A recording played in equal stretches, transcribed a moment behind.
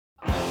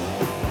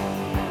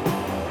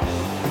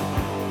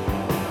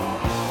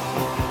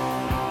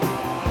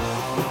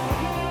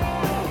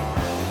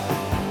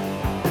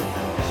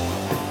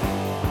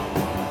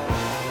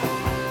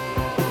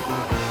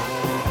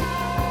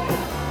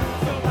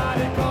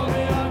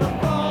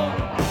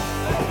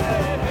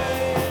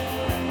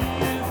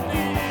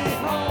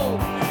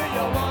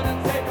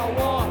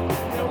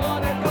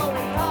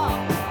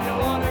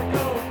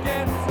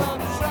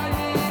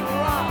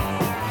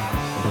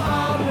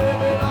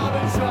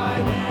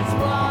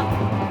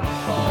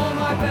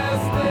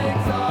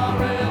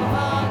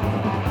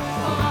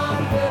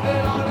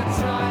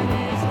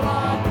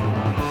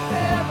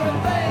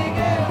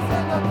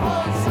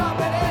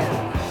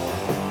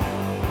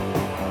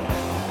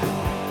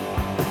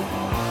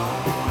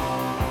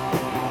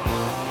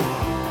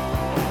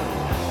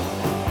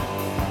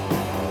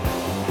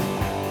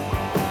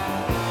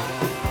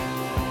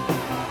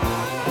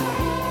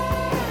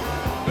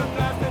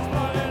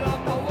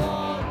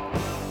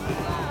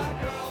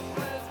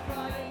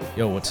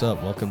Yo, what's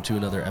up? Welcome to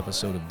another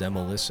episode of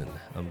Demo Listen.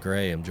 I'm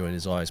Gray. I'm joined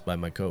as always by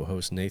my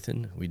co-host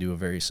Nathan. We do a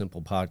very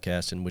simple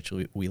podcast in which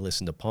we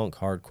listen to punk,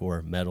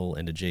 hardcore, metal,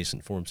 and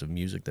adjacent forms of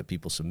music that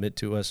people submit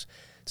to us.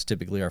 It's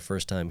typically our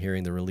first time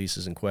hearing the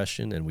releases in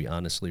question, and we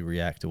honestly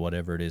react to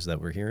whatever it is that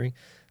we're hearing.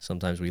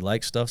 Sometimes we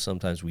like stuff,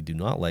 sometimes we do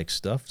not like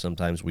stuff,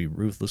 sometimes we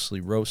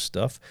ruthlessly roast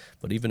stuff,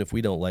 but even if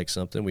we don't like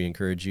something, we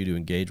encourage you to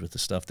engage with the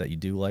stuff that you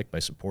do like by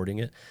supporting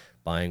it,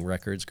 buying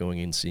records, going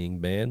and seeing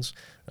bands.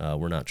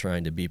 We're not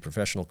trying to be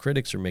professional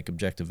critics or make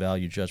objective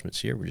value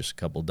judgments here. We're just a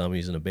couple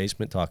dummies in a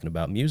basement talking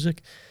about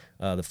music.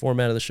 The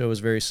format of the show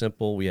is very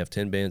simple. We have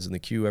 10 bands in the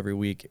queue every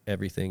week.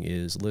 Everything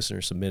is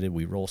listener submitted.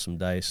 We roll some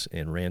dice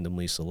and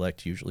randomly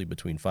select usually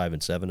between 5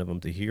 and 7 of them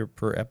to hear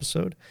per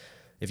episode.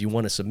 If you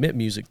want to submit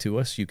music to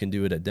us, you can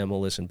do it at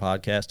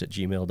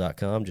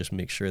demolistenpodcast@gmail.com. Just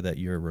make sure that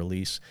your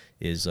release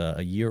is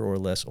a year or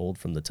less old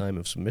from the time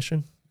of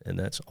submission, and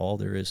that's all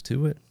there is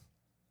to it.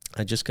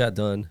 I just got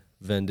done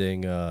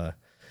vending,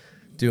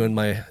 doing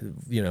my,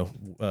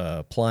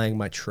 plying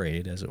my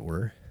trade, as it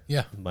were.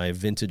 Yeah. My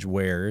vintage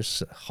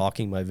wares,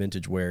 hawking my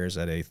vintage wares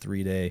at a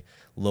 3-day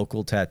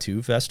local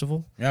tattoo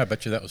festival. Yeah, I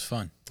bet you that was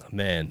fun.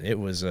 Man, it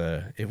was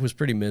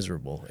pretty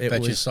miserable. I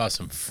bet you saw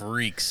some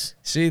freaks.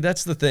 See,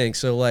 that's the thing.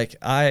 So, like,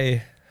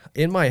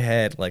 in my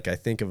head, like,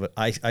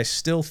 I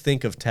still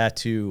think of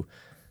tattoo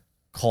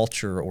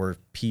culture or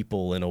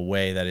people in a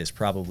way that is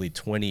probably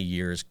 20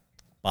 years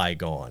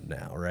bygone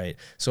now, right?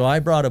 So I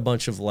brought a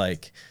bunch of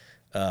like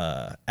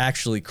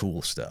actually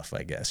cool stuff,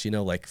 I guess,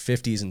 like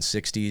 50s and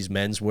 60s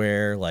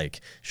menswear,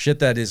 like shit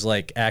that is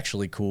like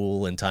actually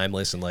cool and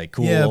timeless and like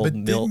cool old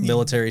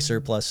military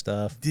surplus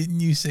stuff. Didn't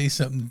you say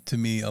something to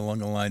me along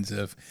the lines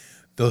of,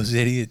 those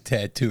idiot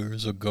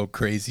tattooers will go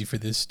crazy for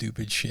this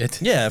stupid shit?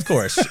 Yeah, of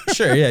course.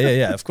 Sure.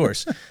 Yeah, of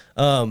course.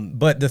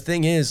 But the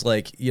thing is,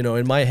 like,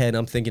 in my head,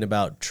 I'm thinking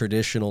about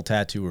traditional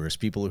tattooers,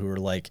 people who are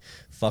like,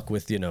 fuck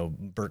with,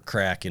 Burt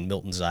Crack and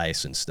Milton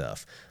Zeiss and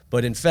stuff.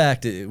 But in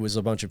fact, it was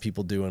a bunch of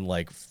people doing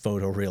like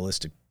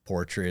photorealistic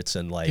portraits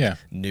and like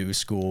new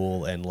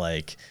school and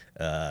like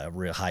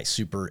real high,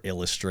 super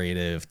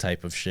illustrative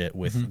type of shit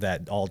with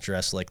that all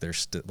dressed like they're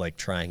like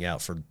trying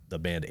out for the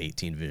band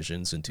 18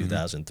 Visions in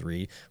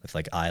 2003 with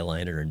like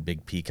eyeliner and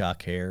big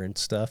peacock hair and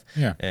stuff.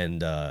 Yeah.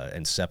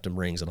 And septum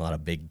rings and a lot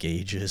of big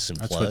gauges and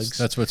plugs.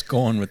 That's what's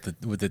going with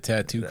the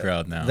tattoo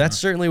crowd now. That's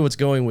certainly what's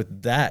going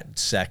with that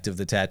sect of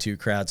the tattoo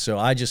crowd. So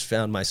I just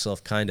found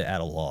myself kind of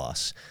at a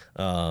loss.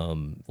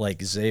 Like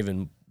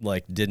Zaven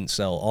didn't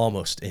sell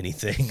almost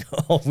anything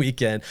all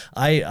weekend.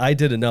 I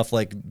did enough.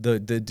 Like the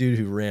dude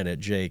who ran it,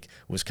 Jake,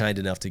 was kind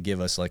enough to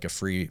give us like a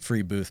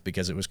free booth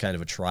because it was kind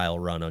of a trial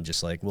run on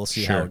just like, we'll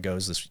see how it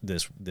goes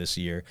this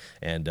year,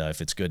 and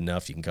if it's good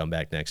enough, you can come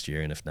back next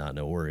year, and if not,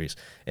 no worries.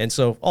 And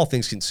so all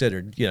things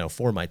considered,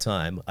 for my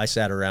time, I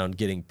sat around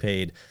getting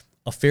paid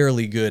a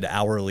fairly good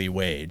hourly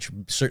wage,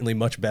 certainly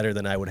much better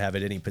than I would have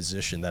at any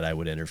position that I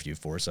would interview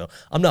for. So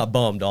I'm not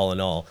bummed all in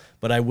all,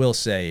 but I will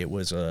say it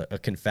was a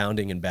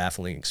confounding and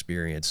baffling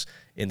experience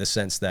in the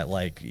sense that,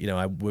 like,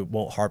 I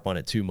won't harp on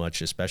it too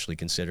much, especially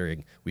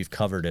considering we've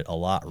covered it a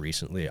lot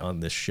recently on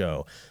this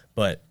show.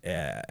 But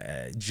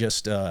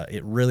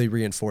it really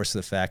reinforced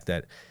the fact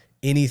that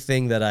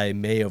anything that I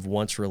may have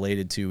once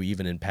related to,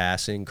 even in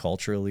passing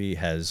culturally,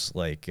 has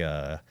like,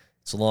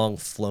 it's long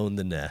flown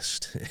the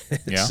nest.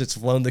 It's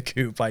flown the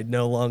coop. I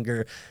no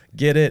longer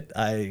get it.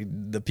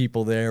 The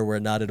people there were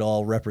not at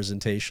all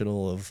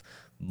representational of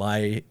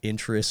my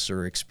interests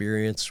or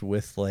experience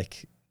with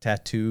like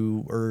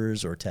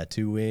tattooers or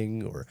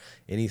tattooing or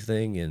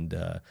anything.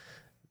 And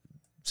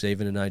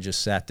Zaven and I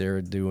just sat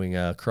there doing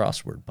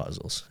crossword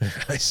puzzles.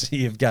 I see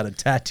you've got a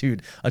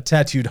tattooed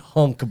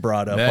hunk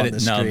brought up on the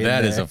screen. Now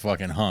that is a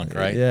fucking hunk,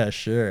 right? Yeah,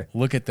 sure.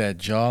 Look at that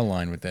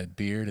jawline with that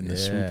beard and the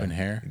swooping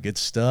hair. Good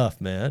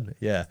stuff, man.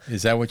 Yeah.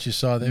 Is that what you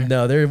saw there?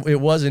 No, it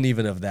wasn't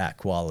even of that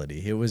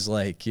quality. It was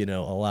like, a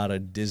lot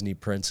of Disney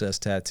princess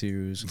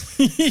tattoos.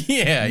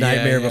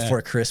 Nightmare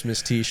Before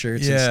Christmas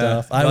t-shirts and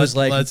stuff. I was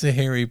like, lots of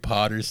Harry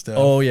Potter stuff.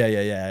 Oh,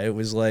 yeah. It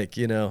was like,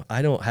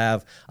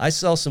 I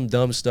sell some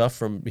dumb stuff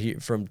from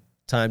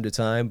time to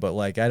time, but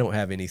like I don't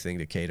have anything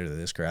to cater to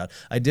this crowd.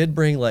 I did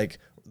bring like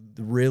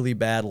really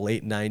bad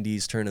late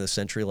 90s turn of the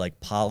century like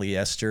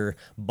polyester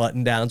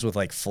button downs with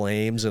like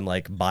flames and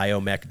like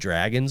biomech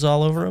dragons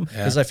all over them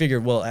because I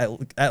figured, well,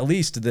 at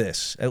least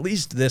this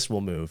will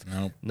move.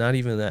 Nope. Not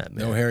even that,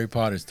 man. No Harry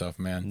Potter stuff,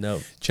 man.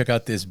 No. Check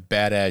out this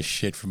badass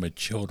shit from a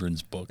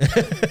children's book.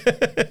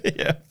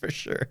 Yeah, for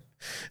sure.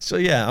 So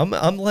yeah,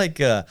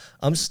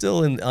 I'm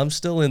still in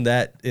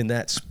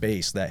that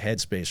space, that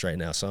headspace right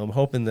now. So I'm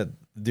hoping that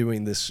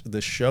doing this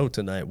show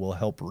tonight will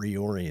help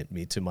reorient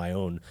me to my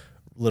own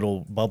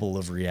little bubble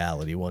of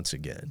reality once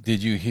again.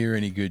 Did you hear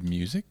any good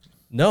music?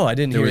 No, I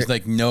didn't. There was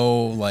like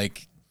no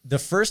like. The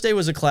first day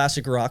was a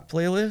classic rock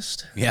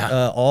playlist.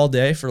 Yeah. All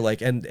day for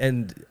like,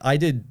 and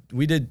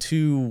we did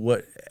two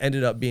what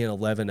ended up being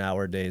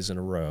 11-hour days in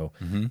a row.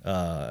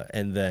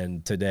 And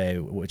then today,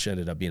 which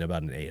ended up being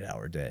about an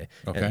 8-hour day.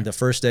 Okay. And the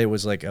first day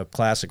was like a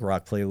classic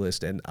rock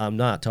playlist. And I'm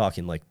not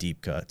talking like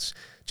deep cuts,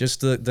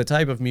 just the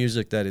type of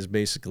music that is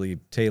basically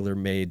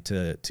tailor-made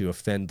to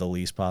offend the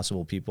least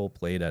possible people,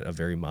 played at a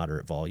very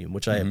moderate volume,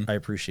 which I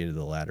appreciated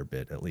the latter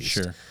bit at least.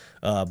 Sure.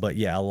 But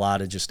yeah, a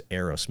lot of just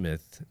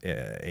Aerosmith,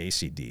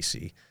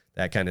 AC/DC,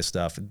 that kind of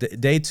stuff.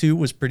 Day 2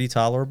 was pretty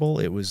tolerable.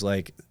 It was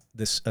like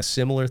a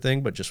similar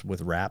thing, but just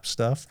with rap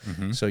stuff.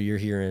 So you're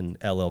hearing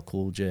LL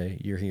Cool J,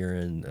 you're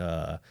hearing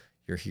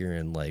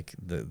like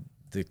the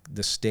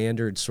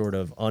standard sort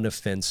of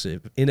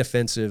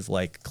inoffensive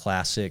like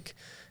classic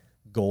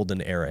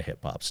golden era hip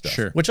hop stuff,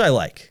 Sure. which I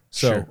like.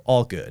 So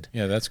all good.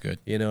 Yeah, that's good.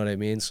 You know what I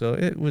mean? So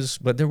it was,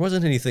 but there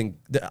wasn't anything.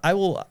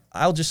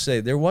 I'll just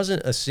say there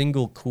wasn't a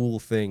single cool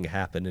thing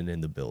happening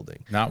in the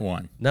building. Not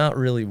one. Not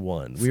really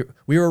one.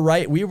 We were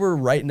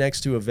right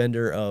next to a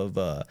vendor of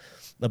a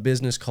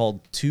business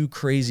called Two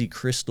Crazy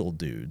Crystal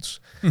Dudes,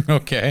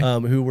 Okay.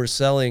 who were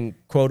selling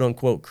quote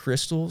unquote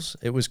crystals.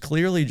 It was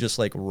clearly just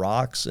like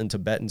rocks and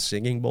Tibetan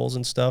singing bowls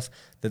and stuff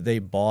that they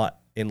bought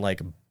in like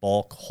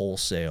bulk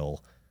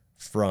wholesale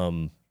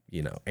from,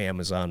 you know,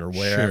 Amazon or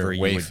wherever you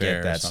would Wayfair get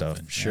or that stuff.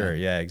 something. Sure,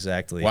 yeah,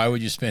 exactly. Why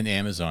would you spend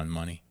Amazon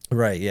money?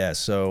 Right, yeah.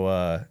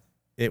 So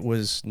it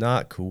was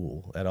not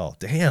cool at all.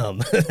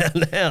 Damn.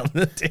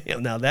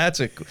 Damn. Now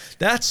that's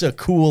a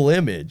cool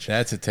image.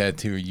 That's a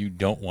tattoo you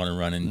don't want to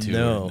run into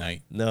at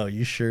night. No,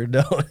 you sure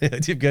don't.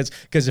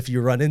 because if you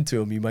run into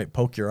him, you might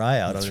poke your eye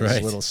out on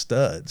his little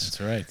studs.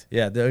 That's right.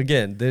 Yeah,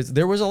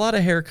 there was a lot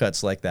of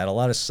haircuts like that, a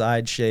lot of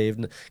side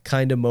shaved,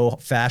 kind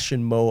of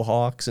fashion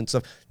mohawks and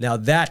stuff. Now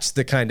that's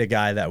the kind of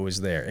guy that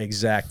was there,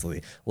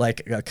 exactly.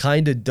 Like a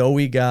kind of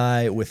doughy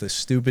guy with a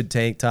stupid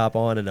tank top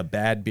on and a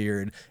bad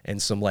beard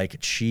and some like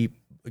cheap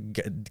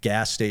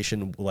gas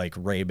station like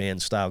Ray-Ban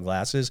style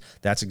glasses.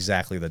 That's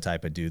exactly the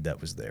type of dude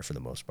that was there for the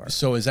most part.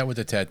 So is that what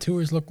the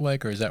tattooers look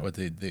like, or is that what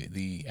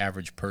the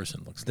average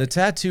person looks The like?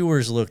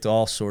 tattooers looked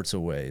all sorts of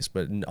ways,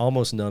 but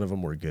almost none of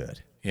them were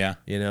good. Yeah.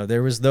 You know,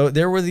 there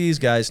were these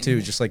guys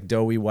too, just like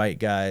doughy white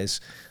guys,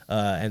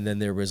 and then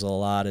there was a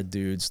lot of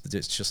dudes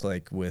that's just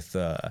like with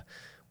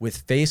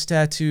face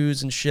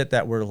tattoos and shit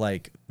that were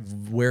like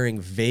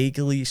wearing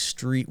vaguely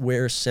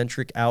streetwear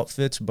centric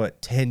outfits,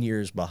 but 10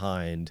 years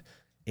behind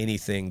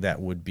anything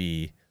that would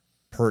be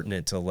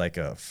pertinent to like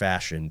a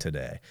fashion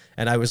today.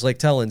 And I was like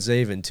telling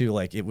Zaven too,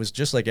 like it was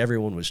just like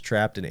everyone was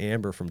trapped in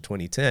amber from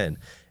 2010.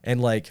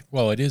 And like,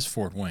 Well, it is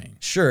Fort Wayne.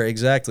 sure,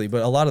 exactly.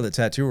 But a lot of the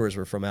tattooers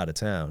were from out of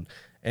town.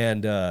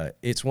 And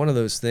it's one of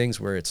those things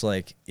where it's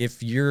like,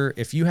 if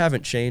you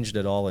haven't changed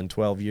at all in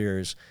 12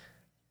 years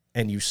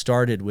and you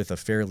started with a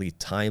fairly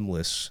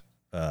timeless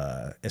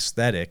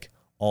aesthetic,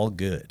 all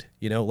good.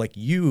 You know, like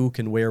you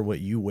can wear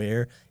what you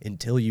wear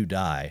until you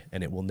die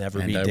and it will never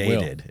be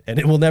dated. And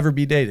it will never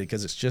be dated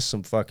because it's just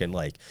some fucking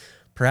like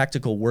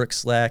practical work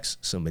slacks,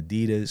 some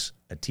Adidas,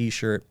 a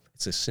t-shirt.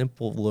 It's a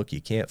simple look.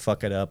 You can't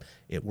fuck it up.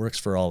 It works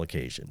for all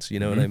occasions. You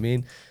know what I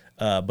mean?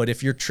 But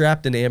if you're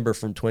trapped in amber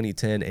from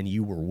 2010 and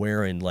you were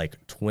wearing like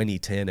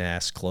 2010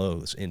 ass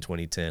clothes in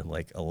 2010,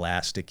 like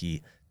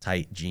elasticy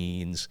tight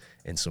jeans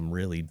and some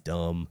really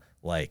dumb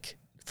like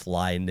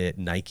fly knit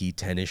Nike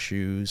tennis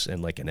shoes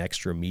and like an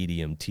extra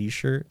medium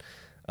t-shirt,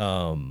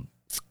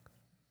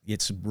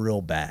 it's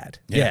real bad.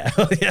 Yeah.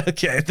 Yeah.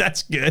 Okay.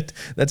 That's good.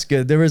 That's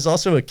good. There was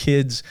also a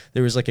kid's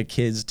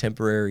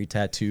temporary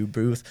tattoo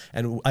booth.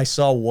 And I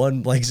saw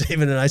one, like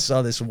Zaven and I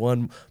saw this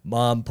one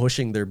mom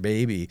pushing their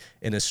baby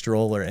in a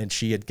stroller and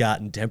she had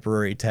gotten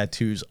temporary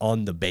tattoos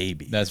on the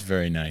baby. That's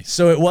very nice.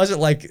 So it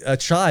wasn't like a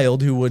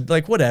child who would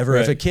like, whatever.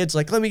 Right. If a kid's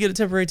like, let me get a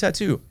temporary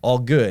tattoo, all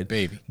good.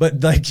 Baby.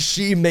 But like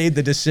she made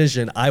the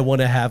decision, I want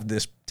to have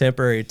this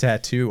temporary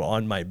tattoo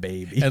on my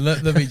baby. And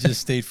let me just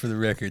state for the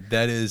record,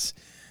 that is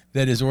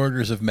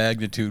orders of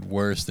magnitude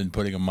worse than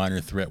putting a minor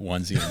threat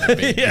onesie on your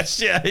baby.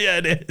 Yes, yeah,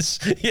 it is.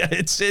 Yeah,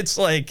 it's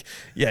like,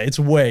 yeah, it's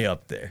way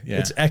up there. Yeah.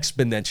 It's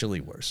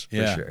exponentially worse,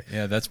 for sure.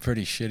 Yeah, that's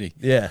pretty shitty.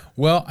 Yeah.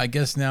 Well, I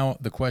guess now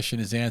the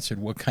question is answered.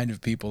 What kind of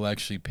people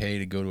actually pay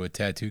to go to a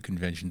tattoo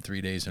convention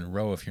 3 days in a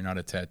row if you're not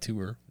a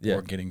tattooer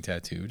or getting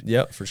tattooed?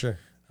 Yep, for sure.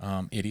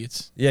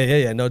 Idiots.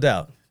 Yeah, no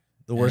doubt.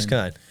 The worst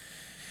kind.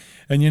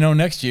 And you know,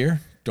 next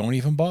year, don't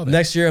even bother.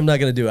 Next year, I'm not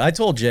going to do it. I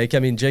told Jake, I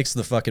mean, Jake's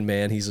the fucking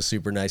man. He's a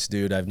super nice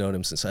dude. I've known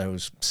him since I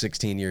was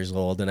 16 years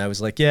old. And I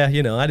was like, yeah,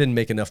 you know, I didn't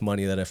make enough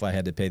money that if I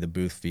had to pay the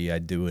booth fee,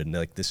 I'd do it. And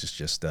like, this is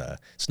just,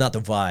 it's not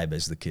the vibe,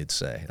 as the kids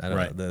say. I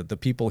don't know. The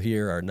people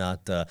here are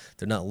not, they're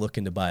not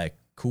looking to buy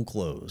cool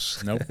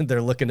clothes. Nope.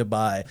 They're looking to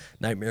buy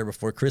Nightmare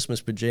Before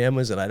Christmas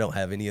pajamas, and I don't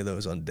have any of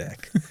those on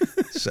deck.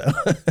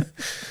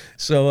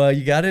 So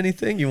you got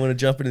anything? You want to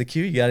jump into the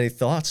queue? You got any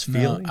thoughts,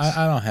 feelings? No,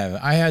 I don't have it.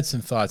 I had some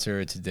thoughts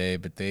earlier today,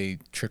 but they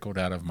trickled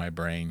out of my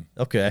brain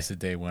as the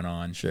day went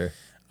on. Sure.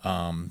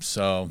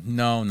 So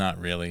no, not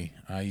really.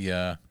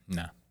 No.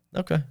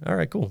 Okay. All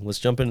right, cool. Let's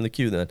jump into the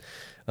queue then.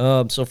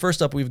 So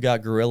first up, we've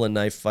got Gorilla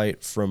Knife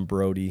Fight from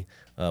Brody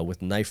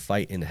with Knife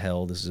Fight in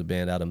Hell. This is a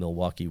band out of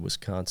Milwaukee,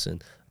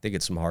 Wisconsin. They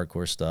get some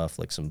hardcore stuff,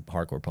 like some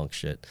hardcore punk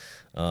shit.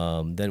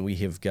 Then we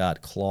have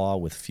got Claw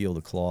with Feel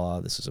the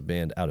Claw. This is a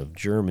band out of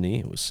Germany.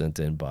 It was sent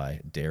in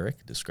by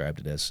Derek, described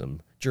it as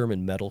some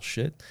German metal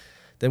shit.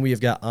 Then we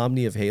have got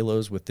Omni of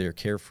Halos with their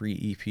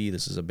Carefree EP.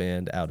 This is a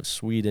band out of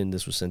Sweden.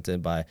 This was sent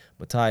in by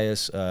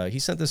Matthias. He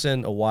sent this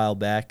in a while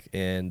back,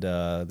 and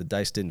the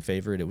Dice didn't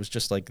favor it. It was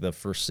just like the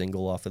first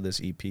single off of this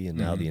EP, and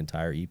now the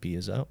entire EP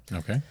is out.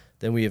 Okay.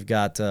 Then we have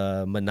got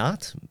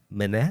Manat,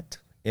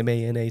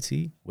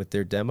 M-A-N-A-T, with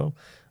their demo.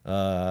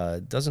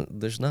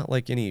 There's not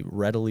like any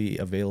readily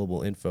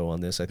available info on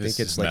this. I think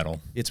it's like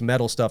metal. It's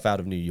metal stuff out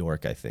of New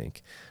York, I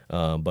think.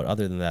 But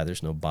other than that,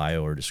 there's no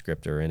bio or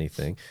descriptor or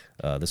anything.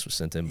 This was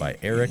sent in by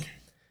Eric.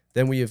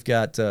 Then we have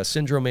got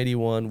Syndrome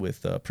 81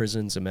 with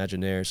Prisons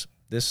Imaginaires.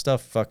 This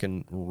stuff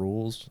fucking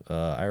rules.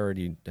 I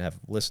already have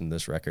listened to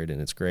this record, and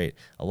it's great.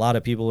 A lot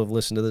of people have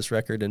listened to this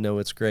record and know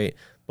it's great,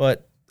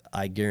 but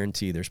I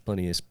guarantee there's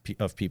plenty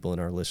of people in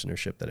our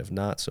listenership that have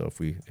not. So if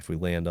we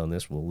land on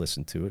this, we'll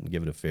listen to it and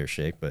give it a fair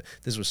shake. But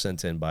this was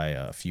sent in by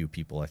a few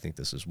people. I think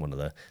this is one of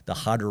the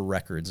hotter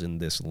records in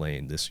this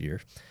lane this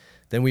year.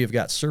 Then we have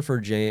got Surfer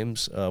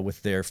James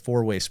with their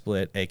 4-way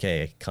split,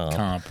 a.k.a.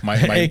 Comp.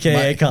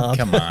 A.k.a. Comp.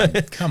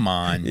 Come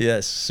on.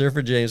 Yes,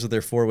 Surfer James with their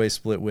 4-way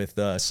split with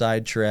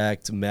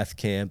Sidetracked, Meth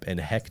Camp, and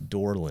Heck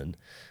Dorlin.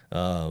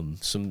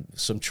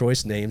 Some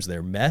choice names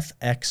there. Meth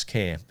X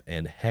Camp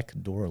and Heck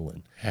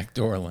Dorlin. Heck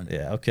Dorlin.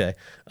 Yeah, okay.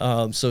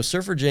 So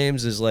Surfer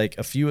James is like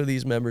a few of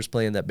these members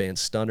playing that band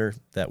Stunner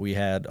that we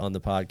had on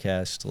the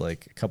podcast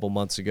like a couple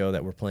months ago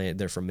that were playing.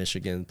 They're from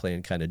Michigan,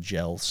 playing kind of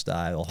gel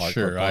style hardcore.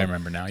 Sure, punk. I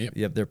remember now.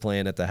 Yep, they're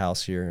playing at the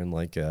house here in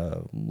like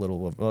a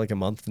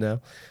month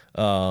now.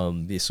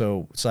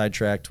 So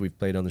Sidetracked, we've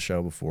played on the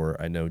show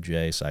before. I know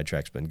Jay.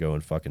 Sidetracked's been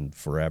going fucking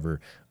forever.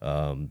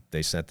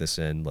 They sent this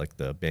in, like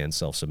the band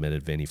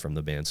self-submitted. Vinny from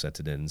the band sent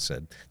it in and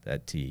said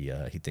that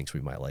he thinks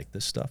we might like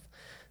this stuff.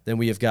 Then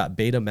we have got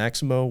Beta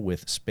Maximo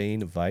with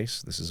Spain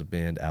Vice. This is a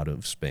band out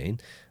of Spain.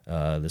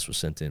 This was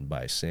sent in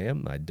by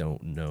Sam. I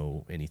don't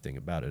know anything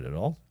about it at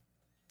all.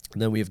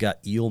 And then we've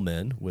got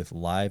Eelmen with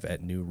Live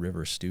at New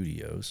River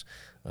Studios.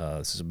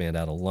 This is a band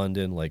out of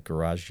London, like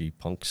garagey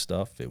punk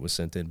stuff. It was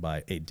sent in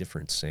by a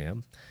different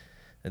Sam.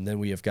 And then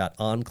we have got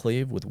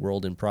Enclave with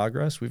World in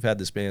Progress. We've had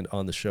this band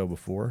on the show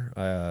before.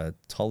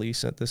 Tully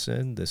sent this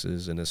in. This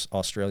is an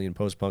Australian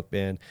post-punk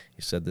band.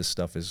 He said this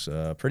stuff is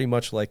pretty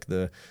much like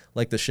the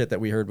shit that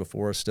we heard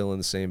before, still in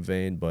the same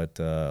vein, but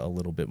a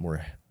little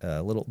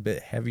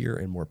bit heavier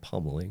and more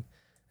pummeling.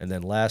 And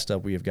then last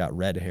up, we have got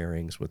Red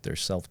Herrings with their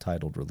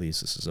self-titled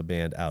release. This is a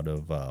band out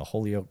of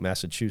Holyoke,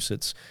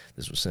 Massachusetts.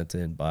 This was sent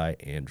in by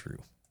Andrew.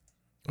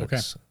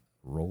 Let's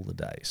roll the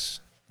dice.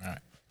 All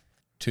right.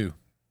 2.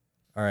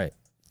 All right.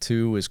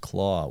 2 is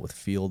Claw with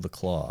Feel the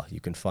Claw. You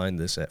can find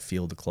this at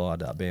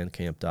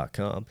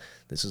feeltheclaw.bandcamp.com.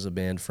 This is a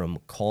band from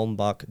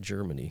Kalmbach,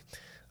 Germany.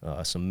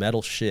 Some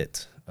metal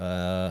shit.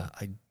 So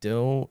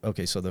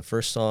the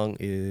first song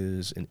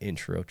is an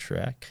intro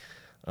track.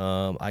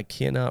 I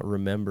cannot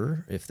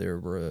remember if there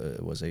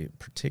was a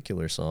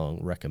particular song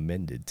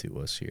recommended to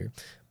us here,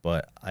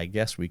 but I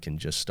guess we can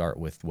just start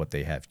with what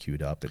they have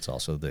queued up. It's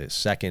also the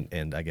second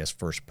and I guess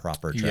first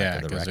proper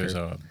track of the record. Yeah, because there's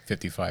a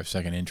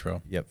 55-second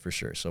intro. Yep, for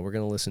sure. So we're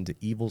going to listen to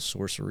Evil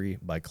Sorcery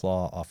by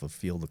Claw off of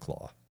Feel the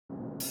Claw.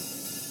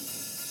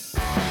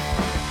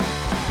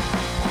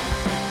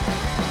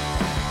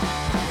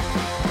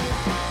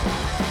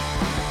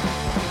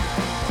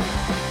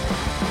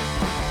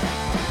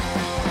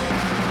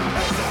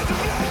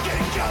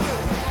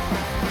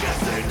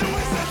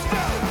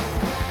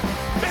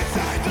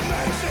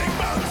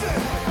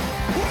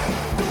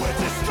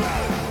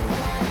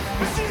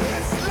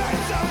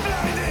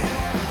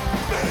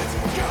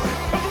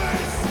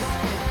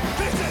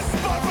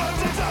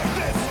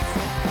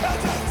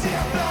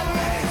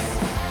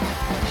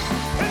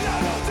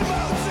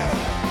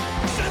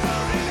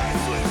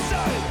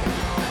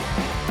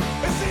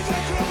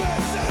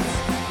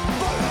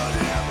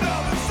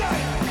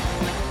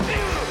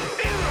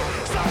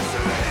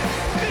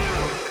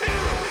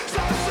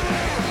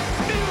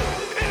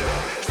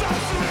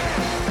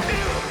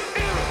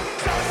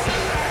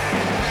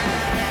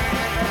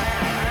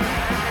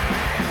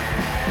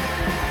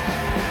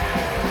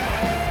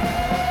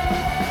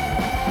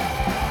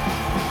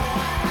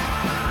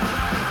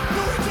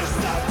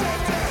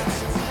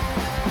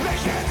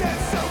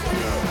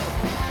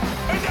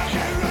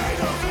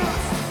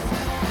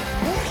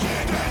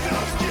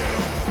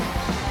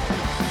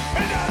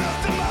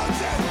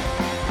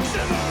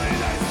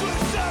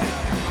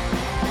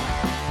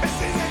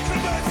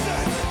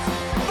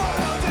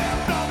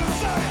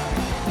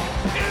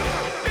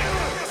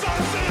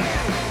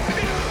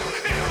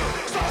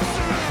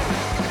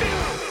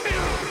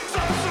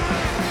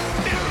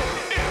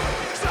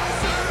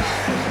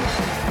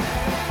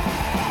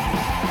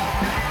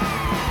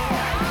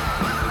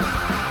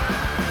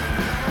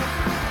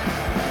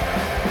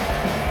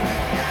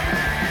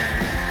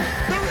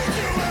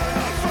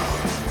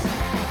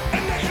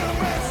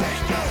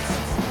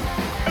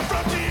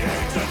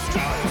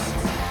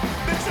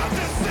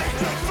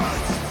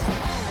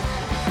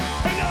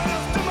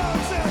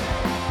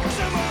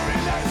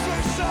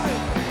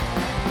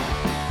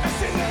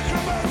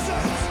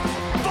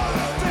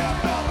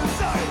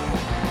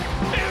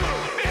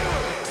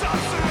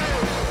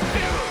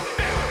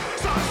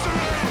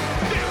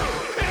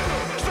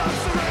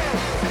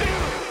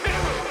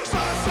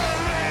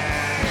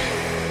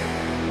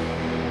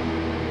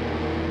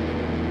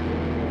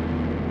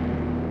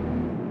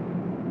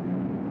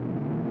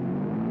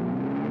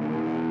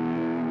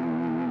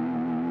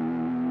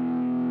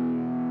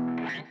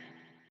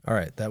 All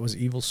right, that was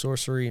Evil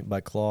Sorcery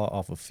by Claw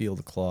off of Feel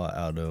the Claw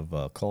out of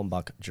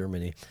Kulmbach,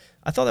 Germany.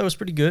 I thought that was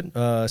pretty good,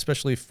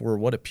 especially for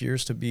what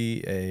appears to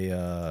be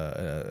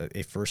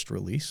a first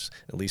release.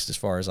 At least as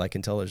far as I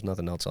can tell, there's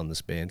nothing else on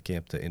this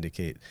Bandcamp to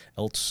indicate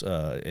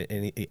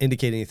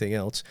anything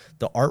else.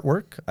 The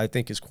artwork I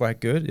think is quite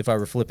good. If I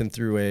were flipping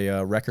through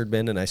a record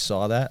bin and I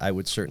saw that, I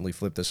would certainly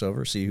flip this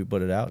over, see who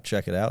put it out,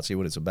 check it out, see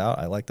what it's about.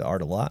 I like the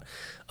art a lot.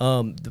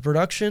 The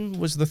production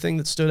was the thing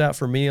that stood out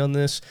for me on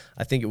this.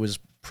 I think it was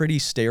pretty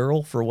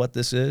sterile for what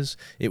this is.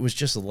 It was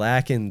just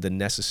lacking the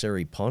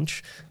necessary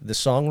punch. The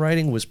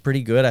songwriting was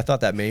pretty good. I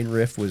thought that main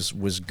riff was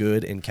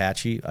good and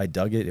catchy. I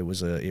dug it. It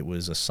was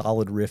a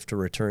solid riff to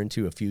return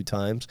to a few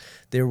times.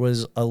 There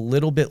was a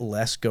little bit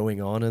less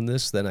going on in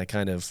this than I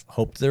kind of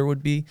hoped there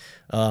would be,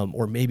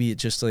 or maybe it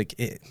just like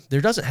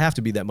there doesn't have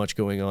to be that much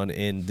going on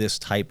in this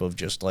type of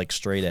just like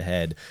straight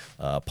ahead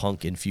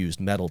punk infused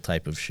metal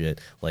type of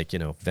shit, like, you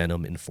know,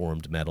 Venom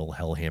informed metal,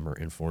 Hellhammer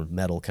informed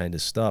metal kind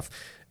of stuff.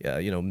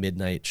 You know,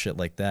 Midnight, shit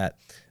like that.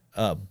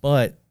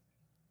 But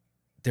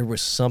there was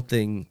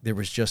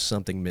just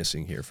something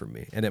missing here for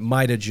me. And it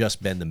might have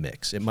just been the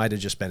mix. It might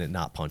have just been it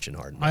not punching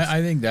hard enough.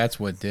 I think that's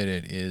what did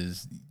it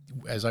is,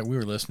 we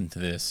were listening to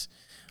this,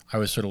 I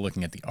was sort of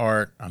looking at the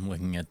art. I'm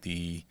looking at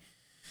the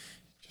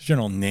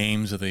general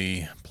names of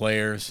the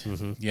players,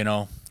 you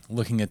know,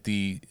 looking at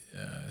the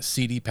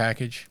CD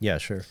package. Yeah,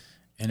 sure.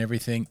 And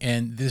everything.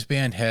 And this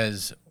band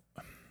has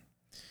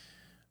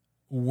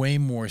way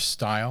more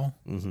style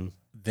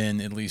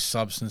than at least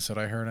substance that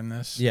I heard in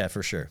this. Yeah,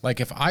 for sure. Like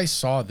if I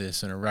saw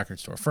this in a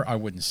record store, I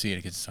wouldn't see it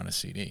because it's on a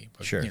CD.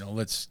 But, sure. you know,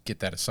 let's get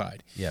that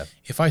aside. Yeah.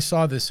 If I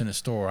saw this in a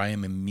store, I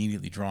am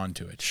immediately drawn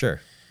to it. Sure.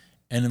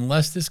 And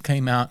unless this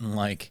came out in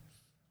like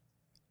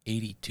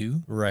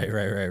 82, right.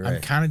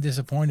 I'm kind of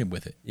disappointed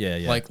with it. Yeah.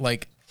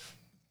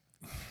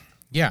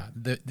 Yeah,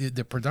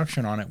 the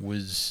production on it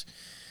was,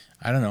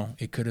 I don't know,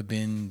 it could have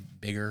been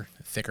bigger,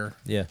 thicker,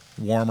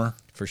 warmer.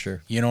 For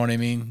sure. You know what I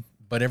mean?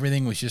 But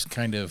everything was just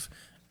kind of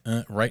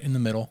right in the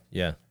middle.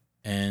 Yeah.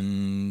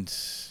 And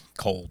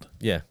cold.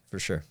 Yeah, for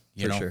sure.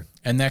 You know?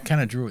 And that kind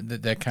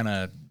of that kind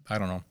of, I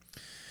don't know.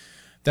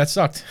 That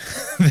sucked.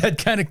 That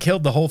kind of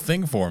killed the whole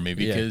thing for me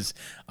because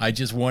I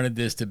just wanted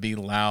this to be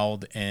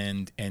loud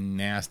and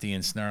nasty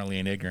and snarly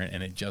and ignorant,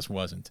 and it just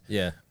wasn't.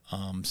 Yeah.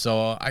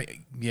 So I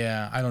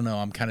don't know.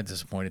 I'm kind of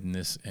disappointed in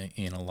this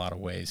in a lot of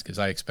ways because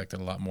I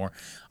expected a lot more.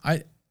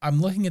 I'm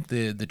looking at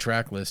the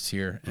track lists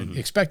here and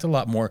expect a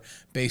lot more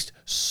based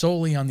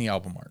solely on the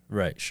album art.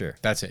 Right, sure.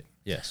 That's it.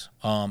 Yes.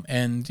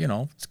 And, you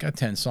know, it's got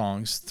 10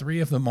 songs. 3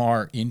 of them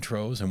are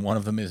intros, and 1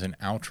 of them is an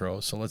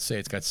outro. So let's say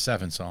it's got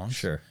 7 songs.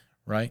 Sure.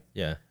 Right?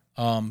 Yeah.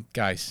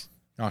 Guys,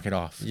 knock it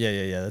off.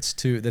 Yeah. That's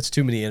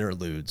too many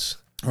interludes.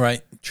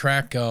 Right.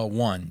 Track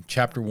 1,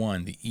 chapter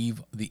 1, the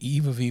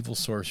eve of Evil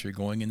Sorcery,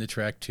 going into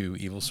track 2,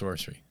 Evil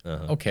Sorcery.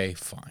 Okay,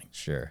 fine.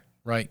 Sure.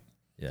 Right?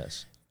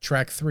 Yes.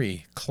 Track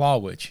 3, Claw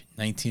Witch,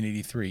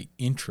 1983,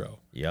 intro.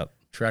 Yep.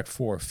 Track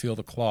 4, Feel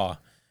the Claw.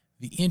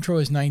 The intro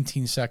is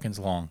 19 seconds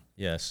long.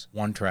 Yes.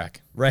 1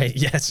 track. Right.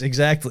 Yes,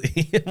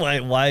 exactly.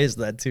 Why is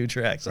that 2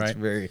 tracks? That's right.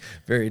 very,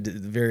 very,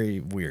 very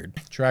weird.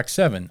 Track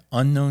 7,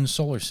 Unknown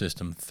Solar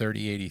System,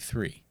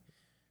 3083.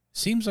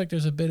 Seems like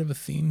there's a bit of a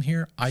theme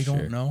here. I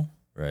don't know.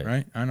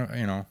 Right. I don't,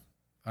 you know,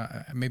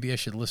 maybe I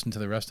should listen to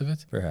the rest of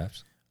it.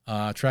 Perhaps.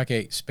 Track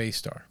 8, Space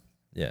Star.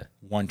 Yeah.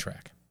 1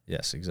 track.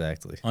 Yes,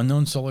 exactly.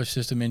 Unknown Solar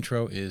System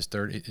intro is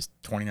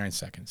 29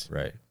 seconds.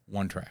 Right.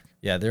 1 track.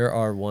 Yeah, there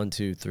are 1,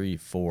 2, 3,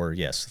 4.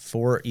 Yes,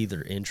 4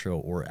 either intro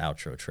or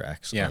outro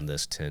tracks on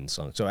this 10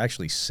 songs. So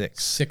actually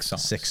 6. 6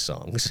 songs. 6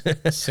 songs.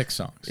 6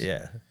 songs.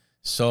 Yeah.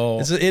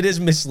 So it is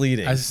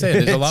misleading. As I say,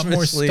 there's a lot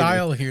more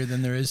style here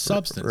than there is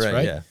substance,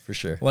 right? Yeah, for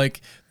sure. Like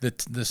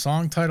the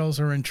song titles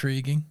are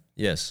intriguing.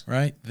 Yes.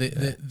 Right?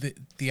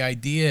 The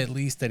idea, at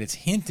least, that it's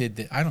hinted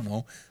that, I don't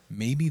know,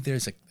 maybe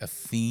there's a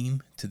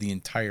theme to the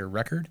entire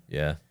record.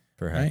 Yeah,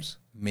 perhaps.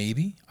 Right?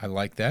 Maybe. I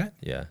like that.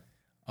 Yeah.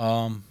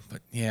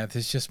 But yeah,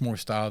 there's just more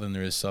style than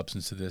there is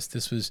substance to this.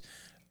 This was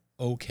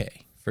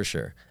okay. For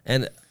sure.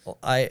 And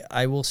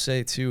I will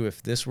say, too,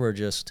 if this were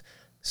just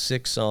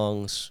 6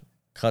 songs,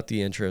 cut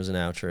the intros and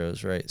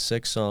outros, right?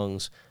 6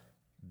 songs,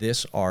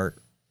 this art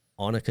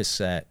on a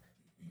cassette,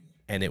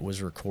 and it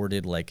was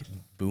recorded like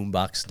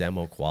boombox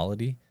demo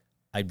quality,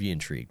 I'd be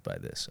intrigued by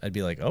this. I'd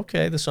be like,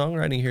 okay, the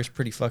songwriting here is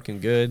pretty fucking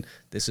good.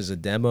 This is a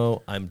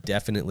demo. I'm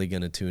definitely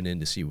going to tune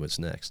in to see what's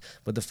next.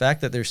 But the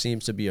fact that there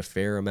seems to be a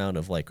fair amount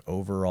of like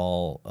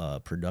overall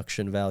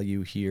production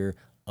value here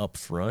up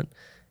front,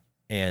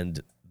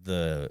 and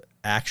the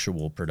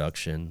actual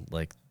production,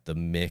 like the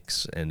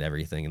mix and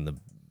everything, and the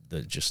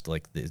just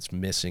like it's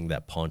missing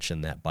that punch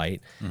and that bite,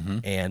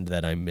 and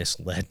that I'm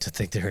misled to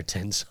think there are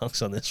 10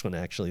 songs on this one.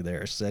 Actually, there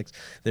are 6.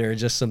 There are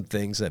just some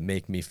things that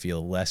make me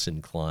feel less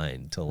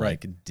inclined to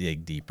like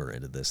dig deeper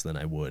into this than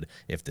I would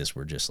if this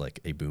were just like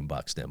a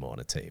boombox demo on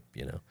a tape,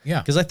 you know?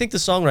 Yeah. Because I think the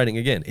songwriting,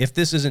 again, if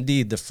this is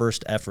indeed the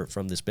first effort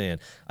from this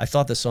band, I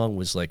thought the song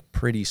was like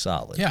pretty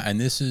solid. Yeah, and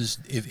this is,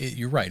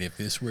 you're right, if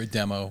this were a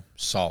demo,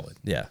 solid.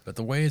 Yeah. But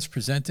the way it's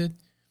presented,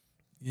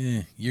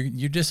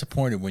 you're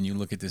disappointed when you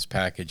look at this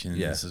package and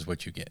Yeah. this is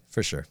what you get.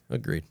 For sure.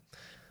 Agreed.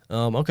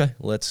 Okay,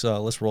 let's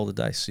roll the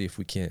dice. See if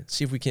we can't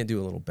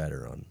do a little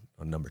better on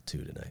number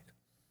 2 tonight.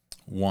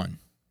 1.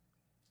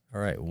 All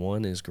right,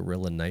 1 is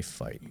Gorilla Knife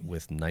Fight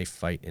with Knife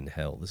Fight in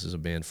Hell. This is a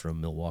band from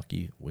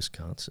Milwaukee,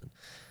 Wisconsin.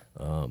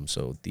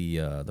 So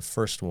the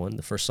first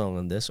song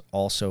on this,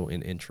 also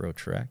an intro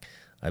track.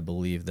 I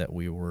believe that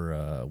we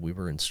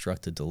were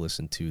instructed to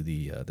listen to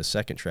the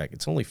second track.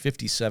 It's only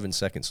 57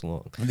 seconds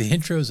long. The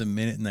intro is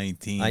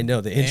 1:19. I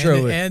know the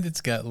intro, and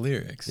it's got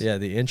lyrics. Yeah,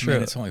 the intro. I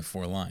mean, it's only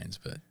 4 lines,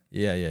 but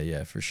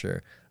yeah, for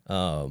sure.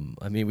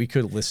 I mean, we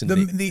could listen the,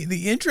 to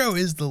the intro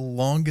is the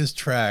longest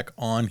track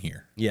on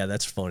here. Yeah,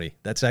 that's funny.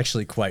 That's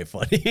actually quite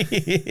funny.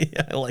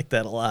 I like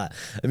that a lot.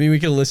 I mean, we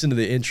could listen to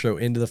the intro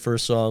into the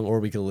first song,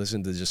 or we could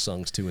listen to just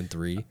songs 2 and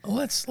 3.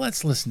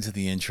 Let's listen to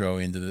the intro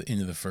into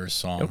the first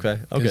song. Okay.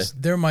 'Cause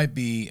there might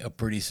be a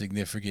pretty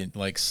significant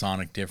like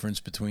sonic difference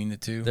between the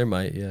two. There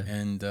might, yeah.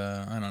 And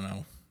I don't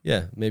know.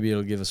 Yeah, maybe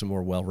it'll give us a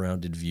more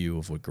well-rounded view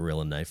of what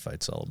Gorilla Knife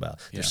Fight's all about.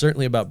 Yeah. They're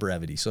certainly about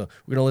brevity. So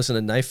we're going to listen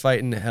to Knife Fight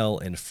in Hell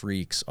and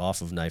Freaks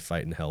off of Knife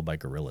Fight in Hell by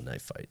Gorilla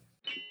Knife Fight.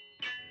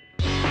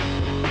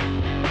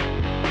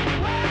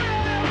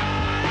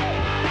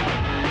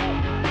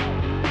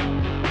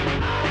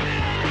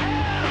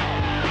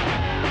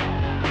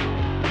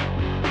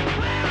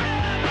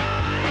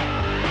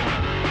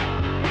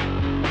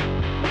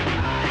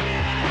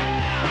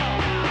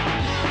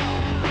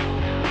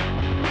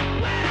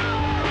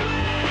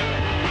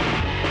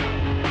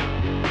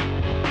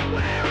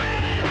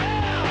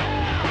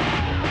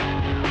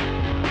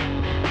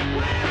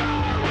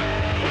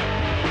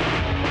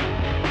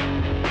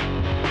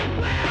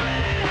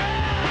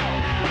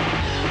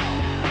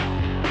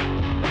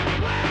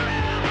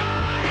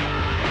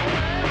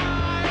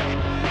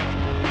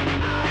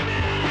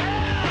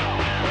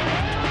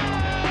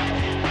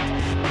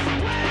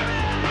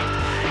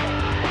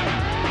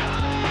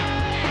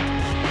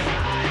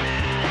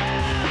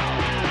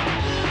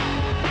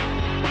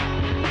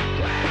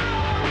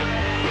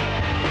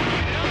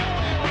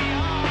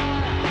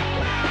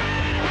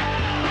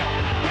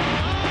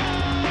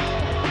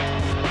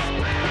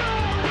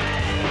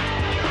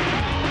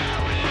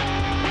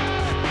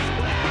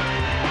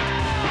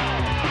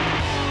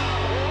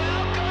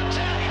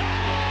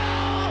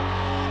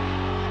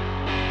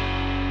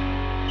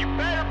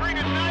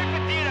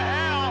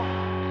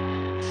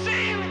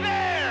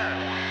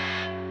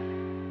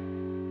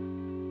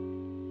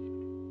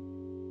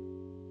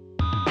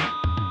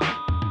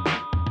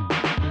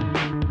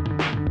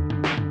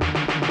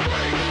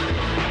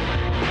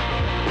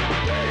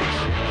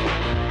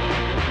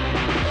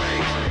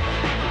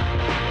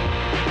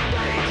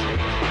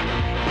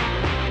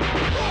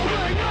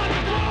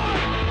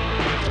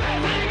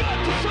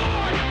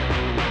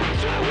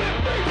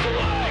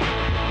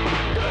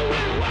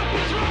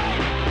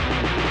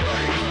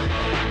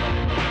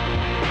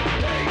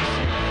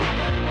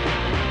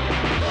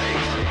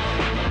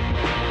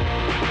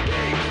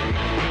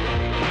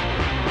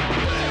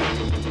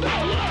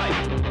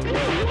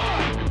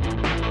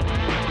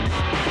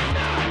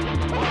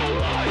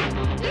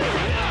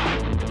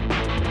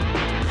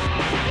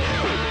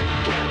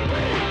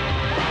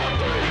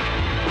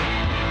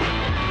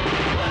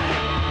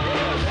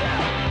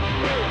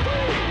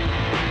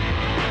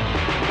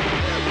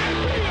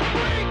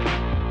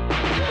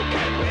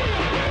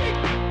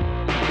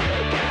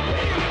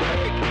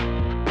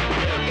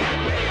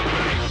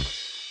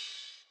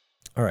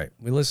 All right,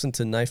 we listened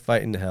to Knife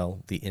Fight in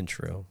Hell, the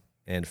intro,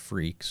 and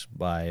Freaks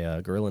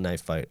by Gorilla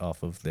Knife Fight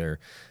off of their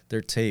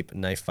tape,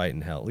 Knife Fight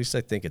in Hell. At least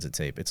I think it's a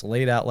tape. It's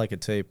laid out like a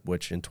tape,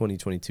 which in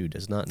 2022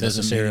 does not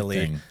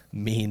necessarily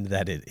mean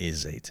that it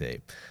is a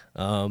tape.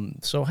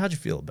 So how'd you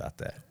feel about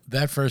that?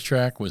 That first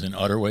track was an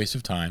utter waste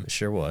of time. It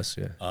sure was,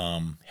 yeah.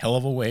 Hell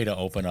of a way to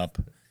open up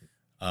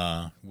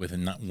with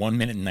 1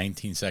 minute and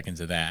 19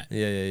 seconds of that.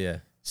 Yeah.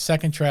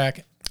 Second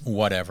track,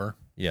 whatever.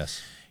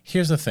 Yes.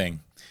 Here's the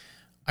thing.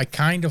 I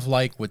kind of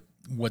like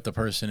what the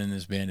person in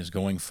this band is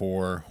going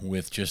for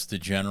with just the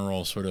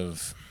general sort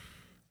of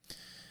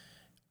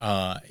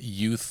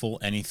youthful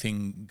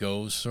anything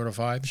goes sort of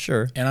vibe.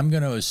 Sure. And I'm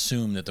going to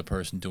assume that the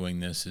person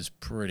doing this is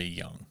pretty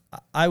young.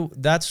 I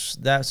was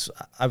going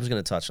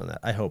to touch on that.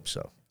 I hope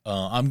so.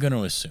 I'm going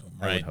to assume,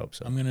 right? I would hope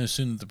so. I'm going to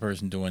assume that the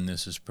person doing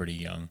this is pretty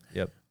young.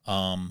 Yep.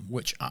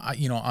 Which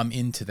I'm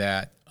into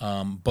that.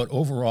 But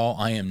overall,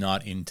 I am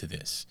not into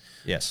this.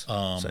 Yes.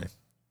 Same.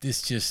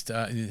 This just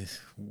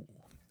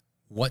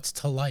what's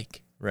to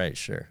like? Right.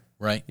 Sure.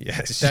 Right.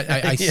 Yes.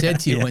 I said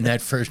to you when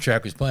that first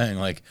track was playing,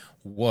 like,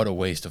 what a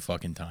waste of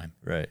fucking time.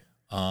 Right.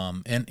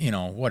 And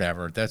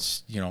whatever.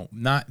 That's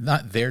not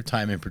their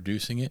time in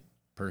producing it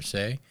per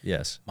se.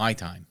 Yes. My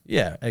time.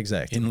 Yeah.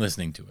 Exactly. In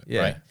listening to it.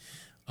 Yeah.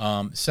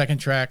 Right. Second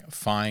track,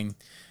 fine.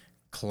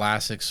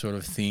 Classic sort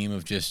of theme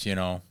of just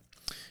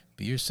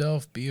be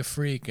yourself, be a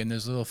freak, and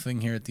there's a little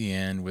thing here at the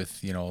end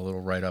with a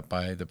little write up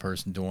by the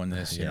person doing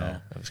this.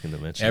 I was going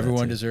to mention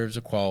everyone deserves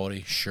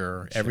equality.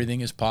 Sure, everything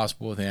is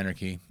possible with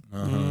anarchy.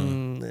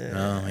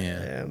 Oh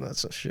yeah, I'm not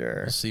so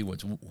sure.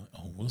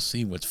 We'll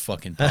see what's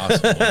fucking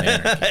possible in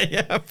anarchy.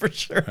 Yeah, for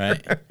sure.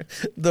 Right?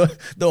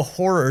 The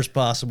horrors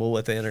possible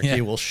with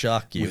anarchy will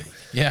shock you.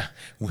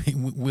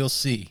 We'll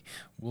see.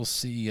 We'll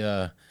see.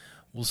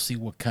 We'll see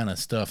what kind of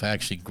stuff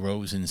actually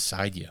grows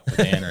inside you with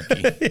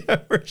anarchy. Yeah,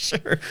 for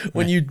sure.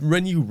 When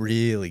you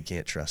really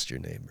can't trust your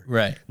neighbor,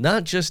 Right?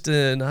 Not just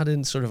not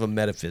in sort of a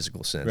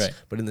metaphysical sense, Right.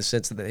 but in the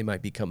sense that they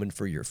might be coming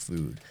for your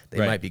food, they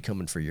Right. might be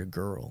coming for your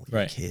girl, your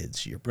Right.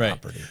 kids, your Right.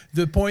 property.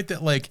 The point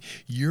that like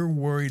you're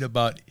worried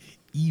about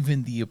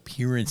even the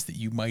appearance that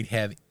you might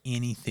have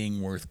anything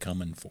worth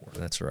coming for.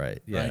 That's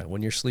right. Yeah, Right.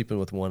 when you're sleeping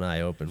with one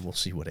eye open, we'll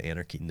see what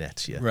anarchy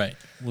nets you. Right.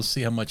 We'll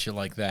see how much you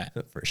like that.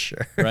 For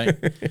sure. Right.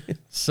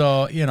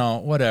 So,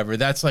 whatever.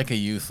 That's like a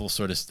youthful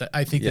sort of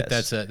I think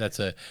Yes. that's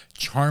a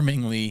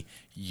charmingly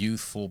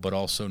youthful but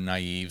also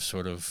naive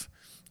sort of,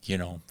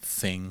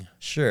 thing.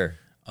 Sure.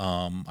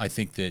 I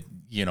think that,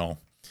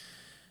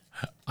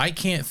 I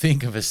can't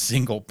think of a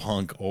single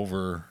punk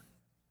over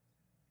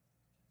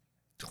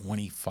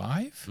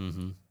 25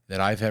 that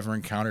I've ever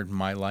encountered in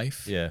my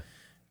life Yeah.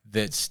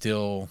 that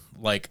still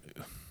like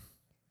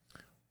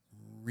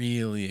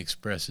really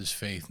expresses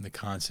faith in the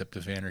concept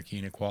of anarchy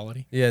and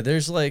equality. Yeah,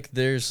 there's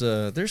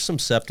some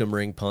septum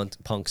ring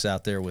punks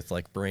out there with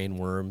like brain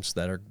worms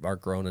that are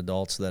grown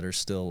adults that are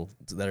still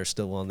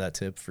on that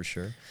tip for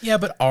sure. Yeah,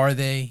 but are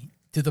they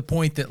to the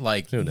point that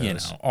like, Who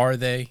knows? are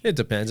they? It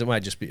depends. It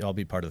might just be all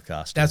be part of the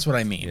costume. That's what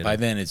I mean. You By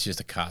know? then it's just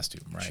a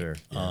costume, right? Sure,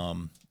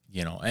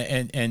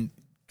 And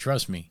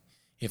trust me,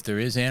 if there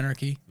is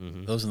anarchy,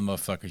 those are the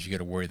motherfuckers you got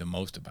to worry the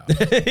most about.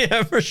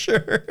 Yeah, for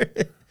sure.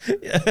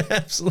 Yeah,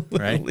 absolutely.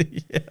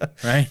 Right? Yeah.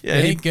 Right?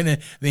 Yeah,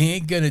 They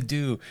ain't gonna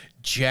do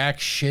jack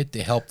shit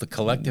to help the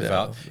collective No,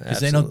 out because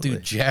they don't do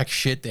absolutely. jack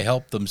shit to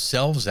help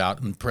themselves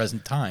out in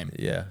present time.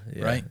 Yeah,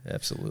 Right?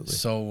 Absolutely.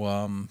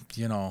 So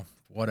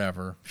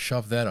whatever.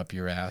 Shove that up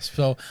your ass.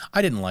 So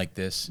I didn't like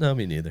this. No,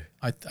 me neither.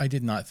 I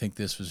did not think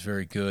this was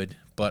very good,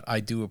 but I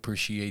do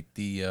appreciate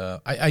the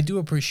I do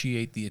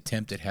appreciate the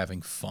attempt at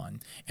having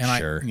fun. And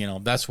Sure.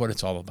 that's what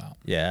it's all about.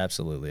 Yeah,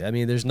 absolutely. I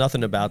mean, there's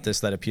nothing about this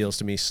that appeals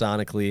to me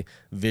sonically,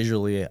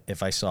 visually.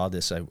 If I saw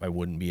this, I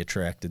wouldn't be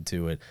attracted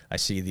to it. I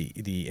see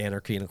the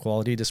anarchy and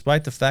equality,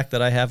 despite the fact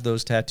that I have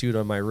those tattooed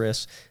on my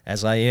wrists,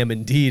 as I am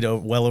indeed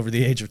well over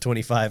the age of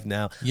 25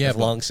 now. Yeah, I've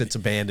but long since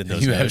abandoned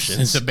those You have notions.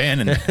 since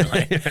abandoned them,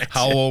 right?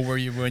 How old were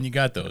you when you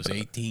got those?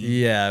 18?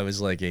 Yeah, I was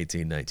like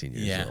 18, 19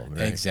 years Yeah, old.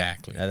 Right?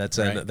 exactly. Yeah,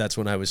 Right. that's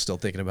when I was still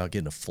thinking about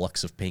getting a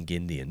Flux of Pink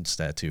Indians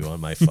tattoo on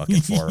my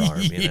fucking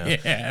forearm. You know?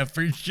 Yeah,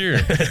 for sure.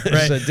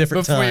 Right. a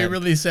different Before you time.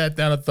 really sat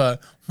down and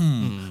thought,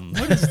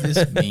 what does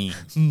this mean?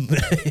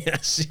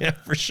 Yes, yeah,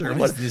 for sure.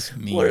 What does this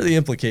mean? What are the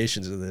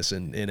implications of this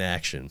in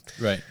action?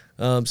 Right.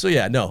 So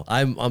yeah, no,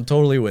 I'm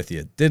totally with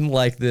you. Didn't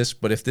like this,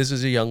 but if this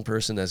is a young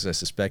person, as I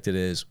suspect it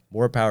is,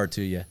 more power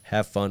to you.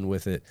 Have fun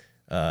with it.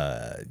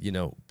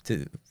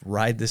 To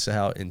ride this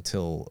out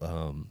until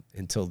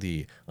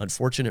the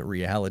unfortunate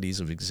realities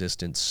of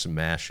existence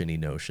smash any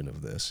notion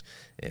of this,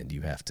 and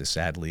you have to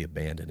sadly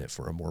abandon it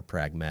for a more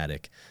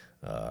pragmatic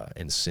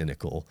and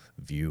cynical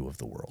view of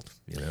the world.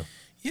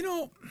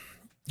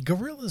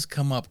 Gorillas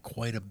come up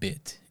quite a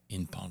bit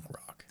in punk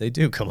rock. They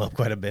do come up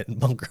quite a bit in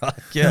punk rock,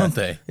 yeah. Don't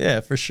they?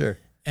 Yeah, for sure.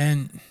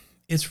 And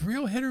it's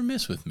real hit or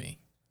miss with me.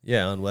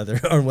 Yeah, on whether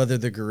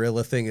the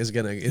gorilla thing is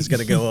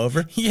gonna go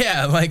over.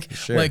 Yeah,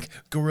 Sure. like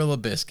Gorilla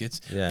Biscuits.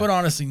 Yeah. But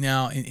honestly,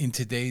 now in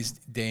today's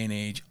day and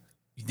age,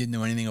 you didn't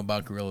know anything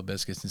about Gorilla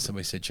Biscuits, and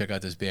somebody said, "Check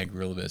out this band,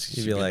 Gorilla Biscuits."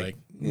 You'd be like,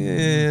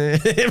 yeah,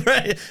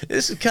 right.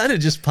 This is kind of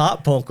just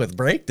pop punk with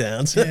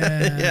breakdowns.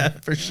 Yeah. Yeah,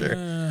 for sure.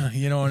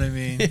 You know what I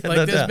mean? Yeah, like,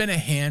 no there's doubt. been a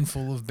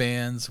handful of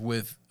bands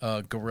with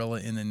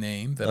Gorilla in the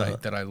name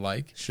that I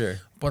like. Sure.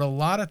 But a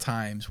lot of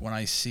times when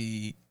I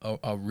see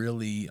a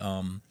really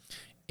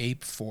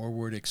ape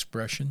forward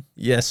expression,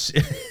 Yes.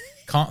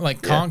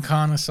 Kong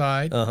Kong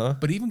aside, Uh-huh.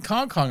 but even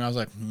Kong Kong, I was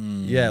like,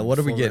 Yeah, what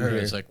are we for getting her, here?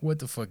 It's like, what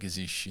the fuck is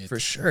this shit? For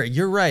sure.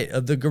 You're right.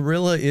 The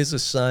gorilla is a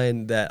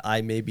sign that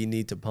I maybe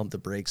need to pump the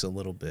brakes a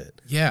little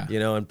bit. Yeah.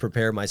 And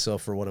prepare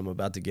myself for what I'm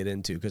about to get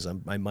into because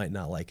I might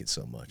not like it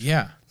so much.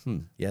 Yeah.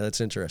 Yeah,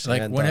 that's interesting. I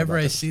Like hadn't thought whenever about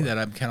I that see before.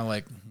 that, I'm kind of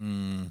like,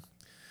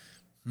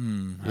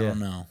 I don't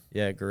know.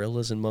 Yeah,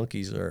 gorillas and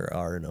monkeys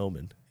are an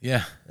omen.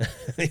 Yeah.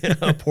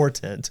 A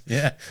portent.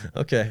 Yeah.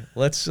 Okay,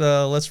 let's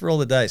roll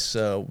the dice.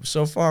 So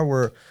far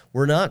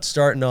we're not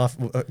starting off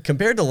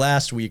compared to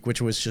last week,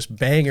 which was just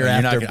banger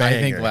after banger.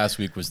 I think last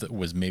week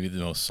was maybe the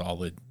most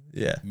solid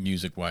yeah,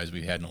 music wise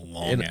we've had in a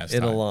long in ass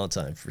a time. long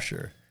time for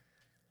sure.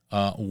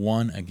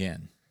 One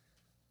again.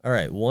 All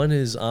right, one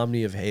is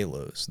Omni of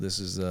Halos. This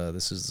is the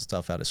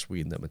stuff out of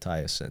Sweden that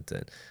Matthias sent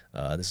in.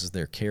 This is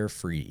their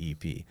Carefree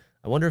EP.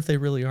 I wonder if they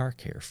really are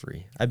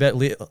carefree. I bet,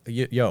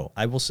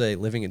 I will say,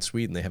 living in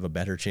Sweden, they have a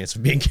better chance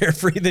of being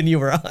carefree than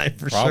you or I,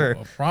 for sure.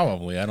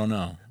 Probably, I don't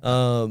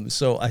know.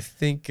 So I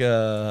think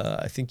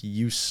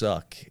 "You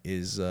Suck"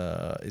 is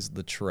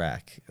the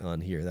track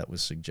on here that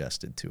was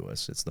suggested to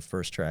us. It's the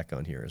first track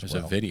on here as There's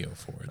well. a video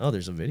for it. Oh,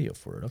 there's a video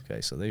for it.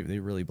 Okay, so they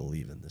really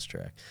believe in this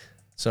track.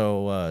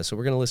 So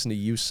we're gonna listen to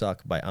 "You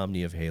Suck" by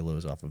Omni of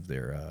Halos off of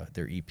their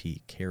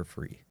EP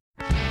 "Carefree."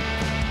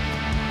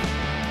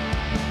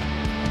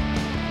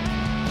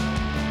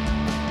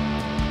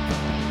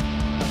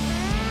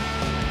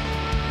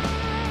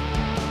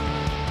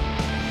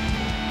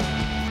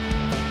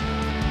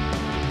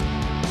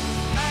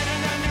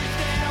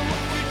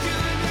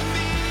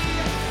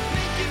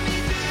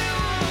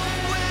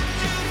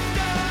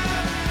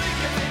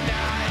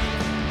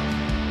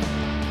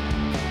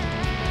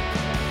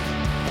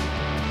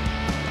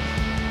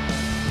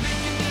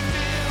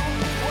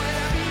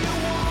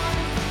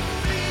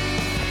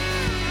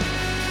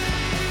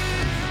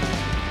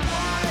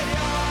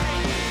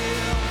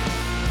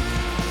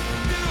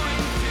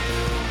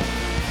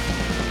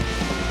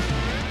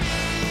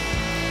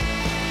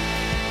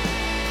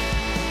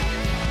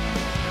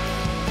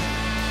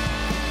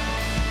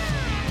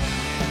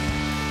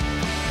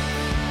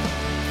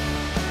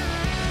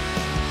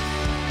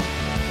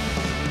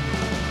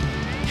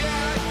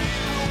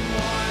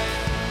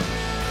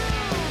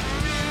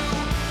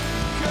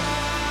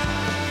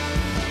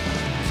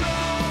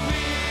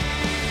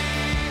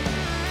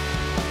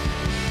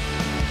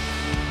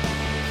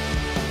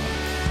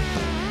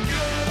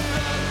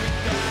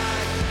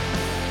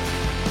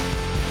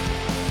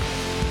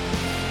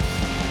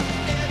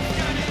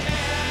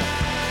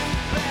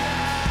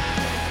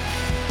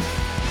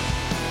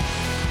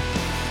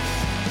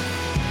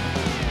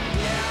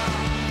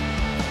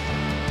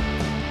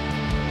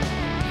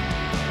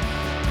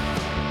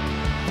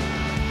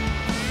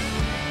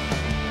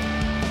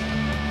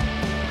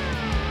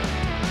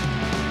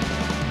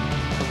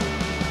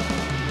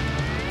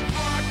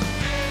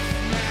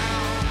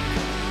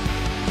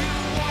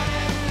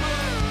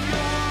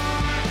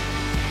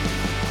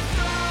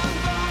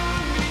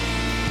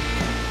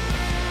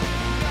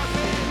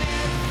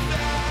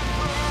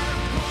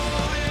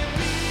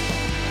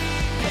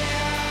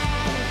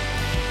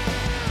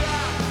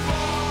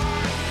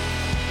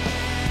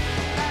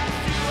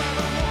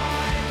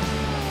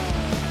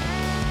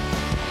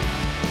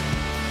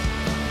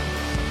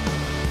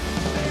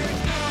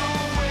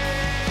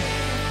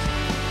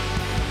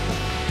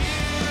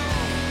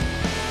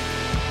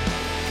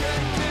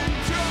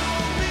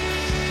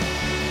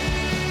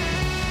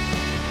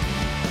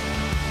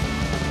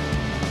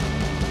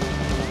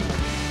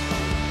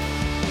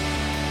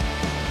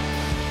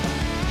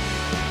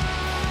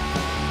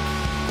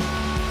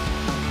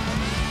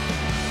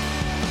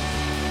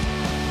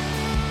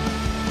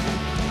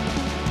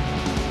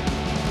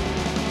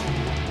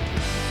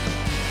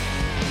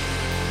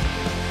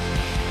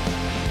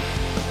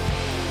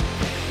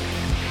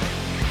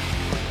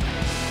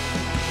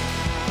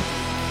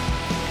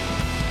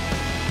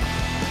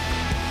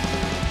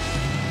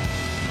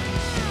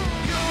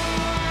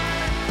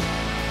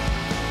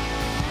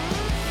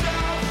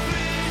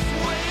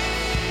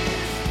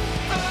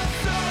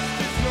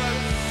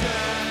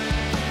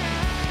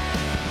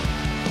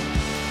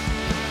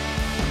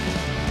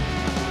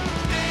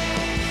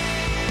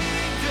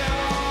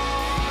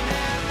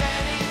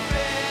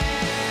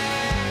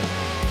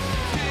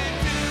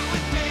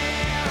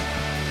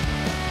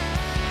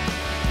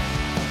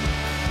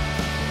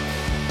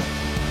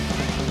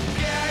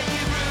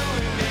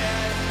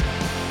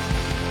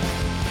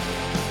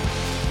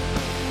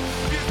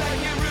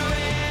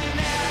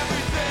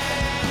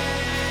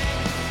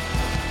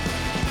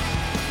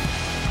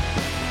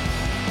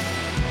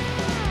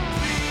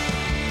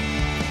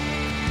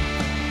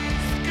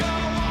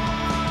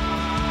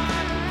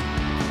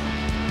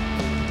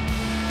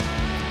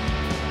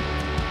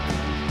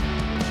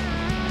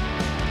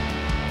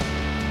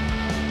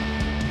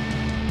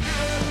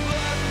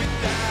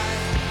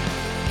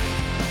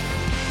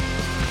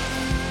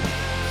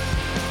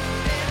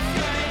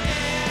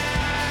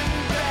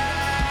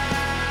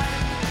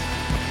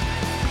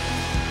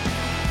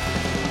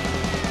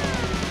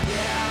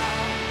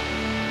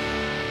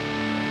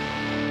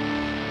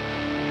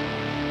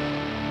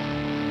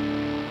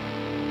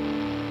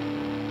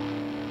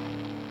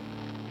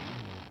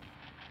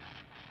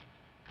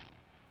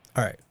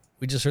 All right.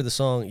 We just heard the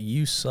song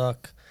 "You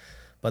Suck"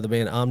 by the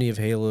band Omni of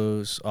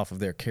Halos off of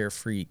their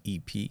Carefree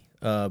EP.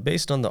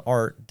 Based on the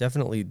art,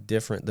 definitely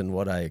different than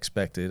what I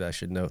expected. I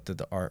should note that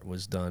the art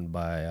was done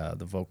by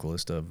the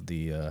vocalist of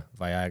the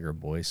Viagra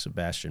Boys,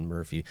 Sebastian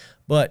Murphy.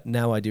 But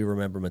now I do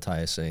remember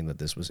Matthias saying that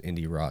this was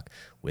indie rock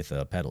with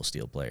a pedal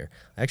steel player.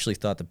 I actually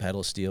thought the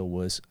pedal steel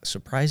was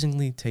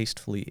surprisingly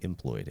tastefully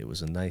employed. It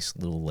was a nice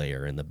little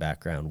layer in the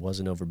background,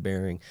 wasn't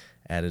overbearing,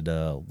 added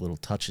little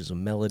touches of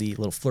melody,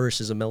 little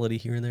flourishes of melody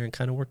here and there, and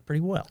kind of worked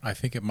pretty well. I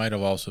think it might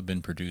have also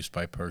been produced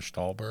by Per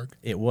Stahlberg.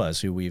 It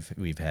was, who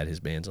we've had his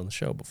bands on the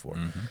show before.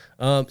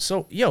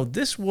 Mm-hmm.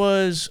 This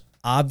was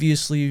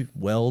obviously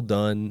well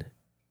done,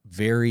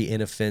 very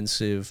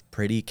inoffensive,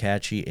 pretty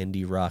catchy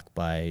indie rock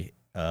by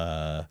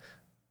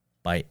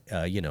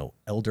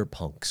Elder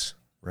Punks,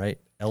 right?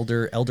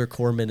 Elder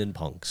Corpsmen and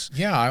punks.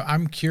 Yeah,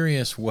 I'm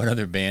curious what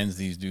other bands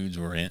these dudes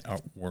were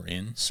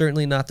in.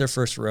 Certainly not their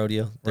first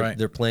rodeo. Right.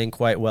 They're playing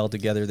quite well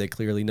together. They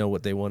clearly know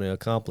what they want to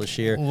accomplish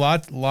here.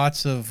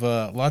 Lots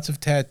of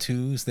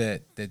tattoos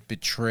that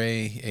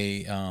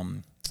betray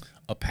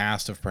a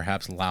past of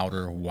perhaps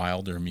louder,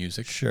 wilder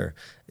music. Sure.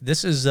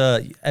 This is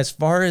as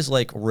far as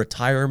like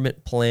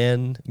retirement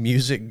plan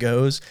music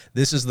goes,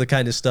 this is the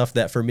kind of stuff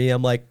that for me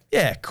I'm like,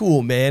 yeah,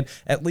 cool, man.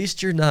 At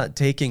least you're not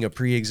taking a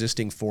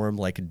pre-existing form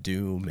like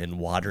doom and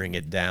watering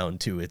it down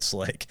to its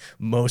like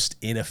most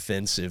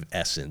inoffensive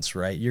essence,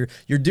 right? You're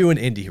doing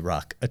indie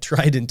rock, a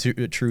tried and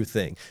true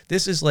thing.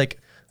 This is like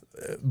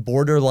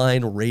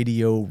borderline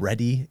radio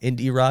ready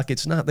indie rock.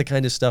 It's not the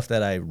kind of stuff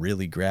that I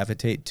really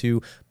gravitate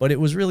to, but it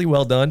was really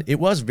well done. It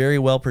was very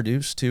well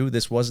produced too.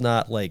 This was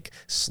not like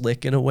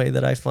slick in a way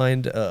that I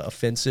find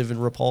offensive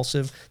and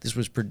repulsive. This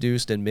was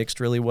produced and mixed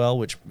really well,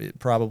 which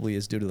probably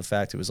is due to the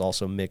fact it was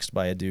also mixed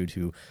by a dude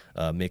who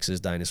mixes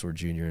Dinosaur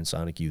Jr. and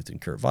Sonic Youth and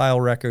Kurt Vile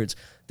records.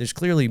 There's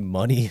clearly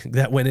money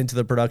that went into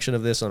the production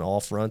of this on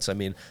all fronts. I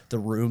mean, the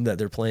room that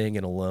they're playing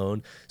in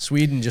alone.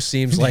 Sweden just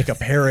seems like a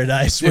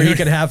paradise where you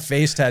can have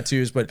face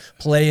tattoos, but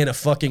play in a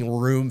fucking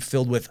room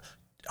filled with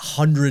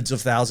hundreds of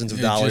thousands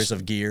of dollars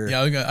of gear.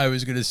 Yeah, I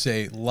was going to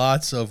say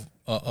lots of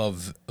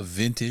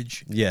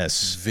vintage,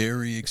 yes,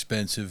 very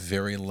expensive,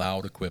 very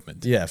loud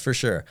equipment. Yeah, for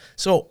sure.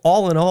 So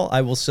all in all,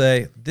 I will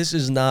say this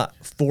is not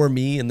for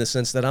me in the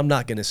sense that I'm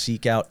not going to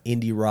seek out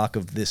indie rock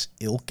of this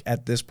ilk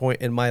at this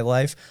point in my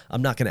life.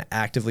 I'm not going to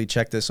actively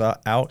check this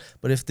out.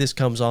 But if this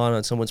comes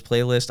on someone's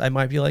playlist, I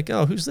might be like,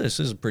 oh, who's this?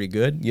 This is pretty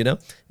good, you know?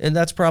 And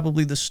that's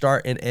probably the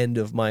start and end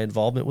of my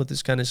involvement with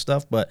this kind of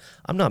stuff. But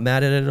I'm not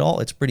mad at it at all.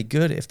 It's pretty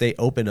good. If they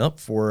open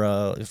up for,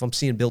 if I'm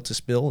seeing Built to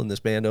Spill and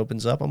this band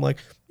opens up, I'm like,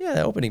 yeah,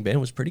 that opening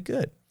band was pretty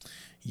good.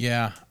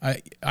 Yeah,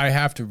 I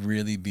have to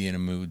really be in a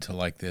mood to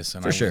like this,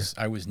 and For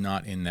I was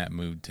not in that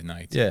mood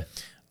tonight. Yeah.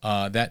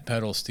 That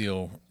pedal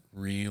steel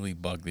really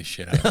bugged the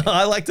shit out of me.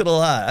 I liked it a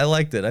lot. I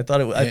liked it. I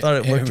thought it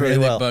worked really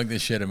well. Bugged the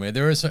shit out of me.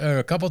 There was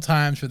a couple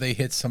times where they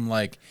hit some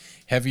like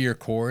heavier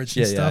chords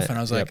and stuff, and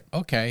I was like,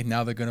 okay,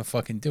 now they're gonna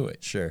fucking do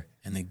it. Sure.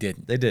 And they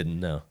didn't. They didn't.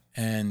 No.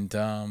 And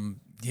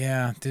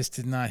yeah, this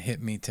did not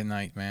hit me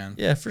tonight, man.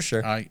 Yeah, for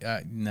sure.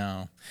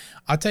 No.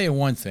 I'll tell you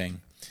one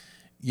thing.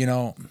 You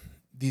know,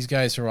 these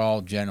guys are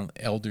all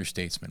elder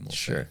statesmen, we'll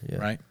say, yeah.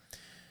 right?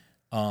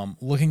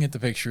 Looking at the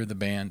picture of the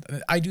band,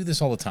 I do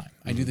this all the time.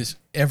 I do this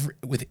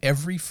with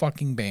every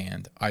fucking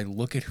band. I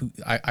look at who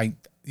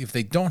if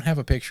they don't have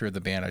a picture of the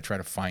band, I try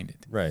to find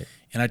it. Right.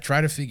 And I try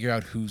to figure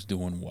out who's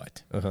doing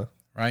what.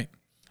 Right?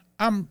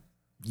 I'm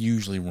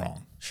usually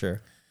wrong.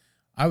 Sure.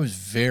 I was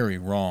very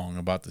wrong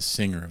about the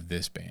singer of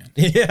this band.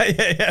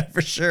 Yeah,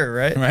 for sure,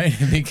 right? Right?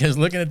 Because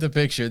looking at the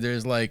picture,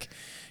 there's like,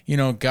 you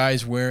know,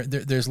 guys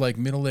there's like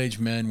middle-aged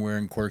men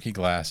wearing quirky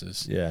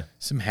glasses. Yeah.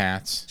 Some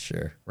hats.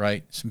 Sure.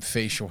 Right? Some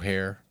facial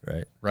hair.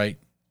 Right. Right?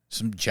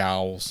 Some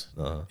jowls.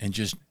 And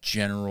just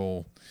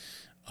general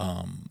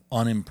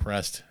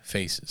unimpressed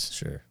faces.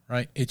 Sure.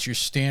 Right? It's your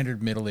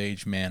standard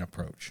middle-aged man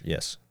approach.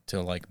 Yes.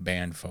 To like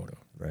band photo.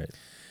 Right.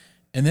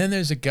 And then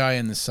there's a guy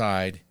on the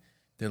side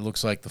that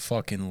looks like the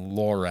fucking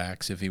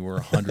Lorax if he were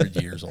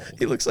 100 years old.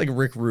 He looks like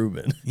Rick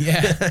Rubin.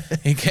 Yeah.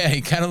 He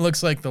kind of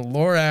looks like the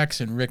Lorax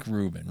and Rick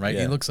Rubin, right?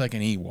 Yeah. He looks like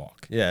an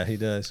Ewok. Yeah, he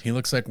does. He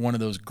looks like one of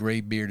those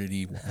gray-bearded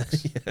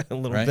Ewoks. Yeah, a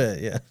little bit,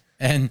 yeah.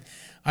 And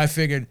I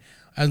figured,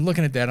 I was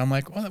looking at that, I'm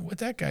like, well,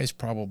 that guy's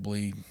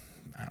probably,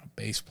 I don't know,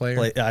 bass player.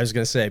 I was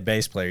going to say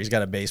bass player. He's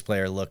got a bass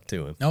player look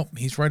to him. Nope,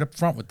 he's right up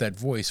front with that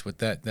voice, with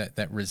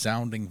that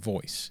resounding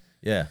voice.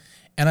 Yeah.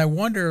 And I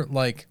wonder,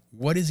 like,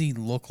 what does he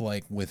look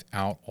like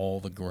without all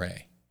the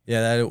gray?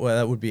 Yeah,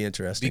 that would be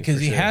interesting. Because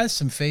he has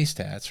some face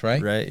tats,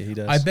 right? Right, he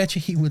does. I bet you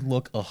he would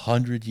look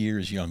 100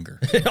 years younger.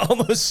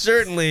 Almost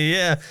certainly,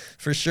 yeah,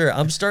 for sure.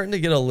 I'm starting to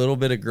get a little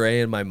bit of gray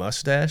in my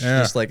mustache,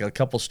 just like a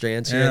couple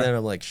strands here and there.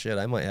 I'm like, shit,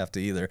 I might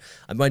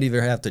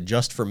either have to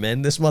just for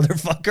men this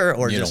motherfucker,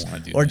 or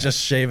just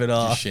shave it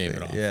off. Just shave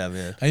it off. Yeah,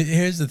 man.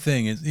 Here's the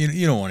thing: is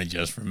you don't want to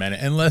just for men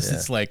unless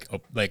it's like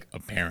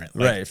apparent,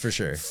 like, right? For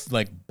sure.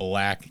 Like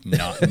black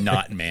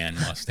not man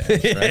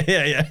mustache, right?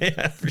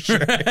 yeah, for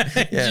sure.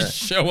 Yeah. Just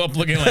show up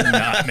looking like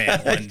not man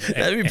one day.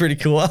 That'd be pretty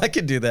cool. I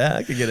could do that.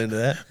 I could get into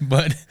that.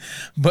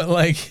 But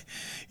like,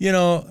 you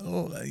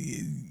know,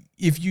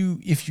 if you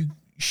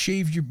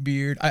shave your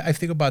beard, I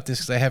think about this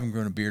because I haven't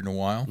grown a beard in a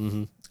while.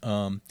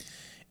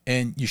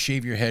 And you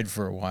shave your head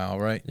for a while,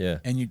 right? Yeah.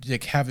 And you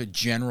like have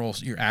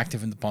you're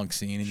active in the punk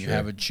scene, and you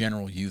have a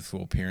general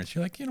youthful appearance.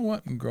 You're like, you know what?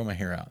 I'm gonna grow my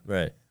hair out.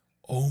 Right.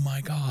 Oh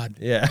my God.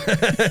 Yeah.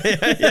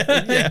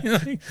 You're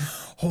like,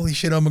 holy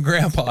shit, I'm a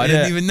grandpa. I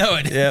didn't even know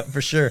it. Yeah,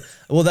 for sure.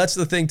 Well, that's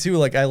the thing too.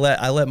 Like I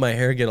let my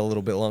hair get a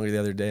little bit longer the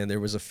other day, and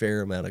there was a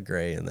fair amount of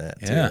gray in that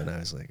too. And I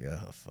was like,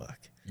 oh fuck.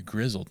 You're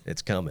grizzled.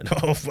 It's coming.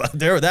 Oh,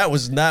 that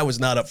was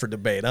not up for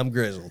debate. I'm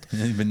grizzled.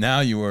 But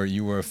now you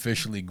are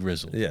officially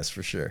grizzled. Yes,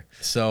 for sure.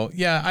 So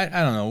yeah,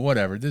 I don't know.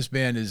 Whatever. This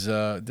band is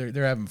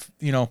they're having,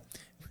 you know,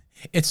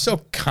 It's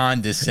so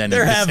condescending.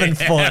 They're to having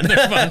say fun.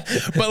 they're fun.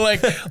 But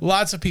like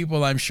lots of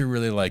people I'm sure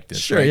really like this.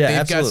 Sure, right? yeah, They've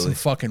absolutely. got some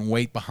fucking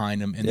weight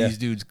behind them, and Yeah. these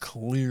dudes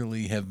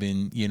clearly have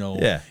been,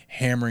 Yeah.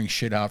 hammering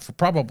shit out for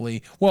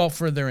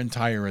for their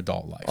entire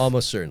adult life.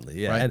 Almost certainly,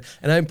 yeah. Right.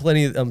 And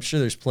I'm sure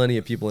there's plenty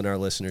of people in our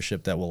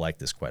listenership that will like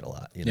this quite a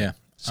lot. Yeah.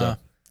 So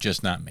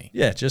Just not me.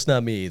 yeah, just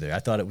not me either. I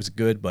thought it was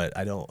good, but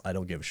I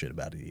don't give a shit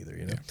about it either.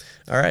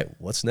 All right,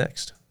 what's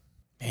next?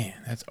 Man,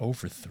 that's 0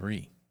 for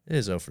 3. It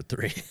is 0 for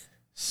 3.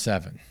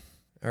 7.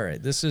 All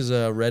right, this is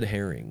Red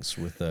Herrings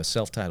with a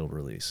self-titled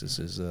release. This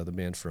is the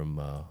band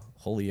from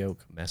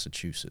Holyoke,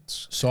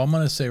 Massachusetts. So I'm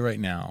gonna say right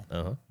now,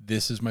 Uh-huh.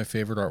 this is my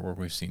favorite artwork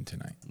we've seen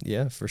tonight.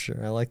 Yeah, for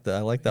sure. I like the It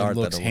art. looks that I'm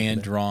looking hand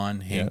at.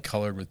 drawn, hand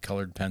colored with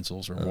colored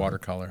pencils or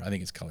watercolor. I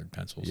think it's colored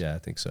pencils. Yeah, I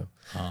think so.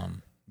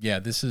 Yeah,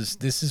 this is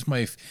the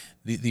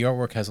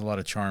artwork has a lot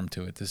of charm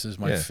to it. This is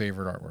my Yeah.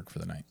 favorite artwork for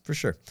the night. For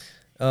sure.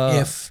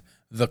 If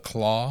The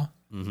Claw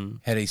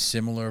had a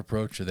similar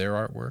approach to their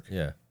artwork,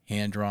 Yeah,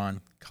 hand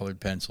drawn, colored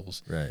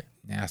pencils, right.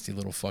 nasty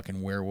little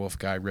fucking werewolf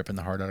guy ripping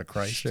the heart out of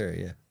Christ. Sure,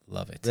 yeah.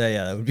 Love it.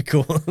 Yeah, that would be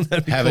cool.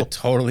 That'd be Have cool. a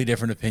totally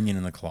different opinion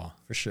in The Claw.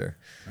 For sure.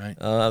 Right.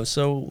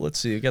 So let's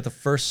see. We got the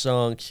first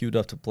song queued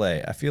up to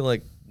play. I feel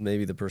like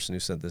maybe the person who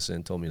sent this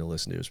in told me to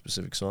listen to a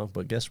specific song,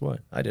 but guess what?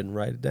 I didn't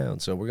write it down.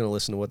 So we're going to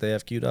listen to what they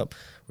have queued up.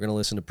 We're going to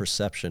listen to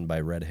Perception by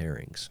Red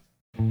Herrings.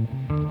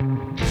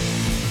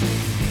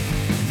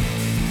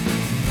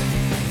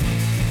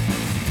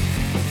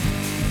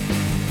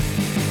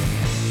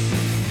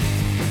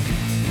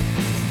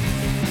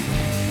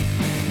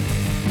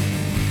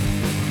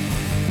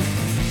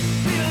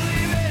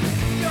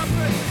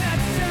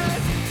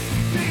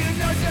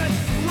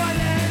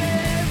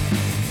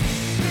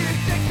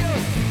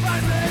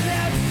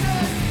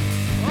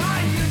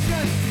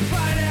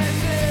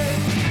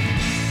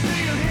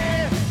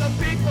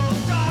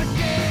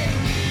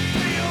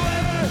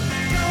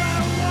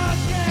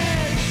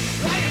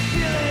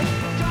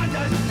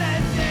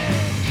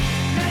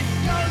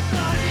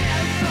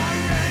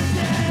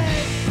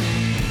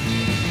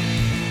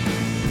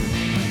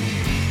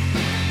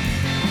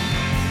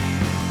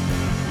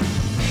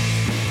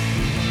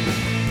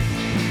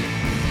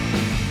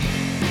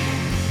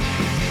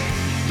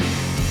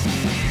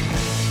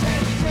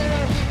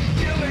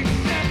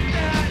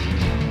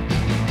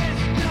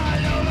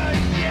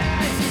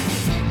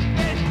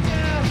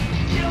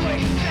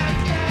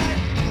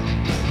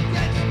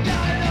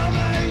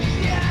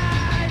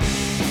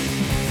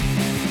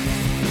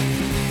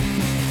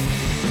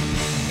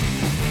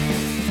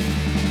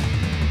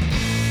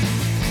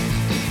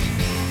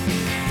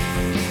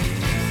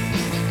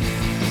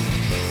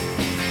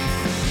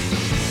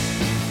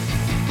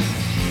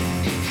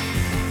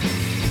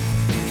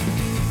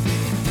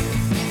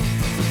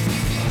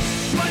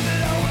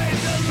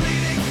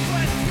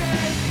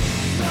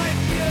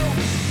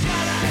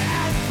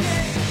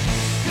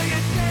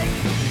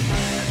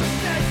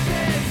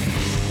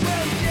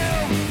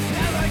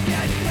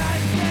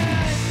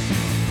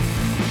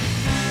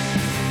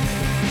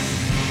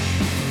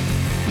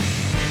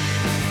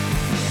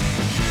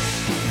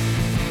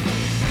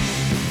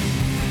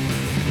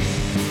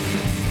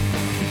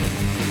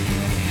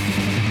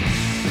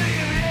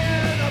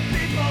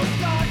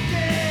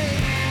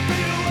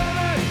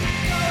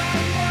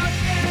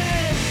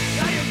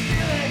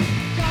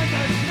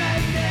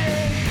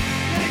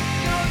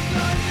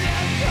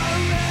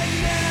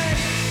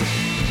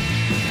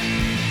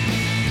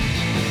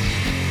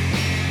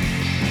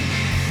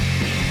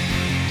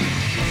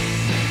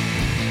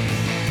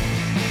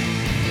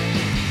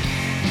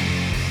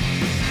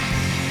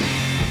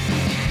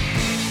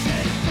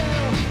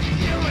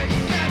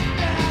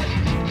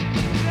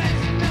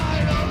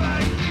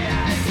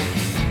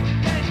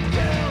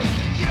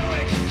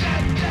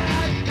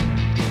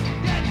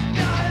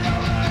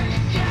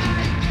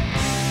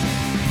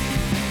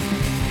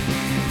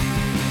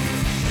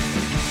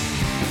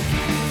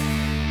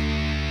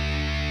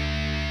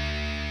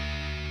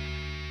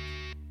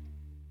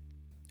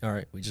 All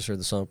right, we just heard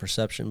the song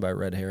 "Perception" by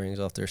Red Herrings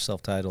off their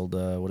self-titled,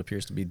 what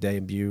appears to be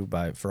debut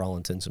by, for all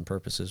intents and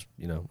purposes,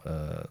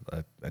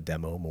 a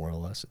demo more or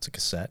less. It's a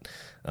cassette,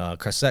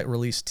 cassette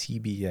release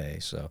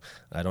TBA. So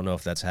I don't know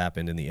if that's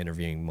happened in the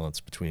intervening months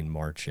between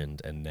March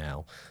and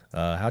now.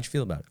 How'd you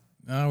feel about it?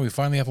 We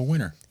finally have a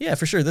winner. Yeah,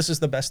 for sure. This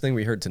is the best thing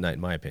we heard tonight, in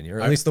my opinion,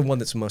 or at least the one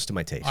that's most to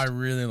my taste. I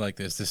really like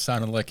this. This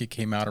sounded like it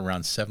came out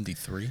around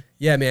 73.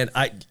 Yeah, man.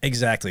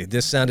 Exactly.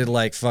 This sounded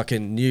like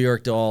fucking New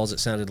York Dolls.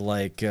 It sounded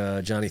like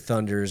Johnny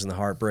Thunders and the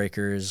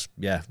Heartbreakers.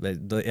 Yeah,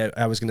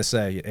 I was gonna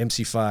say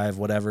MC5,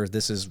 whatever.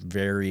 This is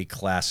very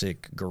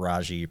classic,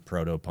 garagey,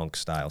 proto-punk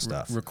style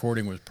stuff.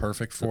 Recording was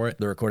perfect for it.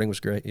 The recording was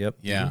great. Yep.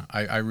 Yeah,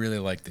 I really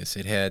like this.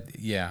 It had,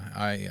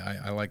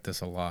 I like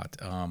this a lot.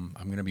 I'm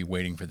going to be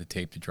waiting for the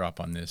tape to drop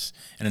on this.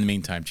 And in the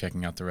meantime,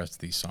 checking out the rest of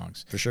these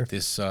songs. For sure.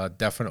 This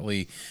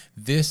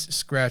this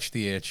scratched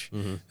the itch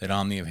that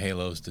Omni of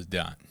Halos does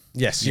done.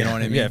 Yes. You know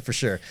what I mean? Yeah, for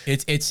sure.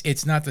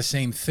 It's not the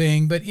same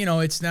thing, but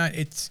it's not,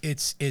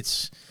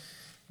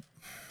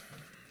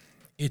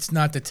 it's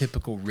not the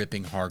typical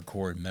ripping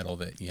hardcore metal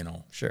that,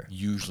 Sure.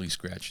 usually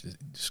scratch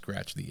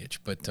the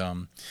itch. But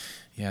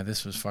yeah,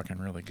 this was fucking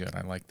really good.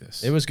 I like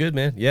this. It was good,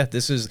 man. Yeah,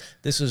 this is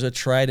a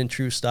tried and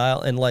true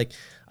style. And like,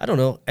 I don't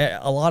know,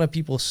 a lot of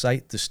people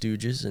cite the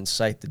Stooges and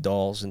cite the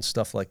Dolls and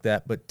stuff like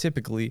that, but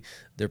typically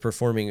they're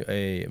performing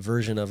a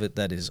version of it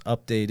that is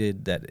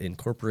updated, that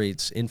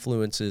incorporates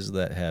influences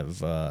that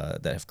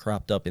have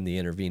cropped up in the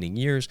intervening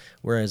years,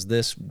 whereas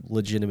this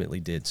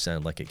legitimately did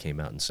sound like it came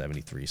out in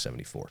 73,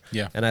 74.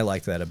 Yeah. And I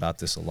like that about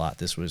this a lot.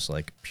 This was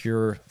like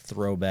pure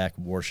throwback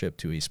worship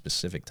to a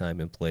specific time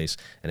and place,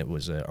 and it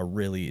was it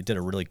did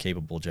a really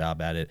capable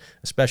job at it,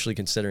 especially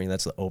considering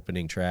that's the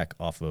opening track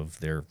off of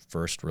their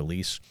first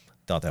release.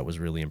 Thought that was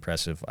really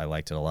impressive. I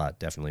liked it a lot.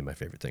 Definitely my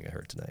favorite thing I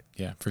heard tonight.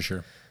 Yeah, for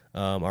sure.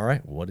 All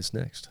right, what is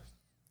next?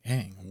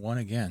 Dang, one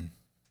again.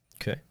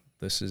 Okay,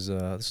 this is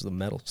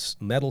the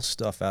metal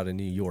stuff out of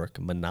New York.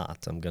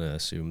 Manat. I'm gonna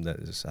assume that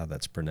is how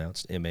that's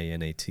pronounced.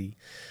 Manat.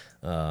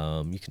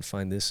 You can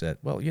find this at,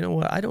 well, you know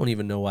what? I don't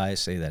even know why I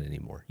say that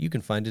anymore. You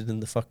can find it in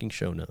the fucking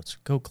show notes.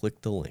 Go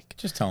click the link.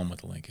 Just tell them what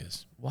the link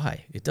is.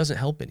 Why? It doesn't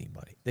help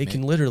anybody. They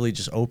can literally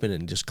just open it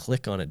and just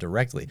click on it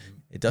directly.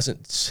 It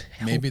doesn't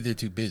help. Maybe they're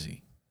too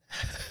busy.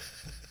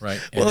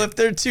 Right. Well, if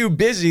they're too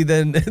busy,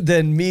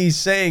 then me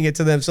saying it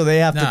to them so they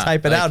have to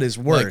type it out is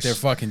worse. Like they're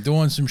fucking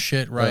doing some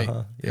shit, right?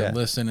 Yeah. They're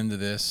listening to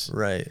this.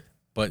 Right.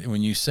 But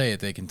when you say it,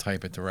 they can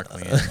type it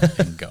directly in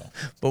and go.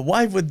 But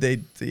why would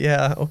they?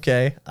 Yeah,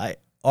 okay.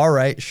 All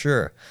right,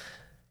 sure.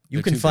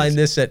 You can find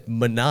this at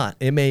Manat,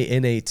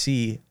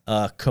 M-A-N-A-T,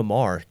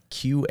 Qamar,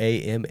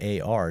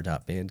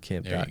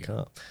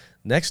 QAMAR.bandcamp.com.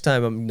 Next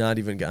time, I'm not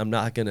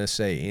going to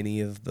say any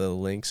of the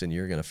links, and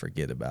you're going to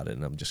forget about it,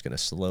 and I'm just going to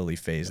slowly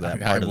phase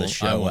that part of the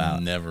show out. I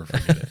will never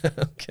forget it.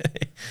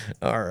 Okay.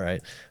 All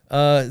right.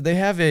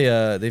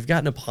 They've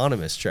got an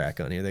eponymous track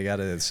on here. They got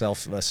a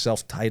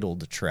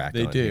self-titled track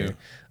on do. here.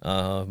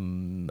 I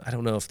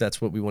don't know if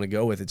that's what we want to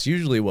go with. It's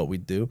usually what we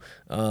do.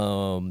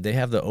 They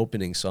have the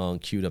opening song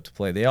queued up to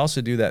play. They also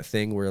do that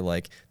thing where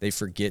like they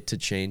forget to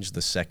change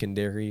the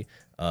secondary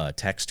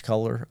text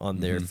color on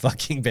their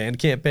fucking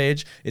Bandcamp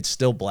page. It's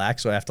still black,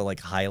 so I have to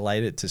like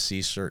highlight it to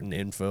see certain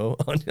info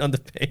on the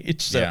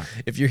page. So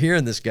if you're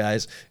hearing this,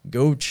 guys,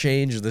 go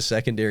change the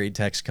secondary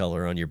text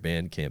color on your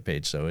Bandcamp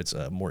page so it's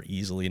more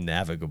easily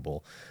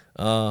navigable.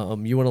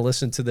 You want to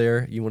listen to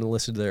their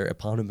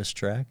eponymous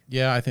track?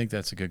 Yeah, I think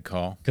that's a good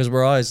call. Because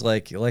we're always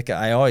like we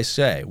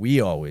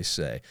always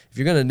say, if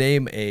you're gonna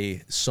name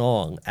a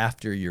song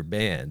after your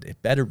band,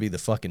 it better be the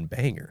fucking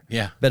banger.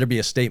 Yeah, better be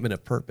a statement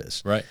of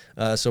purpose. Right.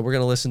 So we're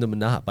gonna listen to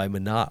Manat by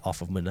Manat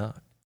off of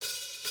Manat.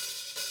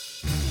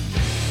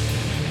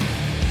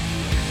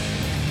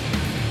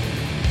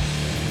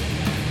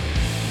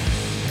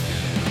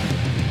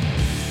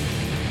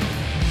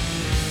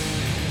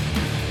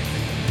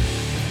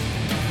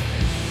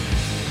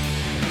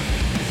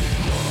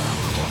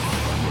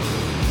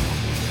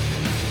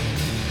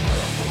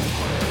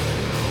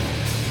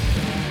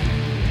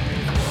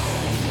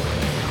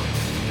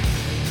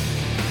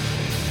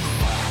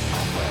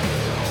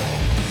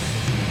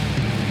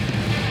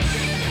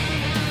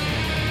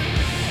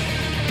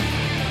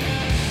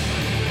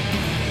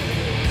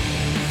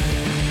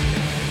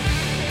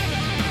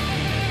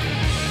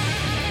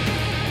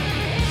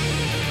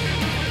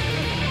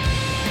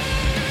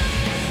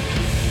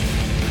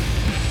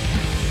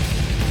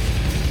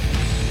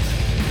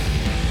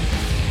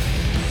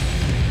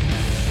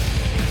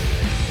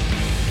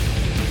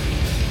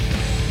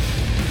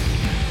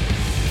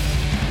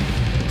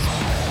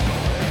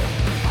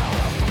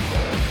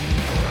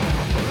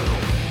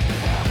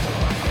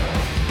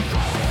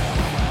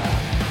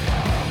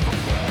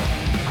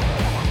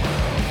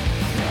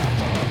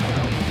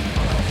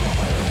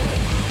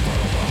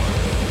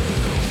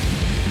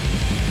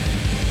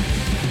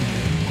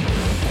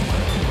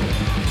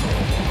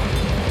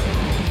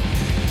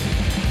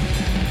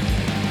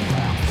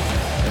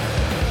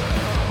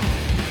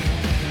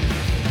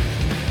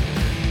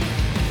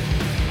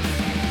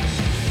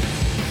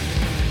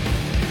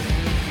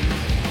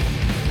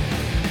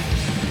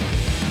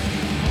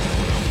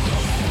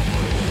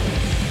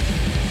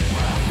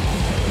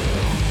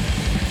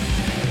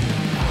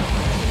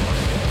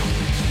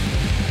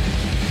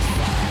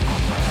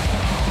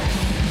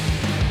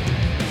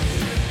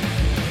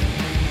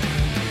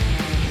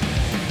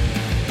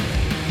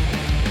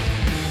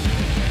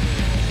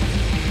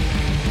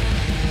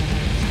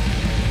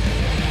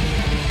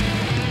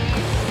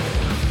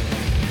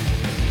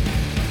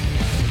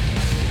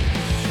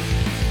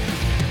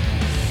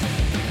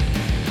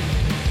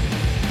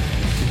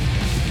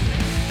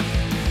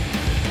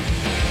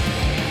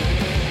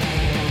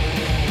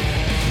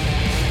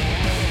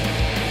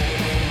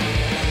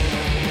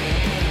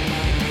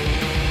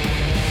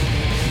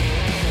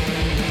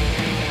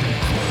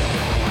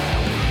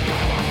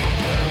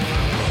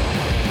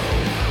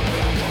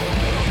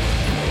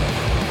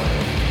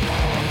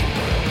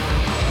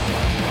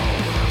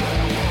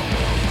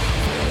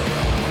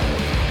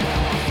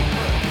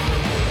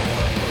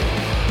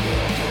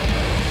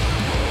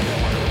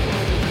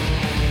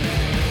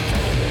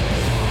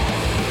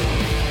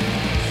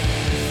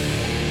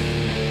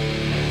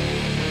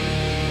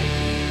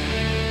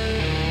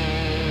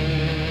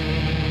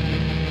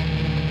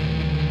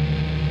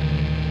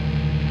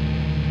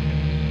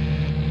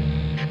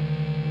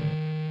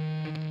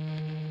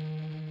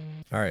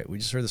 All right, we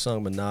just heard the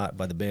song Monot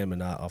by the band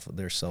Monot off of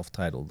their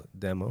self-titled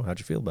demo. How'd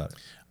you feel about it?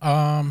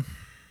 I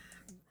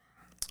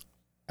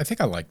think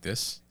I like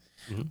this.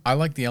 Mm-hmm. I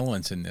like the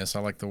elements in this.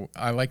 I like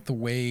the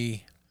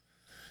way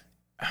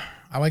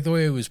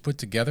it was put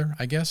together,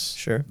 I guess.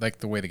 Sure. Like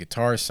the way the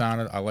guitar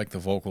sounded. I like the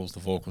vocals. The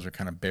vocals are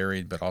kind of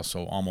buried, but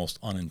also almost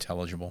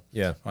unintelligible.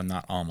 Yeah. Well,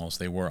 not almost.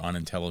 They were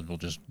unintelligible,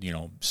 just,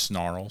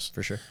 snarls.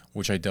 For sure.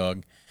 Which I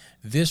dug.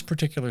 This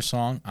particular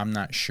song, I'm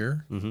not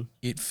sure. Mm-hmm.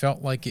 It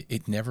felt like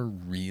it never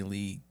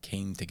really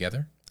came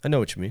together. I know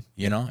what you mean.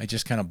 It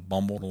just kind of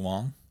bumbled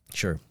along.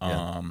 Sure.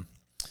 Yeah.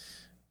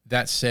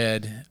 That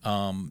said,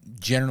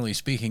 generally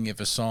speaking, if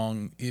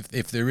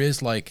there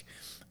is like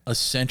a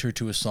center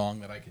to a song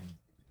that I can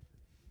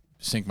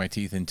sink my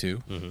teeth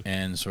into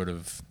and sort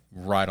of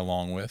ride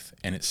along with,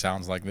 and it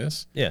sounds like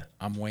this, Yeah.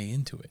 I'm way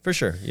into it. For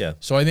sure. Yeah.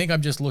 So I think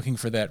I'm just looking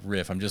for that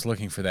riff. I'm just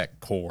looking for that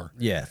core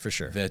Yeah, for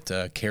sure.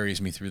 that carries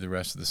me through the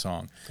rest of the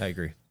song. I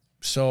agree.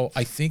 So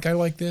I think I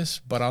like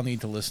this, but I'll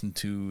need to listen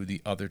to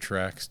the other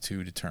tracks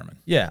to determine.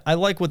 Yeah, I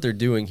like what they're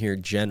doing here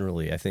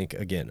generally. I think,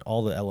 again,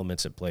 all the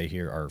elements at play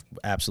here are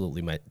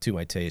absolutely to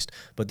my taste,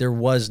 but there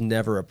was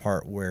never a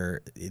part where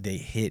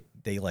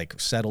they like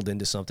settled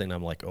into something.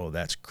 I'm like, oh,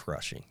 that's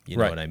crushing. You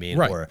know Right, what I mean?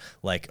 right. Or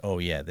like, oh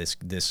yeah,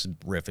 this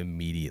riff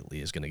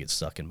immediately is going to get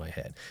stuck in my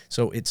head.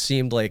 So it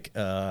seemed like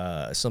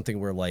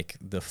something where like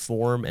the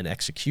form and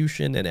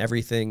execution and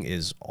everything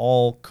is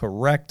all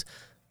correct,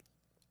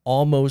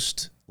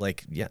 almost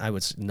like, yeah, I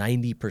was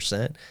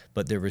 90%,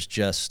 but there was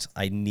just,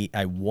 I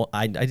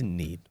didn't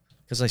need,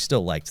 because I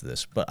still liked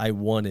this, but I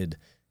wanted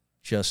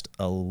just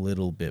a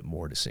little bit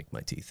more to sink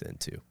my teeth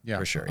into, Yeah,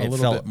 for sure. A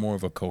little bit more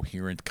of a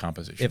coherent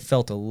composition. It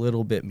felt a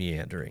little bit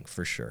meandering,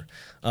 for sure.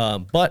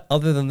 But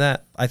other than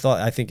that, I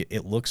think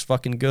it looks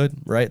fucking good,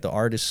 right? The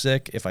art is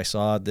sick. If I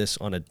saw this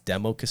on a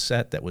demo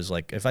cassette that was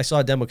like, if I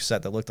saw a demo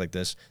cassette that looked like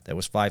this, that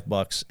was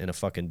 $5 in a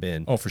fucking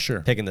bin. Oh, for sure.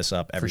 Picking this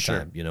up every sure.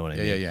 time, you know what I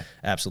Yeah, mean? yeah.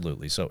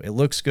 Absolutely. So it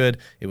looks good.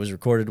 It was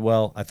recorded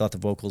well. I thought the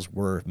vocals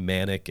were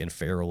manic and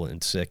feral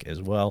and sick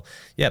as well.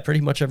 Yeah,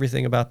 pretty much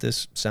everything about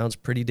this sounds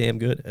pretty damn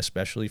good,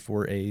 especially for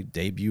a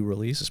debut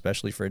release,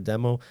 especially for a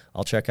demo.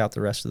 I'll check out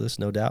the rest of this,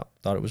 no doubt.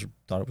 Thought it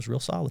was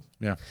real solid.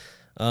 Yeah.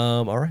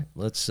 All right,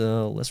 let's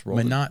roll.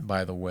 Manat,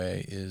 by the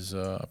way, is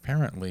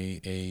apparently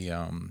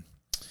a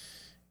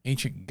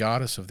ancient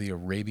goddess of the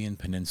Arabian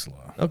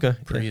Peninsula. Okay,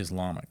 yeah.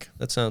 Pre-Islamic.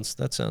 That sounds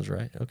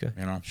right. Okay,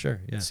 sure.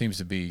 Yeah, It seems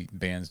to be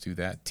bands do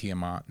that,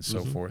 Tiamat and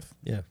so forth.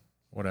 yeah.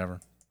 Whatever.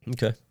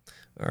 Okay,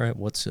 all right.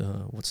 What's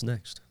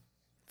next?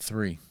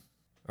 3.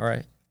 All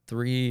right.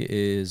 3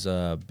 is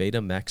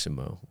Beta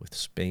Maximo with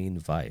Spain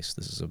Vice.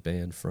 This is a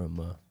band from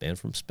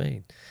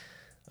Spain.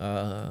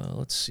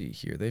 Let's see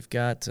here. They've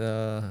got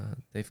a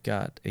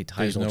title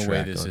There's no way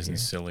track this on isn't here.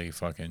 silly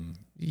fucking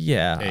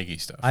Yeah, eggy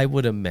stuff. I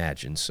would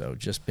imagine so,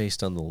 just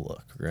based on the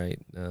look, right?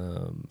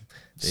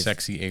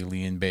 Sexy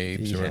alien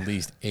babes, or Yeah. at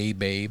least a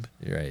babe,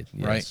 Right.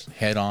 Yes. right?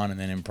 Head on and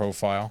then in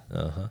profile.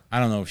 Uh-huh. I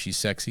don't know if she's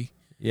sexy.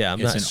 Yeah,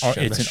 I'm It's not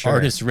an sure.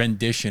 artist's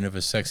rendition of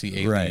a sexy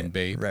alien Right,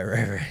 babe.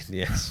 right.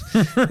 Yes.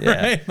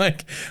 Yeah.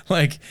 Right?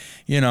 Like,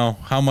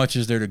 how much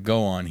is there to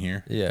go on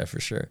here? Yeah, for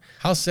sure.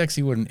 How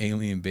sexy would an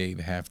alien babe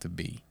have to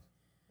be?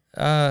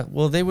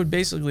 Well, they would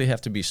basically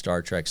have to be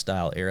Star Trek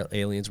style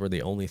aliens, where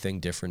the only thing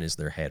different is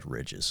their head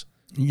ridges.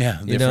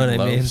 Yeah, You know what I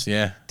mean? loves,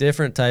 Yeah,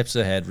 Different types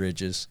of head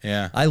ridges.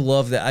 yeah. I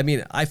love that. I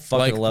mean, I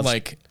fucking love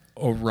like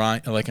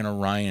Orion, like an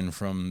Orion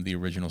from the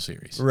original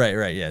series. Right,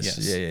 yes.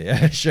 Yes.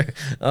 Yeah, sure.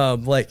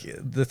 Like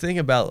the thing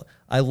about,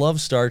 I love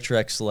Star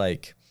Trek's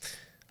like,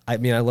 I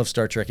mean, I love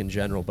Star Trek in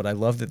general, but I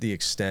love that the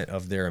extent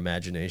of their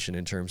imagination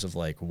in terms of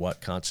like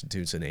what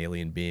constitutes an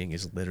alien being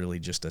is literally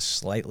just a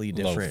slightly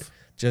different,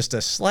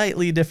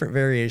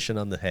 variation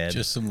on the head.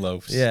 Just some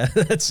loafs. Yeah,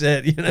 that's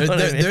it. You know what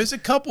I mean? There's a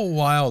couple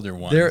wilder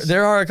ones.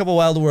 There are a couple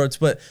wild words,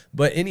 but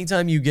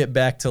anytime you get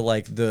back to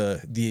like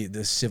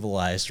the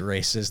civilized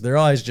races, they're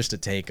always just a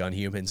take on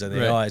humans, and they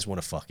Right. always want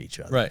to fuck each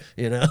other. Right.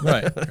 You know.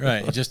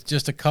 right.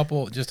 Just a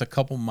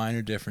couple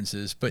minor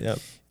differences, but Yep.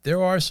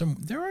 there are some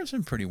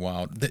pretty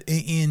wild.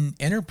 In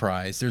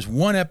Enterprise, there's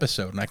one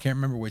episode, and I can't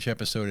remember which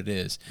episode it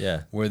is.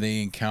 Yeah. Where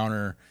they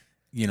encounter,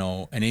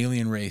 an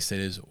alien race that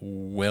is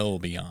well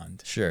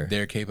beyond Sure.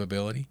 their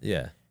capability,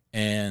 Yeah.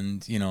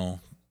 and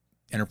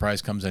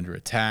Enterprise comes under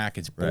attack.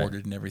 It's Right.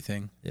 boarded and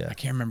everything. Yeah. I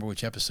can't remember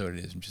which episode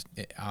it is.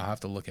 I'll have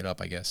to look it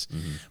up, I guess.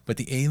 Mm-hmm. But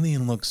the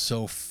alien looks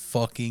so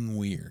fucking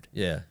weird,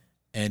 Yeah.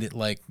 and it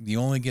you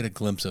only get a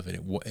glimpse of it.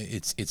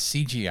 It's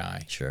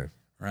CGI, Sure.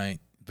 right?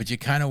 But you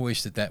kind of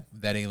wish that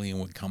alien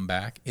would come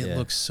back. It Yeah.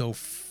 looks so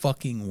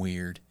fucking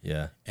weird,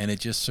 Yeah. and it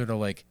just sort of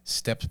like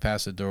steps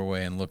past the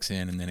doorway and looks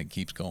in, and then it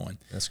keeps going.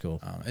 That's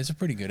cool. It's a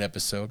pretty good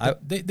episode. But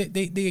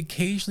they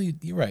occasionally,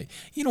 you're right.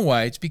 You know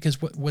why? It's because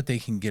what they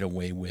can get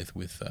away with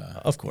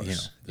Of course. the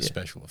Yeah.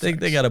 special effects.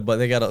 They got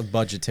a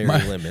budgetary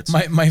limits.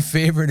 My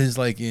favorite is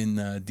like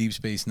in Deep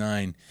Space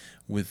Nine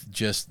with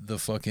just the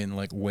fucking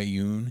like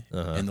Wayun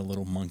and the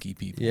little monkey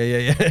people.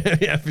 Yeah,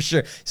 yeah, for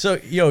sure. So,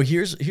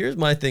 here's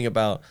my thing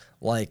about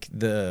like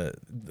the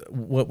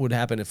what would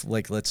happen if,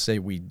 like, let's say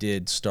we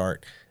did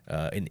start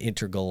an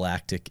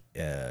intergalactic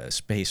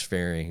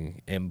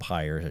spacefaring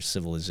empire or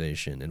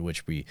civilization in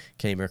which we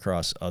came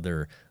across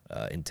other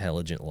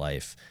intelligent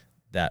life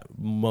that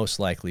most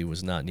likely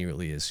was not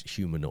nearly as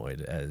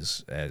humanoid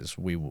as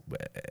we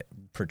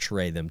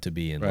portray them to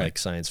be in like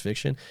science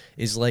fiction,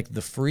 is like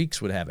the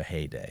freaks would have a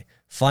heyday.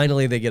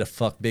 Finally, they get to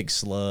fuck big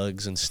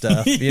slugs and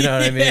stuff. You know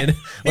what I mean?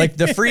 Like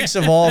the freaks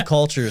of all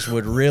cultures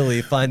would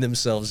really find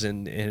themselves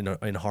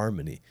in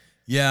harmony.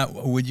 Yeah,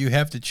 would you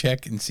have to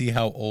check and see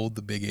how old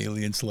the big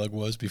alien slug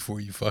was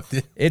before you fucked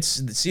it?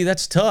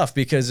 That's tough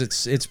because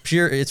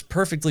it's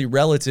perfectly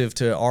relative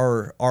to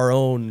our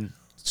own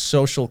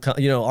social,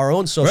 our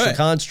own social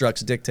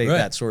constructs dictate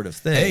that sort of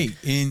thing.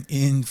 Hey,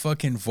 in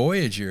fucking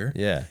Voyager,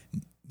 yeah,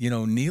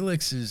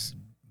 Neelix is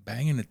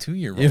banging a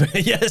 2-year-old.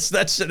 Yes,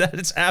 that's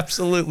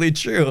absolutely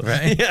true.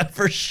 Right? Yeah,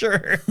 for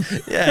sure.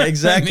 Yeah,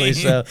 exactly. I mean,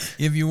 so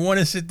if you want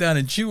to sit down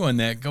and chew on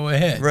that, go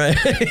ahead. Right.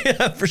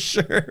 Yeah, for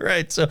sure.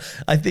 Right. So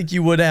I think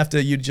you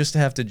just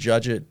have to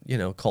judge it,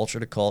 culture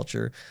to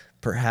culture.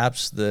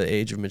 Perhaps the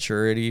age of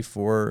maturity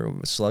for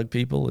slug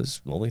people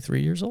is only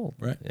 3 years old.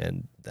 Right.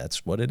 And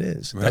that's what it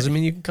is. Right. Doesn't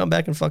mean you can come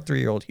back and fuck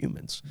 3-year-old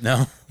humans.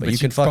 No. But you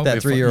can fuck that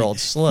 3-year-old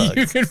slug.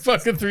 You can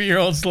fuck a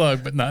 3-year-old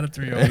slug, but not a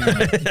 3-year-old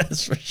human.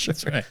 That's for sure.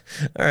 That's right.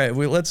 All right.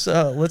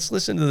 Let's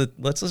listen to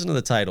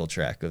the title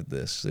track of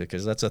this,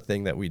 because that's a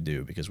thing that we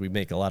do, because we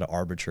make a lot of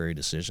arbitrary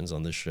decisions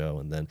on this show,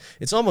 and then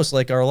it's almost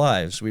like our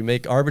lives. We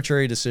make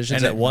arbitrary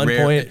decisions at one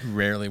point. It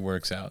rarely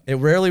works out. It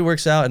rarely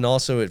works out, and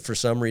also it for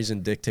some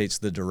reason dictates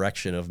the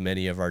direction of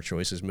many of our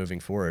choices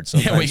moving forward.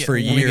 Sometimes for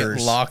years, we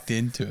get locked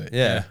into it.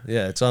 Yeah.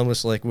 It's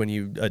almost like when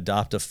you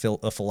adopt a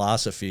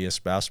philosophy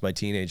espoused by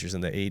teenagers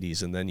in the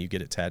 80s, and then you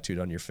get it tattooed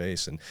on your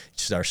face, and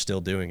you are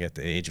still doing it at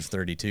the age of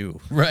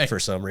 32, right? For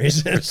some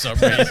reason. For some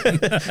reason.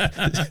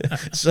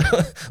 So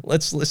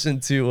let's listen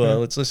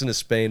to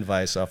Spain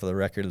Vice off of the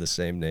record of the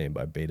same name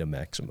by Beta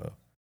Maximo.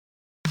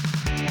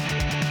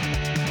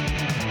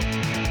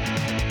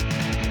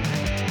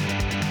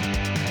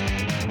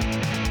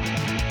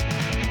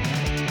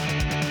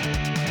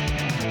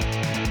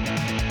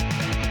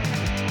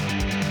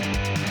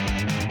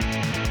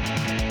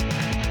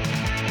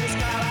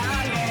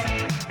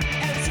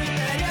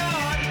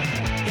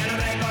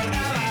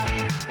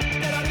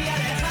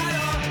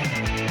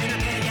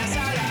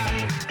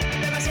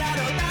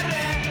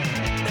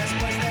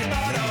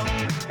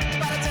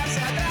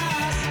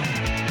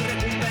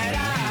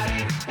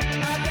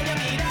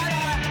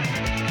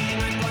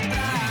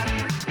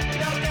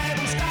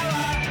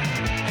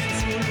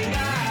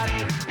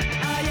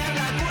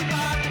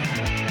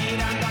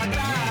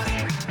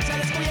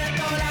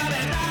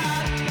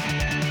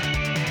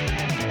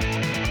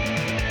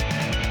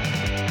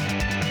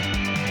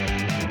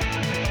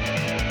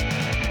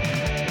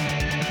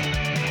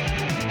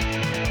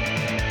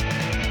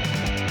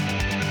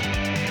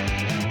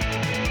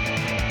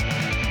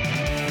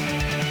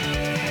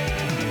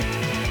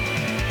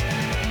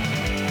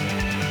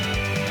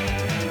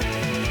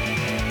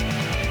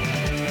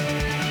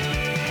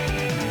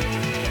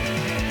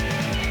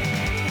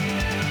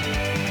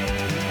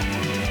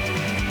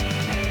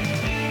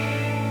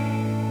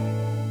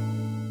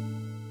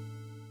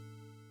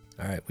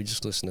 We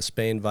just listened to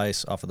Spain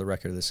Vice off of the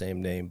record of the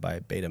same name by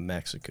Beta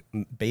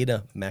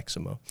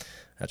Maximo.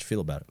 How'd you feel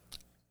about it?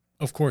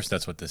 Of course,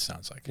 that's what this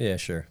sounds like. Yeah,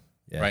 sure.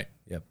 Yeah. Right?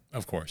 Yep.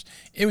 Of course.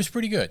 It was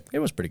pretty good. It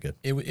was pretty good.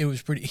 It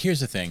was pretty.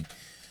 Here's the thing.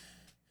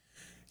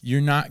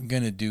 You're not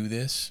going to do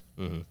this,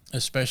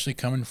 especially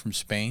coming from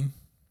Spain,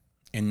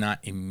 and not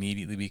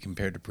immediately be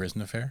compared to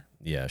Prison Affair.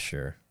 Yeah,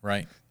 sure.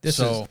 Right?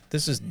 This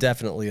is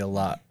definitely a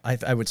lot.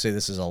 I would say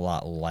this is a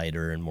lot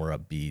lighter and more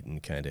upbeat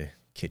and kind of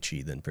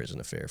kitschy than Prison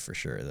Affair, for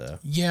sure, though.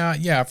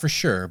 Yeah, for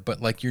sure. But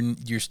like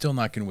you're still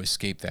not going to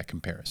escape that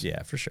comparison.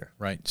 Yeah, for sure.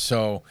 Right.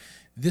 So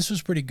this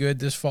was pretty good.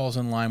 This falls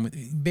in line with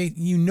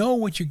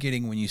what you're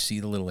getting when you see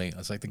the little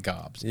aliens, like the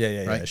gobs.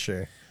 Yeah,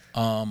 sure.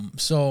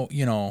 So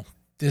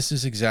this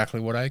is exactly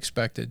what I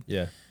expected.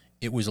 Yeah.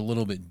 It was a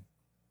little bit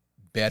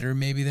better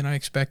maybe than I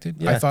expected.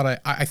 Yeah.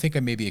 I think I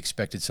maybe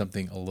expected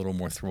something a little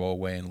more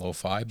throwaway and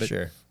lo-fi, but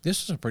sure.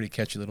 This was a pretty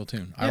catchy little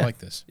tune. Yeah. I like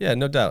this. Yeah,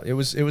 no doubt. It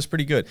was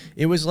pretty good.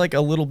 It was like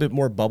a little bit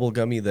more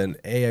bubblegummy than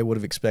A, I would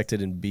have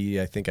expected, and B,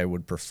 I think I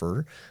would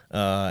prefer.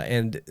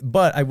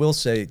 But I will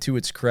say, to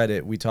its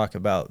credit, we talk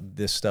about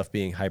this stuff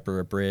being hyper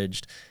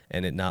abridged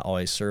and it not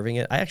always serving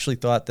it. I actually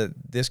thought that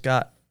this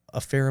got a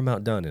fair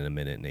amount done in 1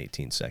 minute and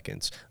 18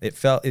 seconds.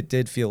 It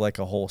did feel like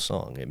a whole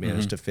song. It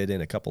managed to fit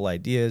in a couple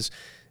ideas.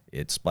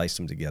 It spliced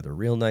them together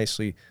real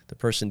nicely. The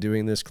person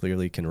doing this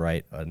clearly can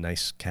write a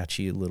nice,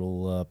 catchy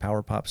little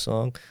power pop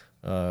song.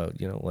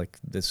 Like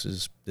this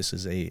is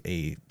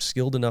a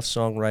skilled enough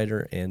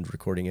songwriter and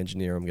recording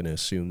engineer. I'm going to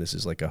assume this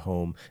is like a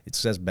home. It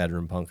says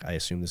Bedroom Punk. I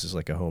assume this is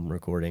like a home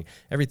recording.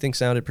 Everything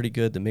sounded pretty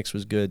good. The mix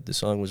was good. The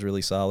song was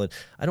really solid.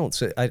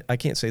 I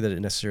can't say that it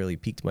necessarily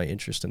piqued my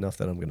interest enough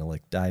that I'm going to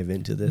like dive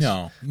into this.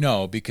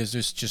 No, because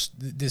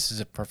this is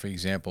a perfect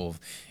example of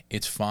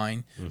it's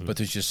fine. But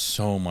there's just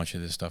so much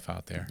of this stuff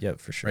out there. Yeah,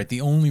 for sure. Right.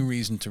 The only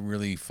reason to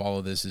really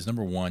follow this is,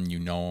 number one, you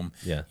know them.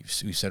 Yeah.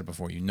 You said it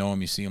before. You know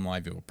them. You see them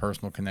live. You have a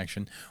personal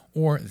connection.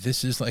 Or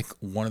this is like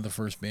one of the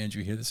first bands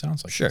you hear that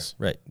sounds like this.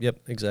 Right. Yep.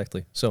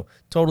 Exactly. So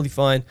totally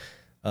fine.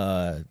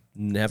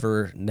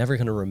 Never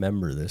going to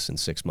remember this in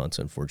 6 months,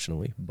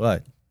 unfortunately,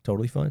 but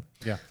totally fine.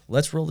 Yeah.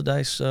 Let's roll the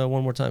dice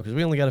one more time because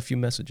we only got a few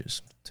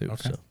messages too.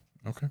 Okay. So.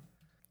 Okay.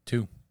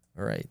 2.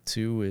 All right.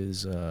 2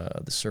 is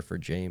the Surfer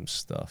James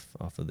stuff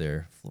off of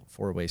their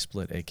 4-way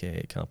split,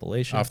 aka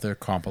compilation. Off their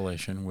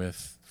compilation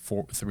with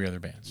 3 other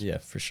bands. Yeah,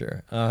 for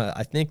sure.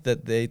 I think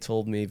that they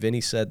told me,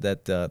 Vinny said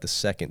that the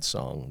second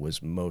song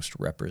was most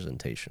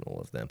representational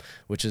of them,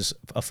 which is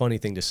a funny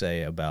thing to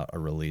say about a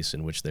release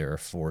in which there are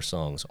 4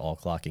 songs all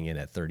clocking in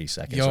at 30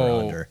 seconds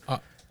or under.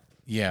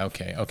 Yeah,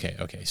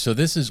 okay. So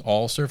this is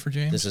all Surfer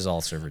James? This is all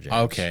Surfer James.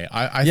 Okay.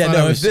 I yeah, thought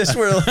no, it was...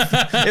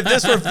 if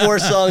this were 4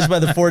 songs by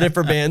the 4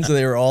 different bands and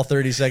they were all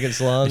 30 seconds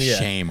long, yeah.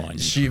 Shame on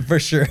you. For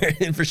sure.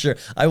 For sure.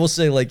 I will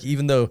say, like,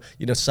 even though,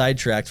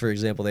 Sidetracked, for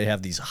example, they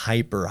have these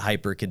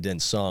hyper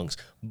condensed songs,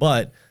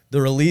 but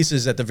the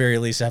releases at the very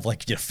least have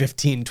like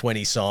 15,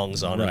 20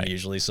 songs on them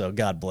usually, so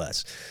God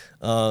bless.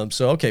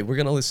 Okay, we're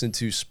going to listen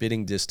to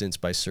Spitting Distance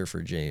by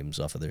Surfer James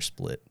off of their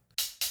split.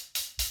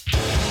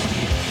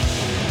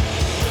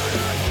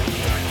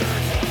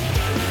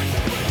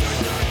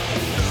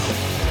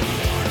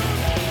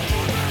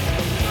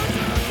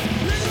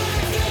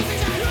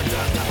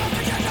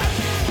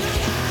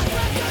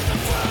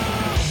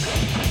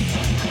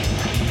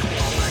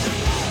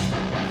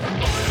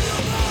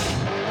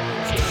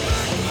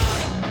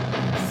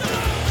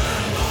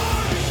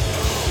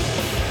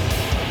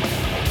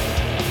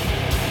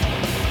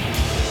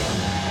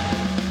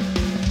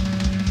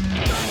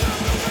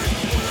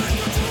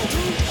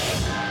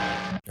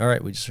 All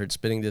right, we just heard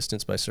Spitting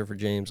Distance by Surfer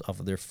James off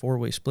of their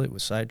 4-way split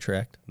with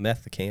Sidetracked,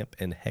 Meth the Camp,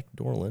 and Heck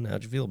Dorlin.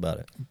 How'd you feel about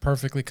it?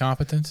 Perfectly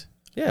competent.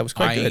 Yeah, it was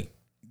quite good.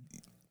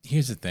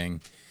 Here's the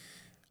thing.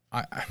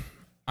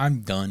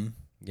 I'm done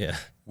Yeah.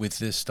 with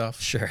this stuff.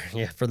 Sure,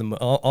 yeah, for the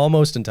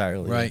almost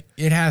entirely. Right.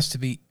 Yeah. It has to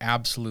be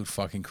absolute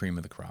fucking cream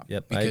of the crop.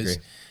 Yep, because I agree.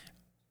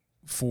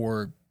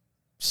 For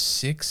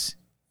 6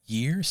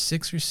 years,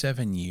 6 or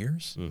 7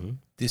 years,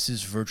 this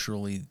is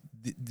virtually...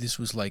 This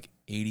was like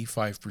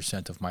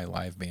 85% of my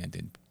live band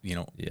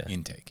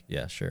intake.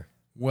 Yeah, sure.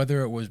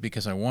 Whether it was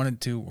because I wanted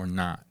to or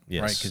not,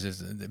 Yes. right?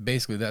 Because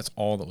basically that's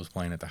all that was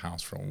playing at the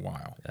house for a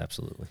while.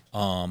 Absolutely.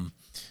 I'm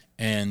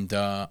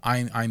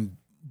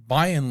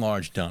by and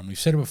large done. We've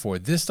said it before.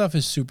 This stuff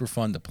is super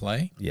fun to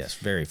play. Yes,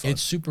 very fun.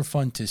 It's super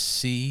fun to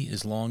see,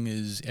 as long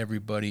as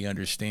everybody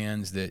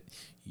understands that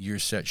your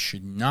set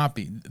should not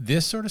be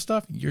this sort of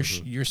stuff.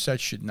 Your set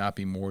should not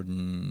be more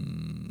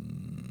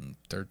than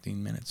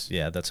 13 minutes.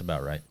 Yeah, that's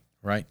about right.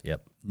 Right?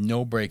 Yep.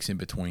 No breaks in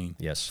between.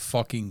 Yes.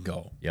 Fucking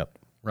go. Yep.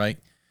 Right?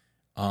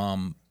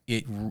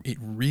 It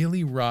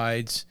really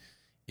rides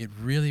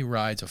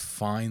a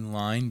fine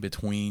line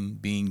between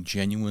being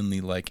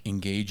genuinely like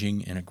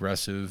engaging and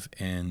aggressive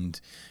and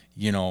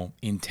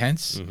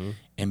intense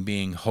and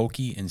being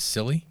hokey and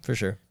silly. For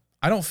sure.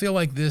 I don't feel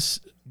like this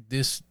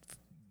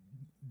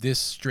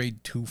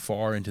strayed too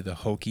far into the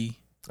hokey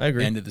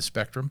end of the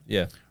spectrum.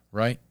 Yeah.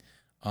 Right?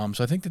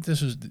 So I think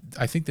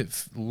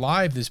that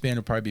live this band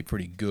would probably be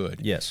pretty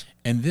good. Yes.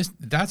 And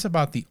that's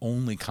about the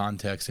only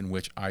context in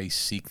which I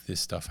seek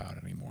this stuff out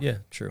anymore. Yeah,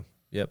 true.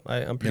 Yep.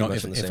 I'm pretty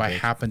much on the same if I page.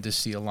 happen to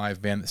see a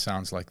live band that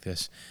sounds like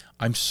this,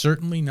 I'm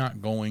certainly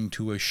not going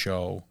to a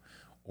show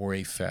or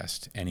a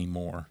fest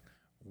anymore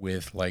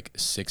with like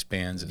 6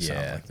 bands that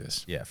sound like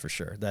this. Yeah, for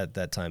sure.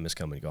 That time is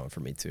coming and gone for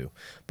me too.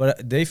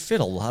 But they fit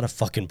a lot of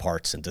fucking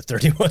parts into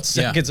 31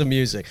 seconds of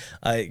music.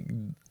 I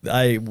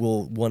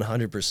will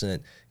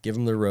 100% give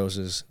them the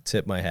roses,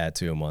 tip my hat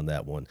to them on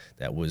that one.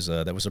 That was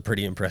a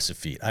pretty impressive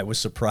feat. I was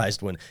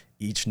surprised when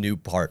each new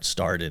part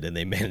started and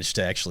they managed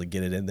to actually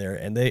get it in there.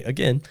 And they,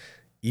 again,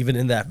 even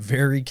in that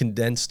very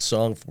condensed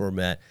song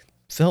format,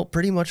 felt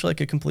pretty much like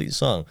a complete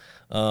song.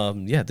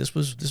 This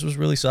was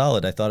really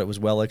solid. I thought it was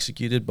well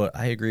executed, but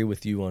I agree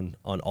with you on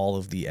all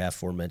of the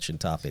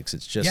aforementioned topics.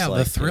 It's just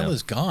the thrill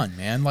is gone,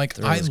 man.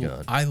 Like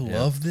I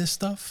love this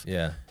stuff.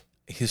 Yeah.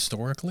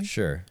 Historically.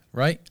 Sure.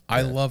 Right? Yeah.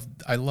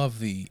 I love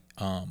the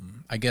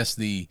I guess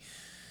the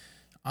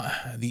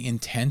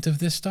intent of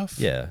this stuff.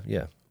 Yeah,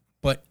 yeah.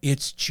 But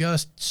it's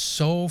just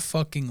so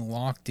fucking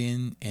locked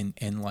in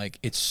and like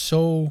it's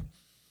so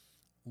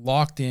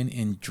locked in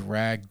and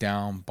dragged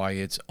down by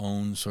its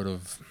own sort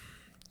of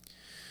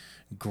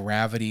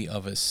gravity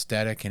of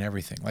aesthetic and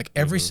everything. Like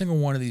every single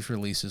one of these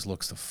releases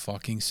looks the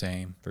fucking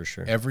same. For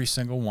sure. Every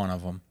single one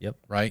of them. Yep.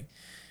 Right?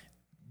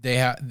 They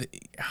have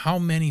how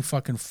many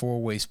fucking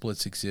 4-way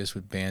splits exist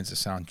with bands that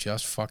sound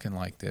just fucking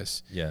like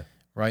this? Yeah.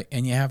 Right?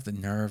 And you have the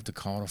nerve to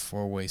call it a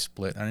 4-way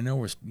split. And I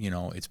know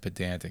it's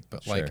pedantic,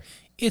 but like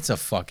it's a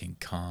fucking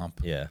comp.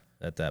 Yeah.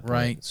 At that point,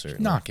 right?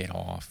 certainly. Knock it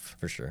off.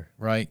 For sure.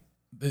 Right?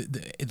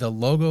 The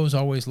logos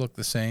always look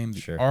the same.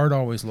 The art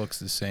always looks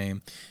the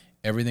same.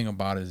 Everything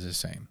about it is the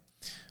same.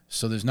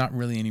 So there's not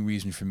really any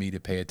reason for me to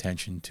pay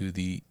attention to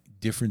the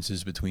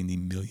differences between the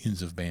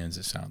millions of bands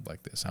that sound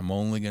like this. I'm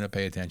only going to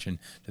pay attention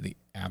to the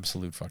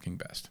absolute fucking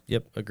best.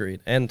 Yep,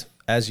 agreed. And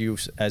as you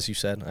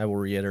said, I will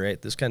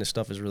reiterate, this kind of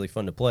stuff is really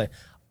fun to play.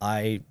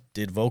 I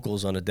did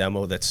vocals on a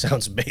demo that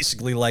sounds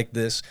basically like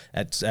this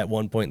at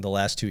one point in the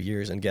last 2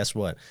 years, and guess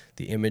what?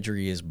 The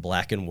imagery is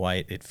black and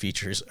white. It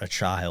features a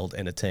child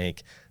and a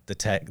tank.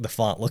 The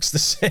font looks the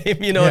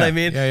same. You know what I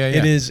mean?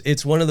 Yeah.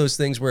 It's one of those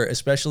things where,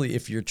 especially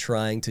if you're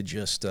trying to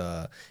just,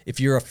 if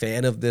you're a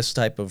fan of this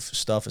type of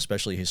stuff,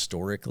 especially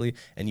historically,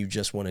 and you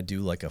just want to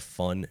do like a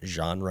fun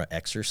genre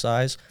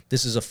exercise,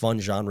 this is a fun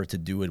genre to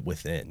do it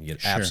within.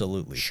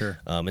 Absolutely. Sure.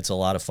 It's a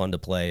lot of fun to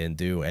play and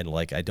do. And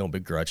like, I don't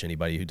begrudge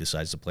anybody who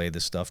decides to play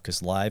this stuff,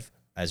 because live,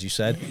 as you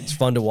said, it's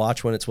fun to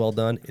watch when it's well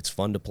done. It's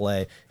fun to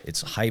play.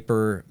 It's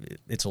hyper.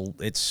 It's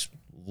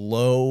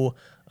low.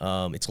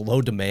 It's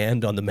low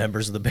demand on the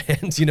members of the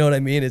band. You know what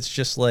I mean? It's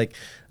just like,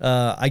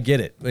 I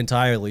get it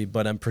entirely,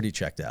 but I'm pretty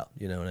checked out.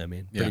 You know what I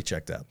mean? Pretty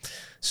checked out.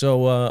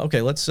 So,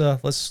 okay, let's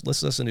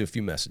listen to a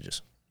few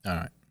messages. All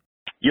right.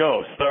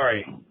 Yo,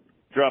 sorry.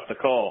 Dropped the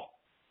call.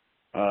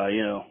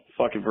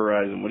 Fucking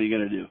Verizon. What are you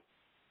going to do?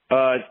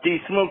 It's D.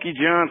 Smokey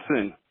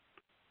Johnson.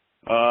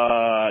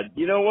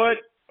 You know what?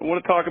 I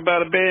want to talk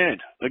about a band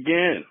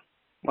again.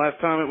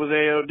 Last time it was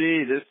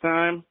AOD. This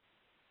time,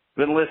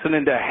 been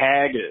listening to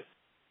Haggis.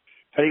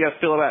 How do you guys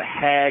feel about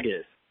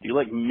Haggis? Do you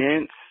like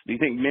Mince? Do you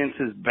think Mince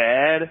is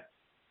bad?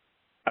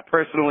 I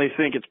personally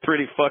think it's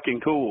pretty fucking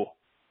cool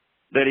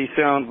that he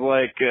sounds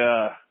like,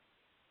 I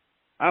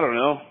don't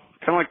know,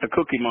 kind of like the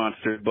Cookie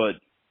Monster, but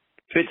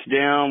pitched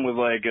down with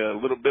like a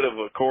little bit of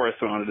a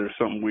chorus on it or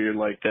something weird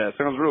like that.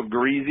 Sounds real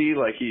greasy,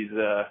 like he's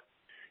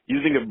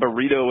using a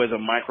burrito as a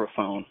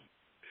microphone.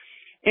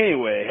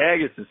 Anyway,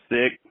 Haggis is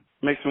sick.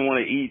 Makes me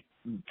want to eat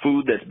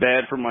food that's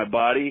bad for my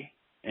body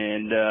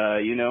and,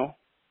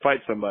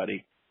 fight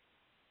somebody.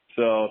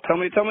 So tell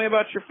me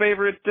about your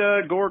favorite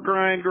gore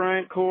grind,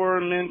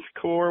 grindcore,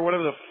 mincecore,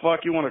 whatever the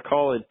fuck you want to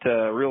call it,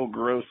 real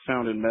gross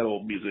sounding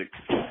metal music.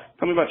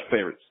 Tell me about your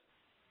favorites.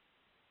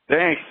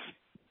 Thanks.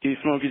 D.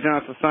 Smokey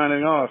Johnson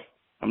signing off.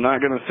 I'm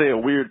not going to say a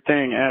weird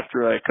thing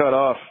after I cut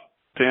off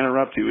to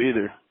interrupt you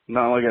either.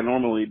 Not like I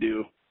normally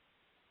do.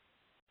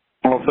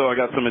 Also, I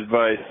got some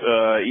advice.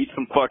 Eat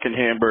some fucking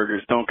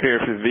hamburgers. Don't care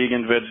if you're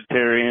vegan,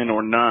 vegetarian,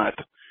 or not.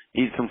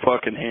 Eat some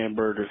fucking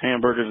hamburgers.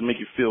 Hamburgers make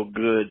you feel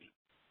good.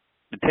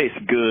 It tastes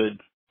good.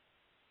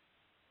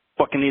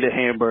 Fucking eat a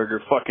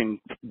hamburger. Fucking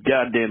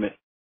goddamn it.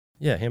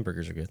 Yeah,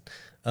 hamburgers are good.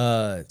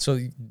 So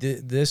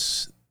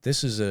this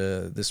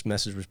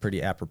message was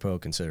pretty apropos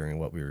considering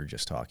what we were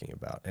just talking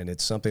about, and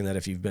it's something that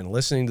if you've been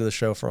listening to the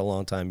show for a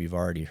long time, you've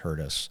already heard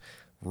us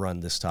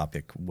run this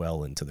topic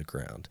well into the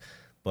ground.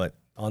 But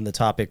on the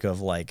topic of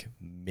like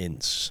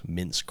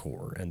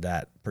mincecore and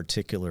that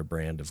particular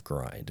brand of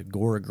grind,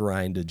 gore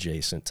grind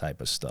adjacent type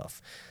of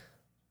stuff,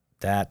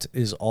 that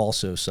is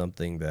also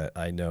something that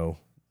I know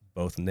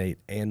both Nate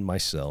and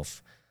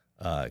myself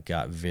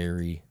got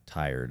very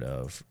tired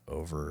of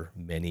over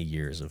many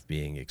years of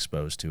being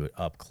exposed to it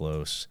up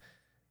close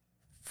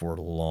for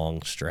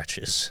long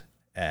stretches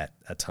at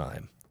a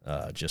time.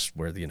 Just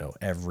where,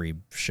 every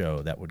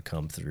show that would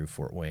come through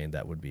Fort Wayne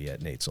that would be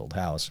at Nate's old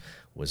house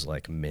was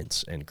like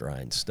mince and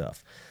grind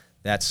stuff.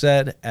 That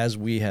said, as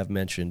we have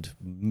mentioned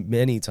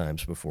many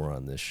times before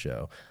on this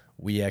show,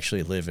 we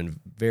actually live in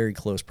very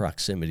close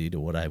proximity to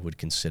what I would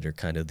consider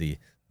kind of the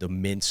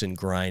mince and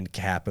grind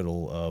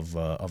capital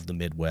of the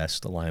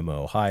Midwest,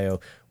 Lima, Ohio,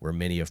 where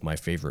many of my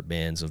favorite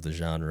bands of the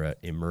genre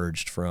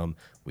emerged from.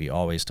 We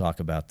always talk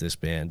about this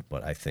band,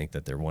 but I think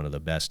that they're one of the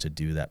best to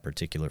do that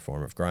particular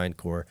form of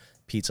grindcore.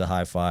 Pizza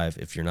High Five,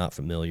 if you're not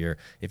familiar.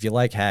 If you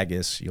like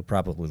Haggis, you'll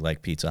probably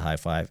like Pizza High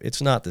Five.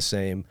 It's not the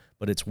same,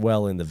 but it's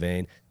well in the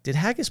vein. Did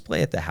Haggis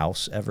play at the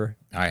house ever?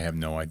 I have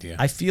no idea.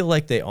 I feel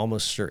like they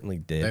almost certainly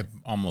did. They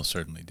almost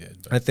certainly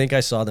did. But I think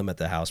I saw them at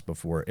the house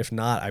before. If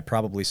not, I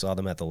probably saw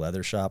them at the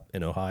Leather Shop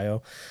in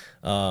Ohio.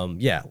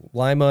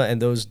 Lima and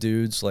those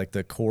dudes, like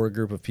the core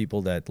group of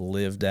people that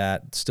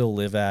still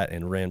live at,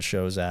 and ran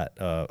shows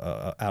at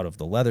out of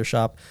the Leather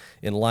Shop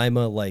in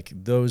Lima, like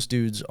those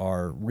dudes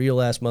are real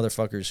ass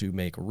motherfuckers who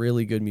make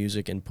really good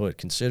music and put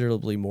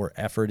considerably more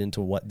effort into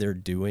what they're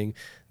doing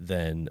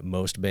than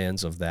most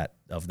bands of that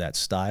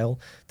style.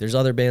 There's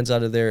other bands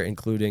out of there,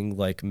 including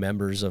like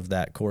members of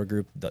that core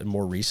group that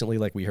more recently,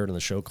 like we heard on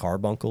the show,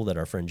 Carbuncle, that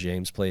our friend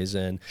James plays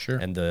in, sure,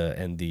 and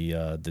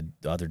the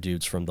other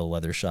dudes from the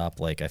Leather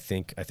Shop, like I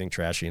think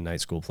Trashy and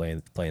Night School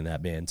playing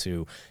that band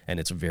too, and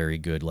it's very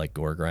good like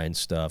gore grind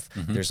stuff.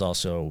 Mm-hmm. There's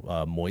also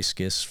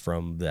Moiscus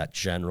from that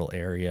general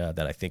area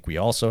that I think we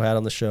also had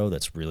on the show.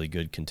 That's really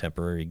good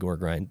contemporary gore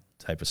grind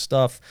type of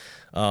stuff.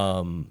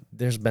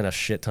 There's been a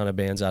shit ton of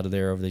bands out of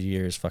there over the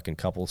years. Fucking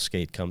Couple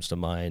Skate comes to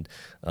mind.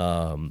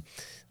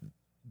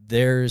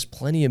 there's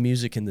plenty of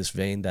music in this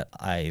vein that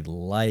I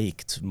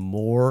liked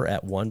more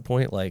at one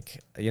point.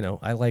 Like, you know,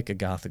 I like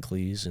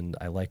Agathocles and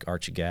I like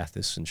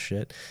Archigathus and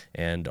shit.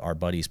 And our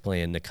buddies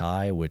playing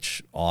Nakai,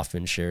 which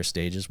often share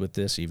stages with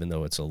this, even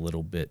though it's a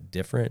little bit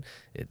different.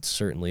 It's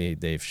certainly,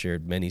 they've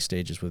shared many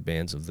stages with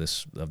bands of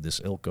this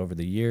ilk over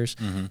the years.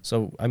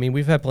 So, I mean,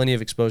 we've had plenty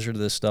of exposure to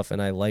this stuff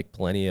and I like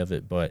plenty of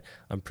it, but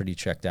I'm pretty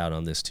checked out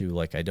on this too.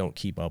 Like, I don't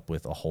keep up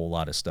with a whole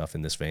lot of stuff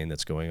in this vein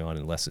that's going on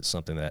unless it's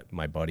something that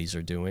my buddies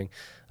are doing.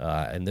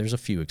 And there's a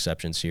few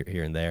exceptions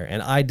here and there.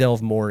 And I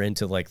delve more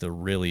into like the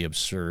really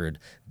absurd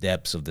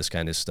depths of this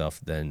kind of stuff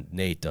than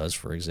Nate does,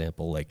 for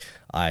example. Like,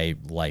 I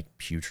like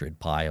Putrid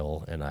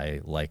Pile and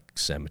I like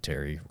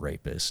Cemetery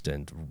Rapist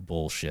and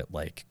bullshit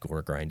like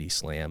gore grindy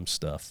slam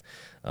stuff.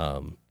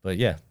 But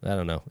yeah, I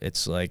don't know.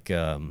 It's like,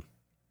 it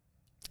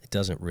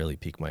doesn't really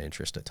pique my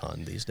interest a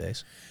ton these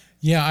days.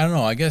 Yeah, I don't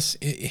know. I guess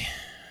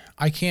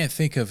I can't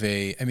think of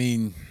a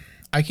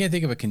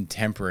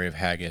contemporary of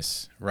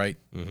Haggis, right?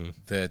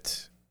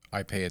 That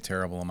I pay a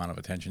terrible amount of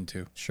attention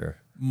to. Sure.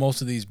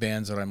 Most of these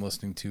bands that I'm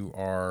listening to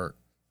are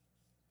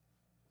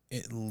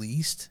at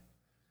least,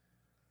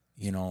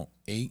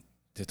 8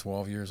 to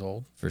 12 years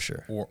old. For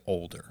sure. Or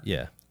older.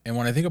 Yeah. And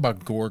when I think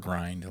about gore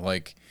grind,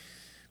 like,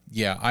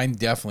 yeah, I'm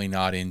definitely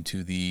not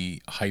into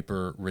the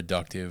hyper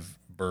reductive,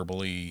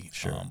 verbally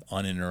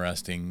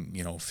uninteresting,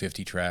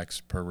 50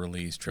 tracks per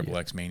release, Triple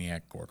X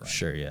Maniac gore grind.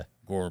 Sure, yeah.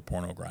 Gore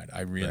porno grind.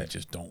 I really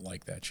just don't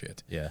like that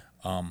shit. Yeah.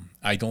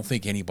 I don't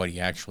think anybody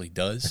actually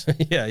does.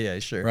 yeah,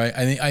 sure. Right.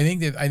 I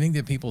think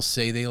that people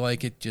say they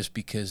like it just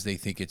because they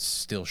think it's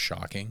still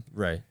shocking.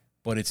 Right.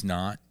 But it's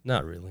not.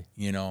 Not really.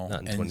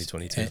 Not in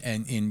 2022.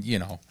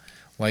 And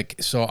like,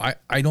 so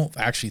I don't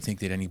actually think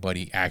that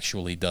anybody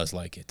actually does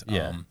like it.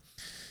 Yeah.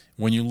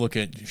 When you look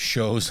at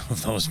shows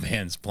of those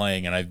bands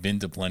playing, and I've been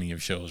to plenty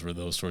of shows where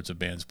those sorts of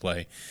bands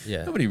play,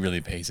 nobody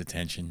really pays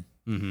attention.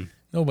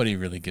 Nobody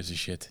really gives a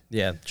shit.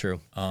 Yeah, true.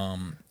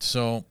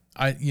 So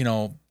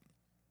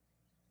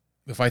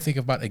if I think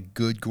about a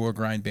good gore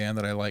grind band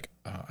that I like,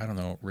 I don't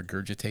know,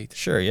 Regurgitate.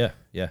 Sure, yeah.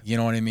 You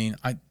know what I mean?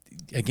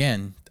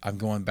 I'm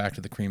going back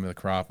to the cream of the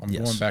crop. I'm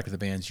going back to the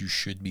bands you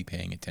should be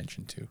paying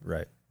attention to.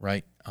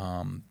 Right.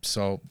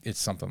 So it's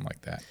something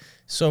like that.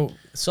 So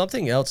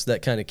something else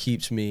that kind of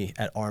keeps me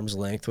at arm's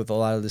length with a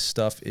lot of this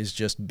stuff is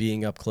just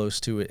being up close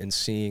to it and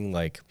seeing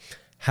like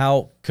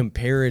how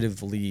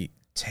comparatively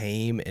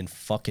tame and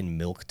fucking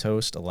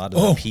milquetoast a lot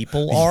of the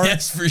people are.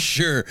 Yes, for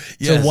sure.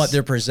 To what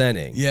they're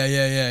presenting.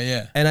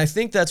 Yeah. And I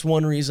think that's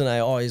one reason I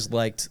always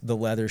liked the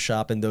Leather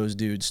Shop and those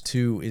dudes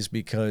too, is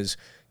because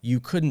you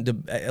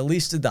couldn't, at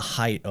least at the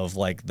height of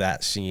like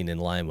that scene in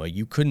Lima,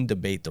 you couldn't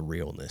debate the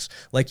realness.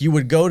 Like, you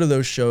would go to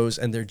those shows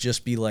and there'd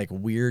just be like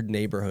weird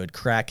neighborhood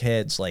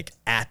crackheads like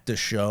at the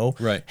show,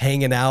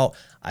 hanging out.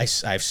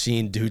 I've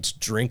seen dudes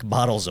drink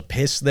bottles of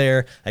piss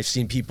there. I've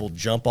seen people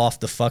jump off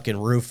the fucking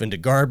roof into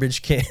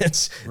garbage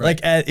cans.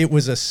 Like, it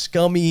was a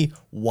scummy,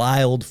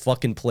 wild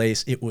fucking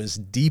place. It was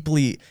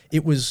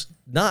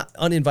not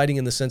uninviting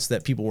in the sense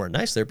that people weren't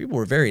nice there. People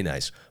were very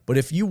nice. But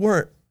if you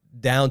weren't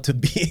down to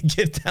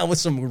get down with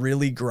some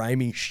really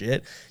grimy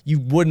shit, you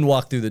wouldn't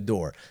walk through the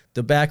door.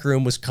 The back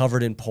room was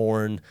covered in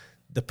porn.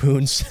 The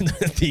Poon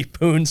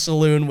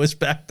Saloon was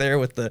back there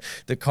with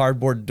the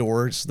cardboard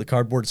doors, the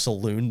cardboard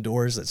saloon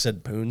doors that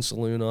said Poon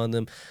Saloon on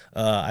them.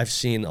 I've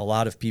seen a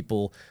lot of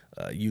people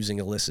using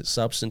illicit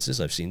substances.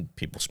 I've seen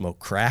people smoke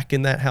crack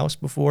in that house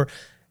before.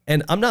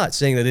 And I'm not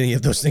saying that any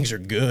of those things are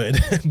good,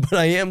 but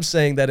I am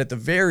saying that at the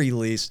very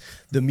least,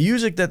 the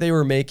music that they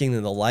were making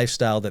and the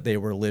lifestyle that they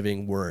were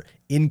living were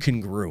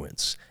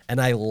incongruents. And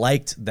I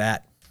liked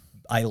that.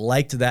 I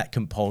liked that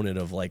component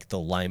of like the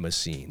Lima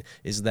scene,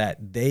 is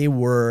that they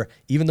were,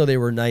 even though they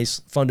were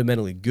nice,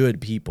 fundamentally good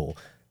people,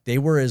 they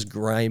were as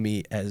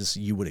grimy as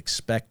you would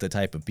expect the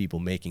type of people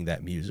making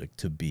that music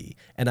to be.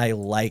 And I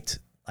liked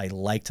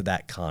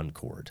that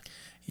concord.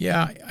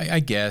 Yeah,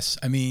 I guess.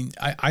 I mean,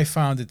 I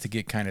found it to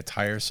get kind of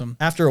tiresome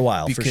after a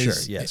while, because, for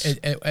sure. Yes,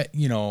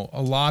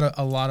 a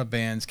lot of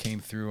bands came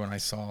through, and I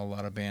saw a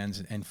lot of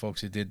bands and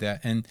folks that did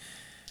that, and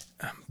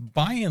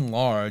by and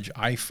large,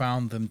 I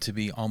found them to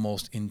be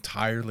almost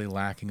entirely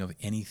lacking of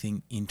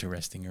anything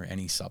interesting or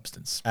any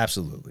substance.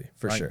 Absolutely,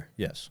 for sure.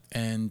 Yes,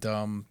 and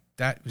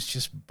that was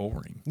just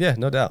boring. Yeah,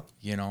 no doubt.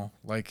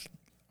 Like,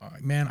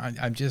 man,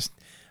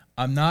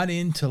 I'm not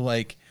into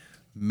like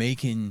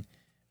making.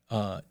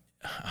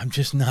 I'm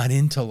just not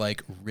into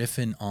like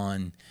riffing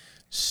on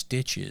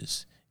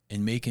Stitches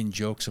and making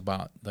jokes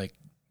about like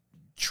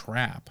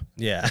trap.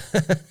 Yeah.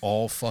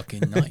 all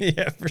fucking night.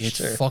 Yeah, for it's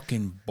sure.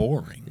 fucking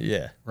boring.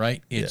 Yeah.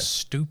 Right? It's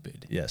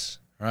stupid. Yes.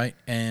 Right?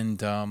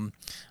 And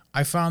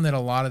I found that a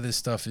lot of this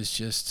stuff is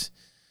just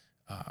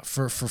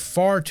for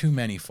far too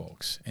many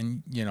folks.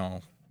 And,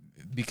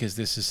 because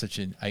this is such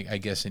I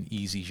guess an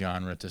easy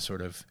genre to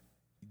sort of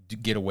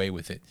get away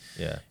with it.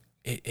 Yeah.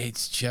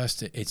 It's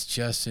just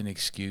an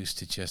excuse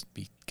to just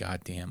be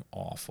goddamn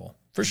awful,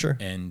 for sure,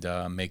 and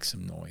make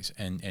some noise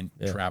and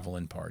travel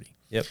and party.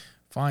 Yep.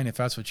 fine if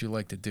that's what you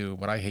like to do,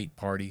 but I hate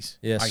parties.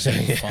 Yes. I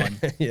hate fun.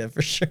 Yeah,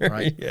 for sure.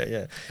 Right?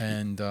 Yeah.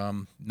 And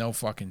no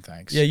fucking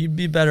thanks. Yeah, you'd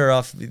be better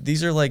off.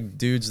 These are like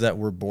dudes that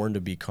were born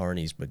to be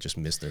carnies, but just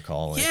missed their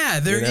calling. Yeah,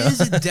 there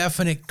is a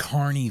definite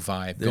carny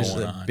vibe There's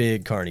going a on.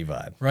 big carny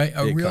vibe. Right?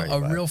 A Big carny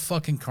vibe. real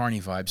fucking carny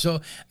vibe.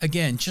 So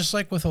again, just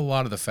like with a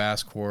lot of the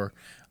fastcore,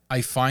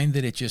 I find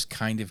that it just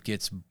kind of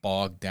gets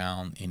bogged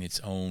down in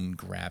its own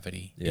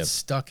gravity. Yep. It's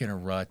stuck in a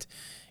rut.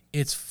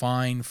 It's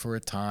fine for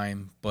a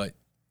time, but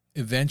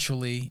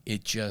eventually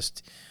it's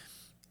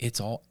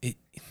all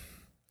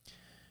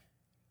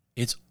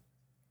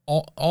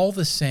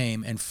the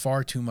same, and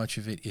far too much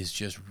of it is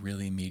just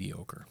really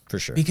mediocre. For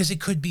sure. Because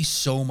it could be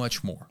so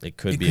much more. It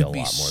could be a lot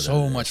more so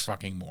than it much is.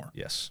 fucking more.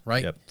 Yes.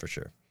 Right? Yep, for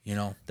sure. You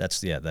know?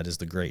 That is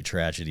the great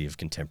tragedy of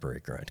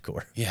contemporary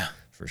grindcore. Yeah.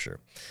 For sure.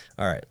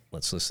 All right,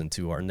 let's listen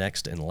to our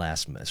next and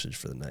last message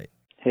for the night.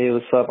 Hey,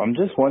 what's up? I'm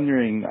just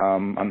wondering,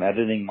 I'm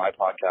editing my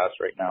podcast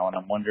right now, and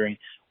I'm wondering,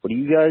 what do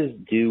you guys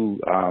do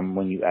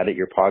when you edit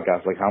your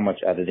podcast? Like, how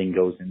much editing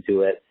goes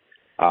into it?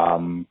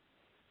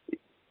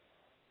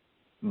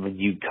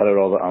 You cut out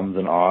all the ums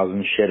and ahs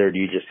and shit, or do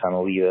you just kind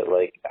of leave it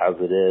like as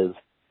it is?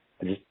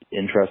 I'm just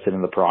interested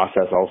in the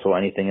process. Also,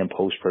 anything in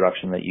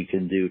post-production that you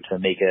can do to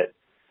make it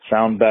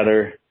sound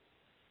better.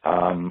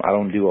 I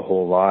don't do a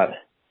whole lot,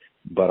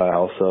 but I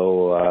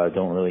also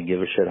don't really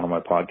give a shit how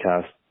my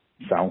podcast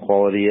sound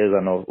quality is.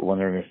 I'm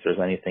wondering if there's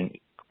anything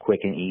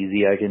quick and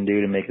easy I can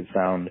do to make it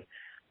sound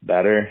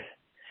better.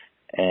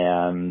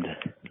 And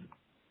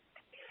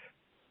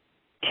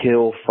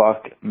kill,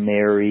 fuck,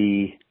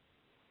 marry.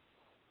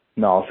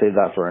 No, I'll save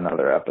that for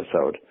another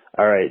episode.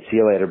 All right, see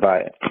you later.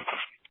 Bye.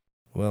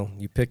 Well,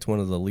 you picked one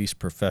of the least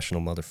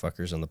professional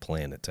motherfuckers on the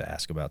planet to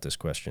ask about this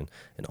question.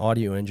 An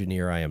audio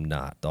engineer I am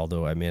not,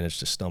 although I managed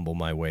to stumble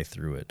my way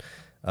through it.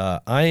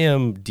 I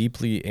am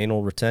deeply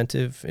anal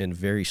retentive in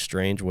very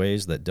strange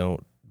ways that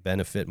don't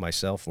benefit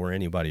myself or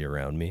anybody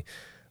around me.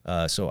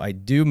 So I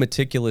do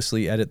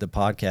meticulously edit the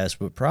podcast,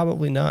 but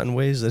probably not in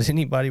ways that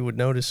anybody would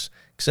notice,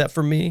 except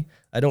for me.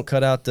 I don't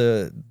cut out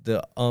the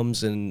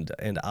ums and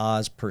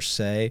ahs per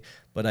se,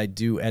 but I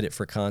do edit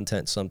for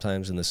content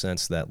sometimes in the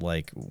sense that,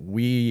 like,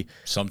 we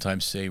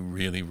sometimes say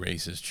really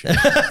racist shit.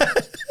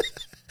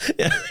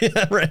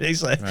 yeah, right,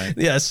 exactly. Right.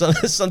 Yeah,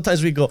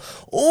 sometimes we go,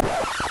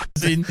 oh.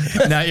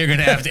 Now you're going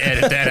to have to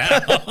edit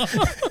that out.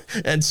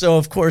 And so,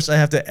 of course, I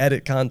have to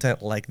edit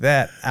content like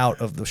that out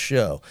of the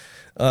show.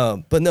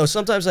 But no,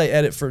 sometimes I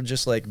edit for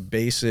just like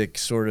basic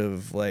sort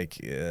of like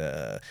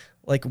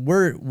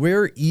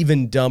we're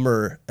even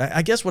dumber.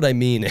 I guess what I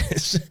mean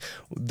is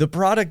the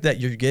product that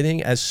you're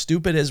getting, as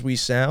stupid as we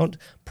sound,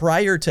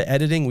 prior to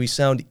editing, we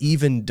sound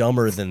even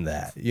dumber than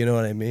that. You know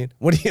what I mean?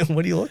 What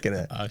are you looking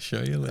at? I'll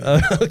show you later.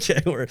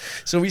 Okay,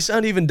 so we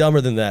sound even dumber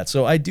than that.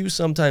 So I do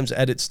sometimes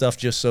edit stuff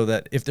just so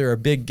that if there are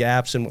big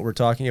gaps in what we're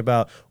talking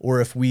about,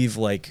 or if we've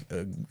like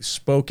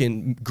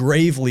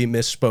gravely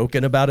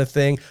misspoken about a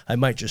thing, I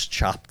might just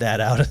chop that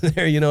out of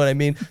there. You know what I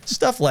mean?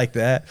 Stuff like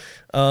that.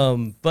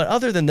 But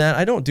other than that,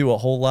 I don't do a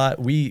whole lot.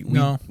 We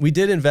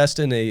did invest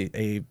in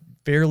a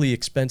fairly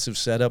expensive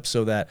setup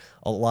so that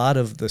a lot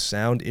of the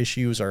sound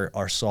issues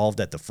are solved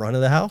at the front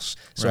of the house.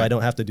 So right. I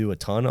don't have to do a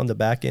ton on the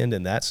back end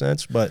in that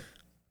sense. But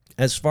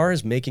as far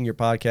as making your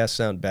podcast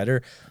sound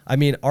better, I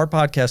mean, our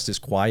podcast is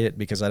quiet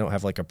because I don't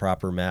have like a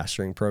proper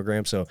mastering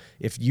program. So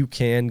if you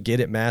can get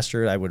it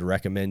mastered, I would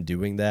recommend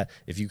doing that.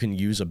 If you can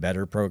use a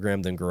better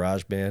program than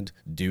GarageBand,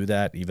 do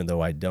that, even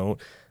though I don't.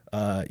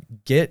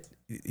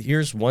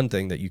 Here's one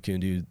thing that you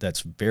can do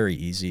that's very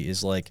easy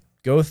is like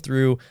go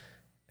through,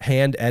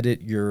 hand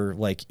edit your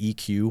like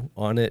EQ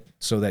on it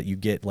so that you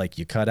get like,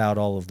 you cut out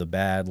all of the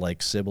bad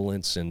like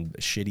sibilants and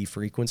shitty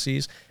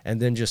frequencies,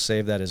 and then just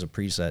save that as a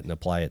preset and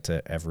apply it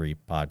to every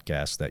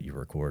podcast that you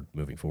record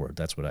moving forward.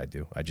 That's what I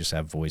do. I just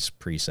have voice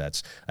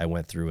presets. I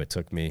went through, it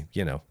took me,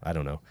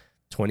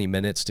 20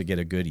 minutes to get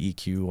a good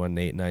EQ on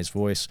Nate and I's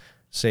voice.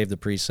 Save the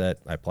preset,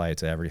 I apply it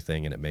to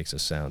everything, and it makes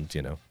us sound,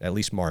 at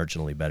least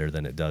marginally better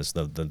than it does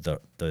the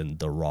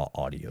raw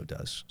audio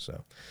does.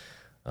 So,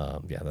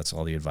 that's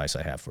all the advice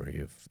I have for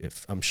you.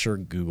 If I'm sure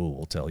Google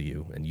will tell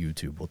you and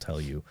YouTube will tell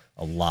you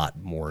a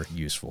lot more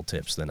useful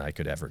tips than I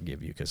could ever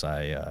give you, because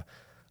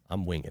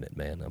I'm winging it,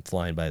 man. I'm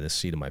flying by the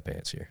seat of my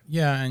pants here.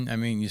 Yeah, and I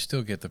mean, you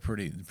still get the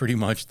pretty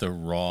much the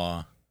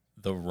raw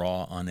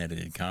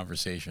unedited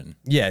conversation.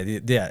 Yeah.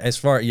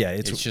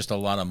 It's just a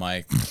lot of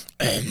my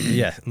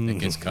that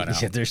gets cut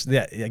out.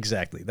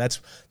 Exactly.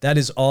 That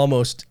is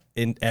almost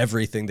in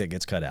everything that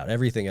gets cut out.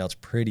 Everything else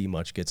pretty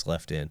much gets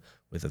left in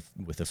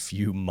with a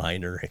few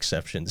minor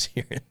exceptions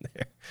here and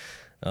there.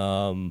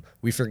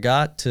 We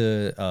forgot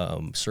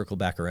to circle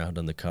back around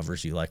on the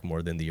covers you like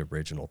more than the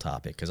original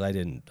topic, because I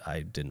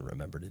didn't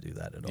remember to do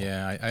that at all.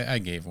 Yeah, I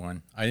gave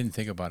one. I didn't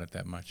think about it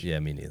that much. Yeah,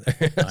 me neither.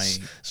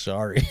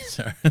 Sorry.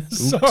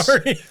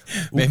 Sorry.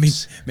 Maybe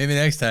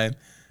next time.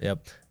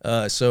 Yep.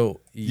 So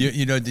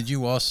did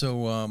you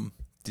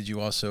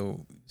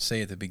also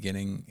say at the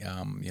beginning,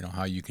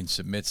 how you can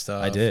submit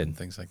stuff? I did. And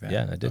things like that.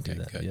 Yeah, I did do Okay,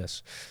 that. good.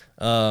 Yes.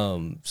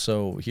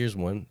 So here's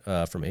one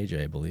from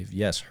AJ, I believe.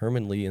 Yes,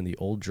 Herman Lee and the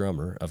old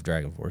drummer of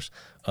Dragon Force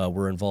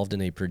were involved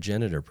in a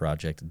progenitor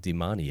project,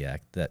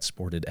 Demoniac, that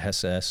sported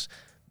SS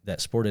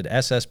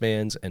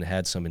bands and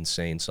had some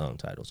insane song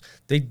titles.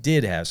 They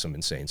did have some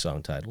insane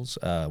song titles.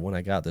 When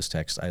I got this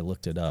text, I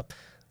looked it up.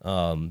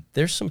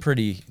 There's some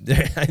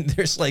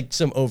there's like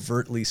some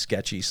overtly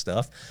sketchy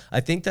stuff.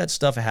 I think that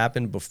stuff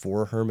happened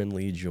before Herman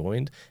Lee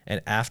joined,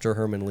 and after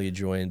Herman Lee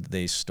joined,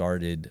 they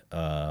started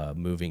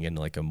moving in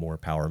like a more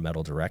power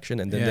metal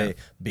direction, and then they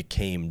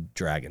became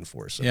Dragon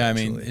Force. Yeah, I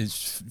mean, eventually.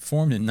 it's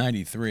formed in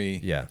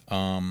 '93. Yeah.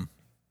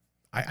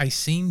 I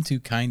seem to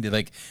kind of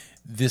like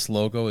this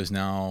logo is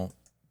now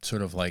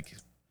sort of like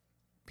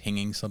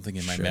pinging something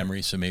in my Sure.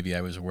 memory, so maybe I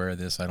was aware of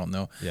this. I don't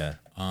know. Yeah.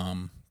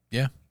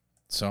 Yeah.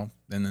 So,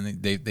 and then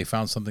they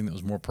found something that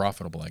was more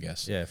profitable, I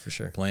guess. Yeah, for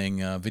sure.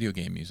 Playing video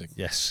game music.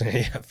 Yes,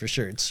 yeah, for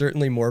sure. It's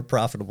certainly more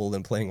profitable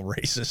than playing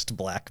racist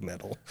black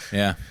metal.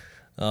 Yeah.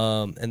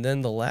 And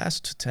then the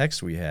last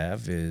text we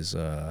have is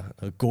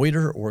a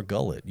goiter or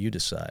gullet, you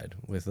decide.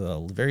 With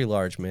a very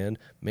large man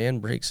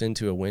breaks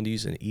into a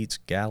Wendy's and eats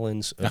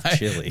gallons of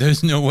chili.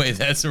 There's no way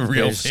that's a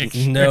real There's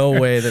picture. no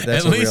way that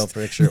that's At a real least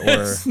picture. Or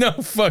there's no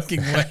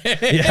fucking way.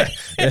 yeah,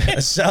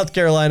 a South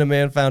Carolina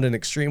man found an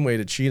extreme way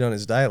to cheat on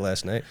his diet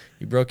last night.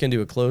 He broke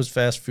into a closed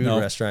fast food No.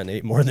 restaurant and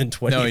ate more than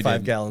 25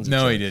 didn't. gallons of No,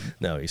 chili. he didn't.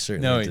 No, he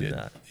certainly No, he did didn't.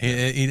 not.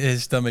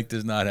 His stomach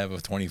does not have a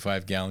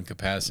 25-gallon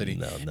capacity.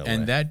 No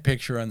and way. that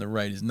picture on the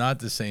right is not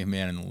the same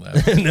man in the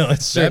left. No,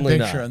 it's certainly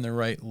that picture not. on the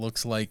right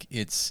looks like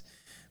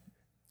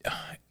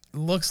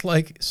looks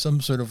like some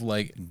sort of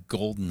like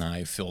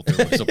GoldenEye filter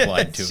was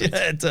applied to it.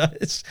 Yeah, it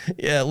does.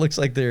 Yeah, it looks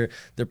like they're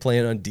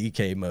playing on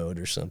DK mode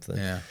or something.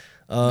 Yeah.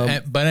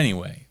 But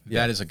anyway,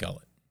 that is a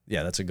gullet.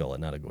 Yeah, that's a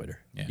gullet, not a goiter.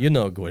 Yeah. You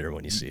know a goiter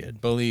when you see it.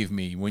 Believe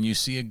me, when you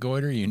see a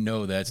goiter, you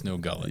know that's no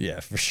gullet. Yeah,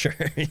 for sure.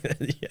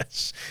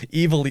 Yes,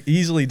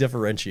 easily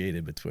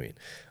differentiated between.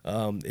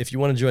 If you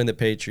want to join the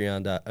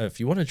Patreon,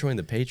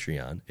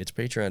 it's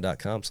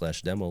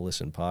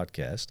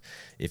patreon.com/demolistenpodcast.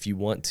 If you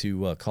want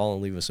to call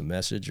and leave us a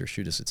message or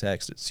shoot us a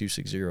text, it's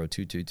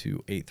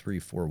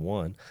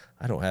 260-222-8341.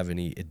 I don't have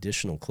any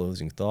additional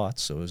closing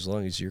thoughts, so as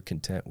long as you're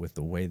content with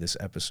the way this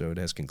episode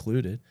has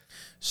concluded.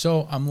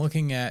 So I'm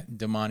looking at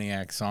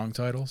Demoniac song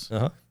titles.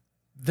 Uh-huh.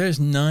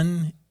 There's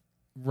none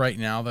right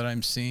now that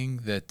I'm seeing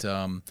that.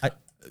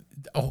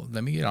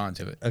 Let me get on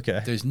to it. Okay.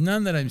 There's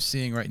none that I'm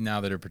seeing right now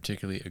that are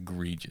particularly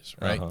egregious,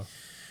 right?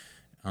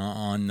 Uh-huh.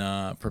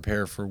 On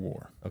Prepare for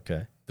War,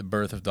 Okay. The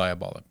Birth of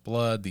Diabolic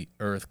Blood, The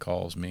Earth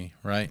Calls Me,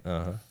 right?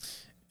 Uh-huh.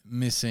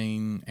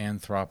 Missing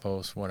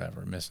Anthropos,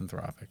 whatever,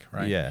 Misanthropic,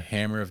 right? Yeah.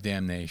 Hammer of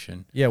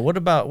Damnation. Yeah, why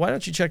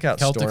don't you check out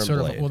Celtic Stormblade? sort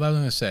of, well, that was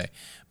going to say.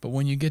 But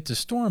when you get to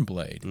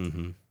Stormblade,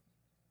 Mm-hmm.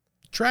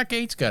 track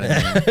 8's got a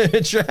name.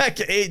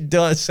 Track 8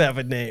 does have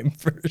a name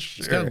for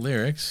sure. It's got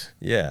lyrics.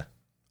 Yeah.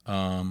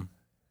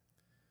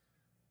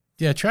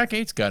 Yeah, track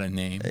 8's got a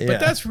name, Yeah. but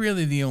that's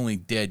really the only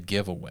dead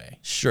giveaway.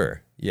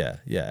 Sure. Yeah,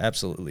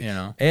 absolutely. You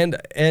know?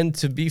 And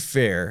to be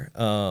fair,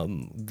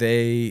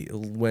 they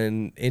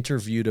when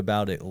interviewed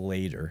about it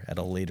later at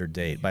a later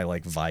date by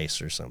like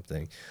Vice or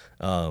something,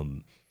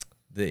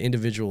 the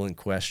individual in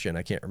question,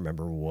 I can't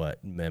remember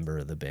what member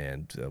of the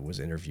band was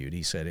interviewed.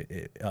 He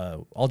said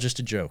all just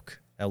a joke.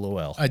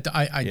 LOL. I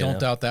don't know?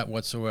 doubt that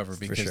whatsoever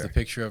because sure. the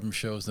picture of them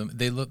shows them.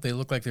 They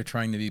look like they're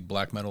trying to be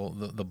black metal,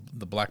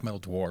 the black metal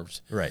dwarves,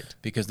 Right.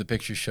 Because the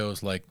picture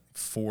shows like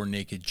 4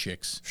 naked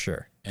chicks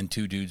Sure. and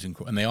 2 dudes and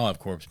they all have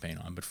corpse paint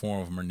on, but 4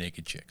 of them are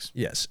naked chicks.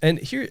 Yes, and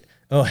here,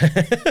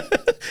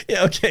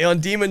 yeah, okay. On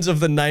Demons of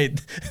the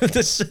Night,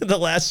 the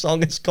last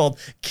song is called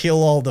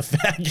 "Kill All the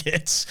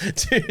Faggots,"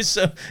 too.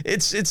 So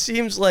it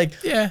seems like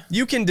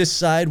you can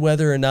decide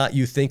whether or not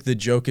you think the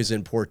joke is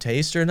in poor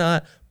taste or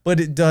not, but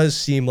it does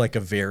seem like a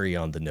very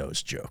on the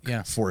nose joke,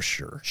 for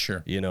sure.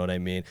 Sure, you know what I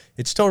mean.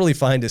 It's totally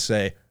fine to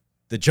say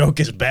the joke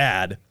is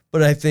bad,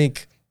 but I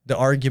think the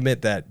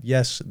argument that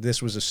yes,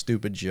 this was a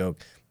stupid joke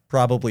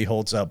probably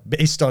holds up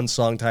based on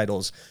song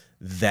titles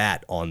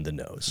that on the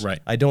nose. Right.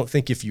 I don't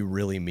think if you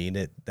really mean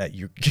it that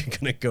you're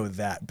going to go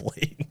that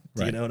blatant.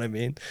 Right. You know what I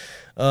mean?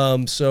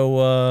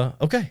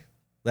 Okay.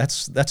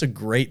 That's a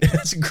great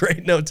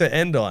note to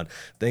end on.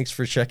 Thanks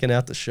for checking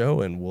out the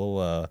show, and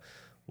we'll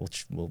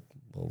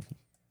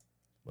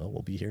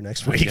be here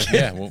next week.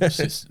 Yeah, we'll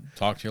just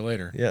talk to you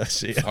later. Yeah,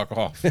 see ya. Fuck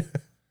off.